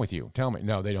 what's wrong with you? Tell me.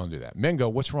 No, they don't do that. Men go,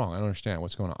 what's wrong? I don't understand.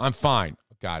 What's going on? I'm fine.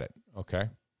 Got it. Okay.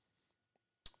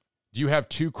 Do you have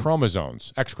 2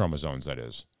 chromosomes? X chromosomes, that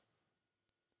is.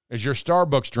 Is your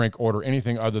Starbucks drink order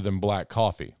anything other than black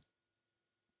coffee?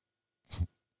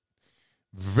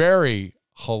 Very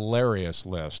hilarious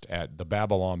list at the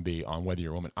Babylon Bee on whether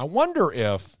you're a woman. I wonder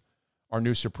if our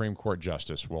new Supreme Court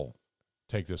justice will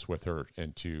take this with her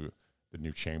into the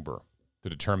new chamber to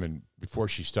determine, before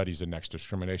she studies the next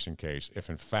discrimination case, if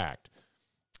in fact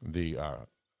the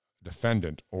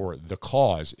defendant or the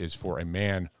cause is for a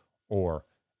man or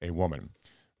a woman.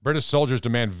 British soldiers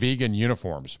demand vegan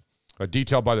uniforms.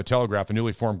 Detailed by the Telegraph, a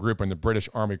newly formed group in the British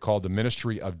Army called the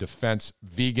Ministry of Defense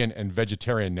Vegan and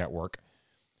Vegetarian Network.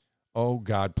 Oh,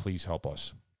 God, please help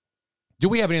us. Do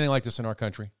we have anything like this in our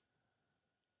country?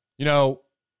 You know,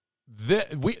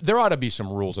 there ought to be some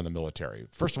rules in the military.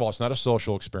 First of all, it's not a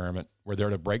social experiment. We're there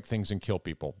to break things and kill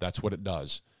people. That's what it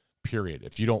does, period.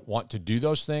 If you don't want to do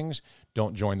those things,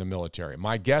 don't join the military.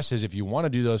 My guess is if you want to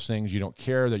do those things, you don't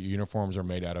care that your uniforms are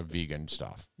made out of vegan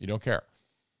stuff. You don't care.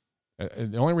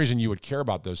 The only reason you would care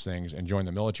about those things and join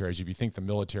the military is if you think the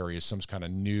military is some kind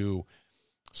of new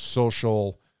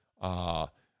social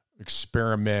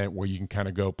experiment where you can kind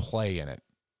of go play in it.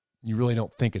 You really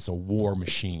don't think it's a war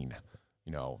machine.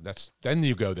 You know, then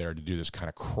you go there to do this kind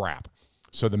of crap.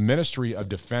 So the Ministry of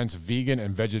Defense Vegan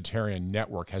and Vegetarian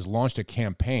Network has launched a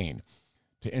campaign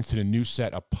to institute a new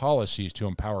set of policies to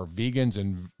empower vegans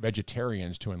and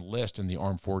vegetarians to enlist in the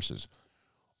armed forces.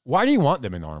 Why do you want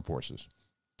them in the armed forces?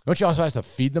 Don't you also have to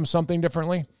feed them something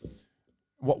differently?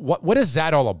 What is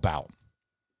that all about?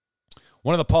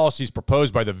 One of the policies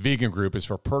proposed by the vegan group is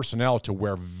for personnel to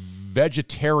wear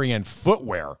vegetarian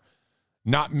footwear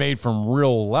not made from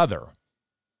real leather.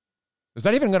 Is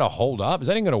that even going to hold up? Is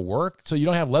that even going to work? So you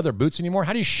don't have leather boots anymore?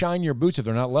 How do you shine your boots if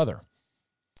they're not leather?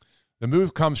 The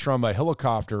move comes from a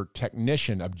helicopter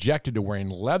technician objected to wearing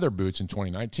leather boots in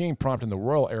 2019, prompting the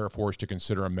Royal Air Force to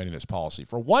consider amending its policy.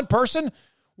 For one person,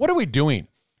 what are we doing?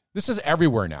 This is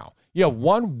everywhere now. You have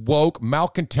one woke,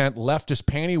 malcontent, leftist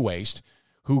panty waist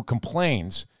who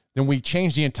complains, then we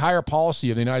change the entire policy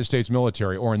of the United States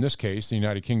military, or in this case, the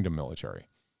United Kingdom military.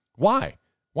 Why?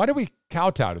 Why do we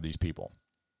kowtow to these people?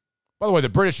 By the way, the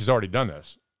British has already done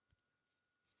this.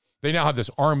 They now have this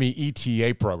Army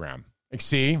ETA program. Like,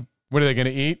 see, what are they going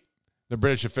to eat? The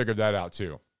British have figured that out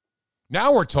too.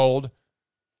 Now we're told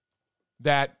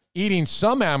that eating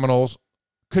some animals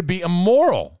could be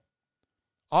immoral.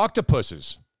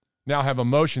 Octopuses now have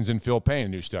emotions and feel pain, a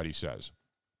new study says.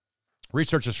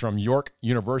 Researchers from York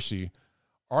University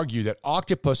argue that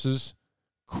octopuses,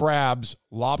 crabs,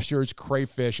 lobsters,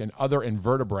 crayfish, and other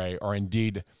invertebrate are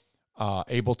indeed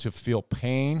able to feel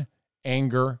pain,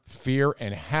 anger, fear,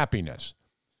 and happiness.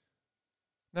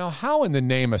 Now, how in the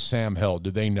name of Sam Hill do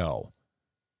they know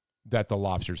that the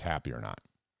lobster's happy or not?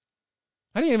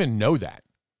 How do you even know that?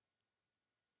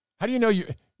 How do you know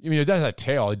it doesn't have a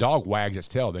tail. A dog wags its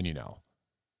tail, then you know.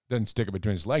 Doesn't stick it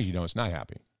between its legs, you know it's not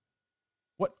happy.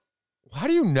 What? How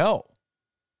do you know?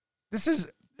 Is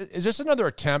this another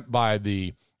attempt by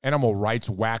the animal rights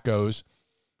wackos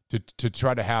to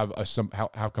try to have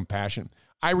have compassion?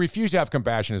 I refuse to have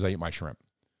compassion as I eat my shrimp.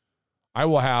 I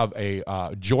will have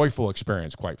a joyful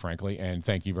experience, quite frankly, and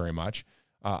thank you very much.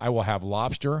 I will have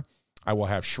lobster, I will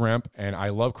have shrimp, and I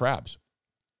love crabs.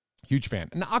 Huge fan.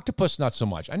 And the octopus, not so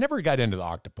much. I never got into the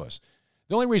octopus.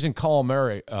 The only reason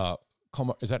the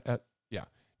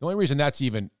only reason that's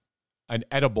even an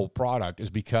edible product is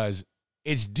because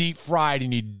it's deep fried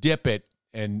and you dip it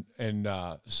in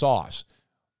sauce,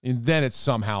 and then it's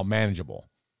somehow manageable.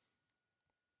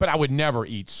 But I would never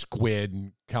eat squid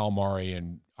and calamari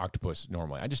and octopus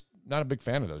normally. I'm just not a big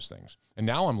fan of those things. And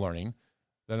now I'm learning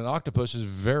that an octopus is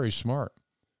very smart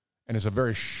and is a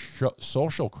very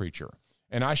social creature.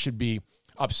 And I should be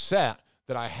upset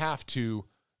that I have to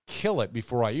kill it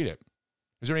before I eat it.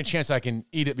 Is there any chance I can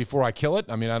eat it before I kill it?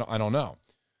 I mean, I don't know.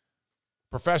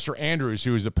 Professor Andrews,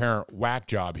 who is the parent whack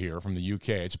job here from the UK,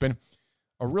 it's been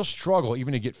a real struggle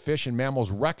even to get fish and mammals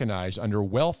recognized under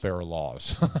welfare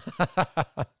laws.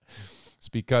 It's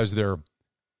because they're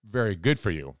very good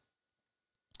for you.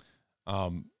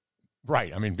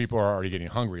 Right. I mean, people are already getting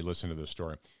hungry listening to this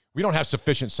story. We don't have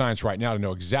sufficient science right now to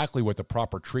know exactly what the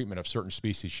proper treatment of certain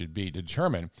species should be to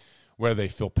determine whether they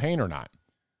feel pain or not.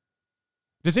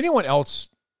 Does anyone else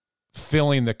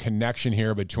feeling the connection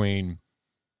here between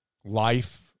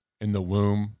life in the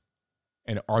womb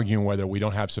and arguing whether we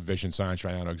don't have sufficient science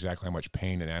right now to know exactly how much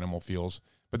pain an animal feels?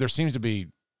 But there seems to be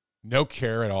no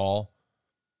care at all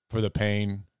for the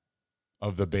pain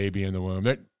of the baby in the womb.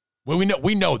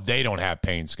 We know they don't have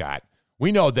pain, Scott.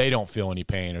 We know they don't feel any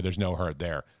pain or there's no hurt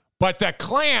there. But the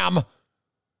clam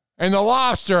and the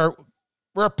lobster,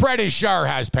 we're pretty sure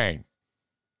has pain.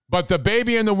 But the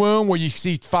baby in the womb where you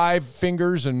see 5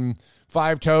 fingers and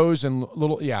 5 toes and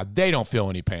they don't feel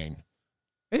any pain.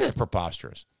 Isn't it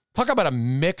preposterous? Talk about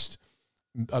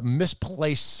a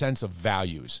misplaced sense of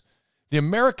values. The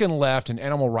American left and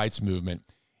animal rights movement,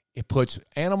 it puts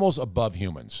animals above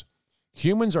humans.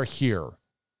 Humans are here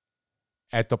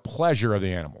at the pleasure of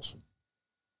the animals.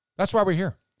 That's why we're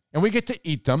here. And we get to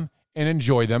eat them and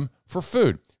enjoy them for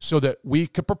food so that we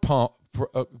could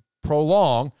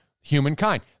prolong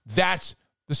humankind. That's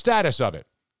the status of it.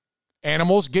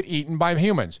 Animals get eaten by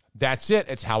humans. That's it.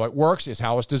 It's how it works. It's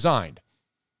how it's designed.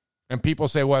 And people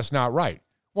say, well, it's not right.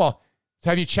 Well,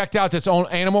 have you checked out its own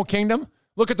animal kingdom?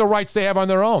 Look at the rights they have on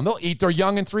their own. They'll eat their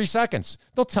young in 3 seconds.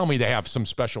 They'll tell me they have some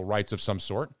special rights of some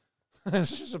sort.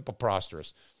 This is just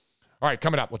preposterous. All right,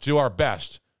 coming up, let's do our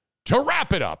best to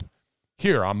wrap it up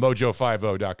here on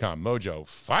Mojo50.com.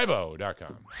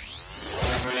 Mojo50.com.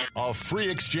 A free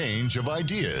exchange of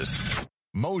ideas.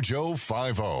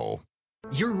 Mojo50.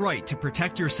 Your right to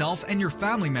protect yourself and your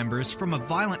family members from a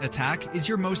violent attack is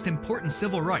your most important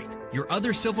civil right. Your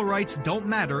other civil rights don't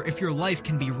matter if your life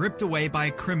can be ripped away by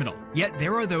a criminal. Yet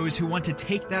there are those who want to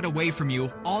take that away from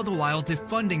you, all the while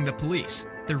defunding the police.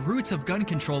 The roots of gun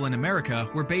control in America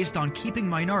were based on keeping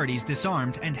minorities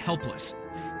disarmed and helpless.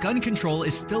 Gun control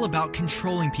is still about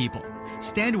controlling people.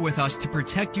 Stand with us to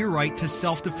protect your right to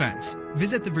self-defense.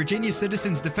 Visit the Virginia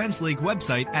Citizens Defense League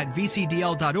website at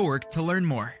vcdl.org to learn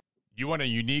more. You want a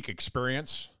unique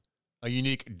experience, a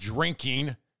unique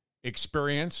drinking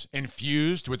experience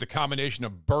infused with a combination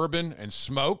of bourbon and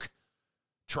smoke?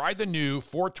 Try the new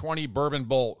 420 Bourbon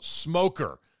Bowl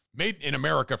Smoker. Made in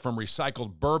America from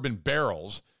recycled bourbon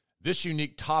barrels, this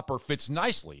unique topper fits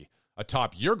nicely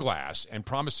atop your glass and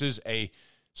promises a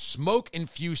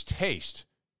smoke-infused taste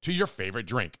to your favorite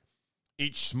drink.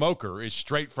 Each smoker is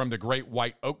straight from the great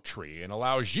white oak tree and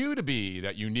allows you to be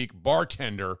that unique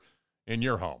bartender in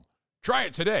your home. Try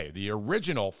it today, the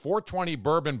original 420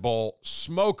 Bourbon Bowl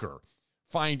Smoker.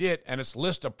 Find it and its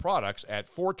list of products at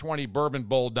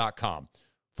 420bourbonbowl.com.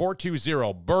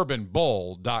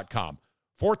 420bourbonbowl.com.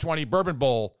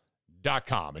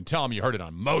 420bourbonbowl.com. And tell them you heard it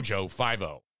on Mojo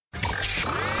 50.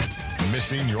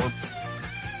 Missing your...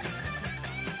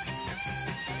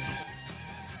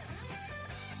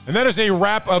 And that is a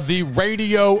wrap of the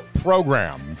radio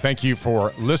program. Thank you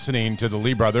for listening to the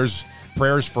Lee Brothers.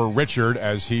 Prayers for Richard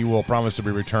as he will promise to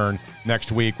be returned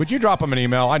next week. Would you drop him an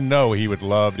email? I know he would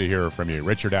love to hear from you.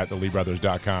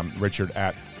 Richard@theleebrothers.com.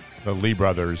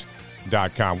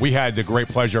 Richard@theleebrothers.com. We had the great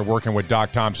pleasure of working with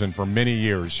Doc Thompson for many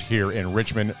years here in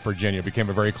Richmond, Virginia. Became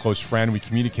a very close friend. We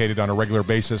communicated on a regular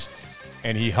basis,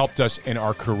 and he helped us in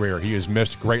our career. He is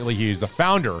missed greatly. He is the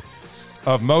founder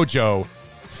of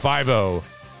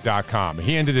Mojo50.com.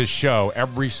 He ended his show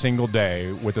every single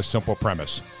day with a simple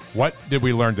premise. What did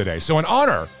we learn today? So in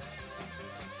honor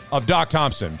of Doc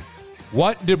Thompson,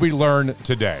 what did we learn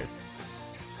today?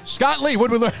 Scott Lee,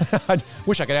 what did we learn? I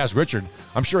wish I could ask Richard.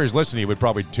 I'm sure he's listening. He would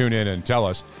probably tune in and tell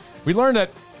us. We learned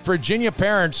that Virginia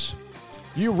parents,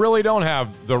 you really don't have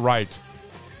the right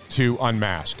to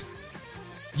unmask.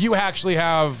 You actually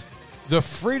have the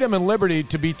freedom and liberty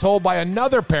to be told by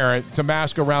another parent to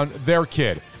mask around their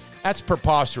kid. That's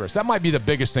preposterous. That might be the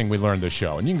biggest thing we learned this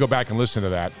show. And you can go back and listen to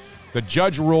that. The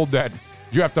judge ruled that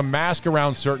you have to mask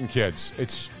around certain kids.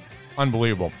 It's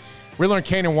unbelievable. We learned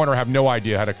Kane and Warner have no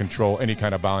idea how to control any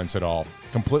kind of violence at all.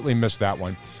 Completely missed that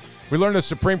one. We learned the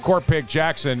Supreme Court pick,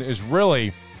 Jackson, is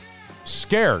really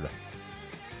scared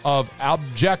of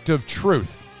objective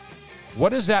truth. What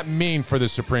does that mean for the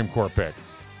Supreme Court pick?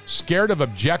 Scared of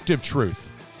objective truth.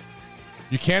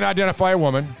 You can't identify a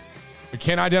woman. You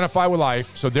can't identify with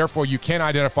life, so therefore you can't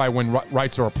identify when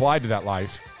rights are applied to that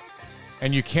life.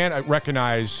 And you can't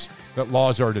recognize that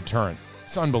laws are a deterrent.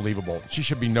 It's unbelievable. She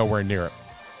should be nowhere near it.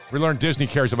 We learned Disney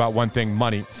cares about one thing,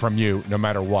 money from you, no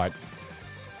matter what.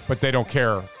 But they don't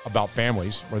care about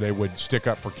families, or they would stick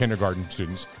up for kindergarten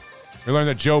students. We learned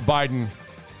that Joe Biden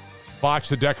botched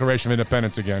the Declaration of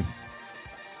Independence again.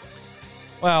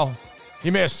 Well, he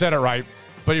may have said it right,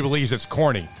 but he believes it's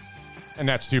corny. And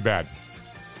that's too bad.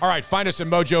 All right, find us at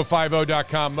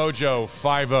mojo50.com,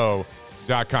 mojo50.com.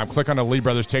 Click on the Lee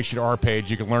Brothers, takes you to our page.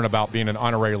 You can learn about being an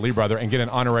honorary Lee Brother and get an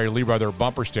honorary Lee Brother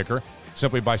bumper sticker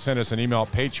simply by sending us an email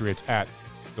at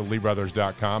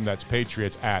patriots@theleebrothers.com. That's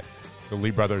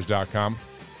patriots@theleebrothers.com.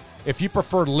 If you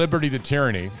prefer liberty to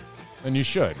tyranny, then you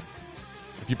should.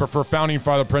 If you prefer founding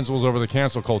father principles over the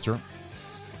cancel culture,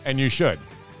 and you should.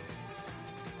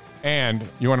 And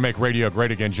you want to make radio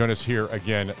great again, join us here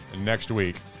again next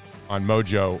week on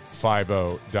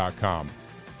mojo50.com.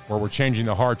 where we're changing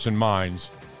the hearts and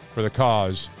minds for the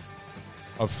cause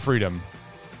of freedom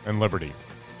and liberty.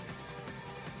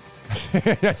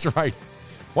 That's right.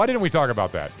 Why didn't we talk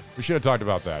about that? We should have talked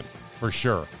about that, for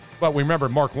sure. But we remember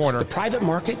Mark Warner. The private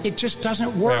market, it just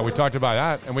doesn't work. Yeah, we talked about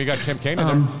that, and we got Tim Kaine in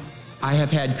there. I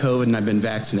have had COVID, and I've been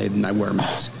vaccinated, and I wear a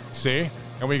mask. See?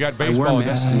 And we got baseball. I wear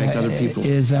masks to make other people...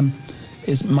 Is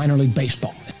minor league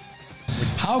baseball.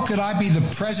 How could I be the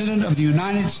president of the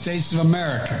United States of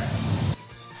America?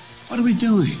 What are we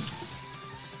doing?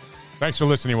 Thanks for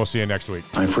listening. We'll see you next week.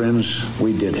 My friends,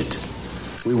 we did it.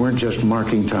 We weren't just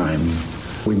marking time.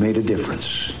 We made a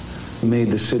difference. We made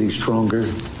the city stronger.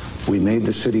 We made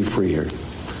the city freer.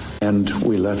 And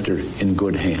we left her in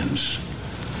good hands.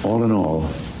 All in all,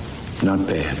 not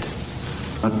bad.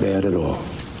 Not bad at all.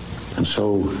 And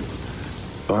so,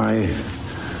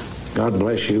 God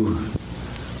bless you,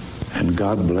 and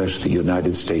God bless the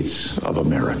United States of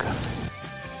America.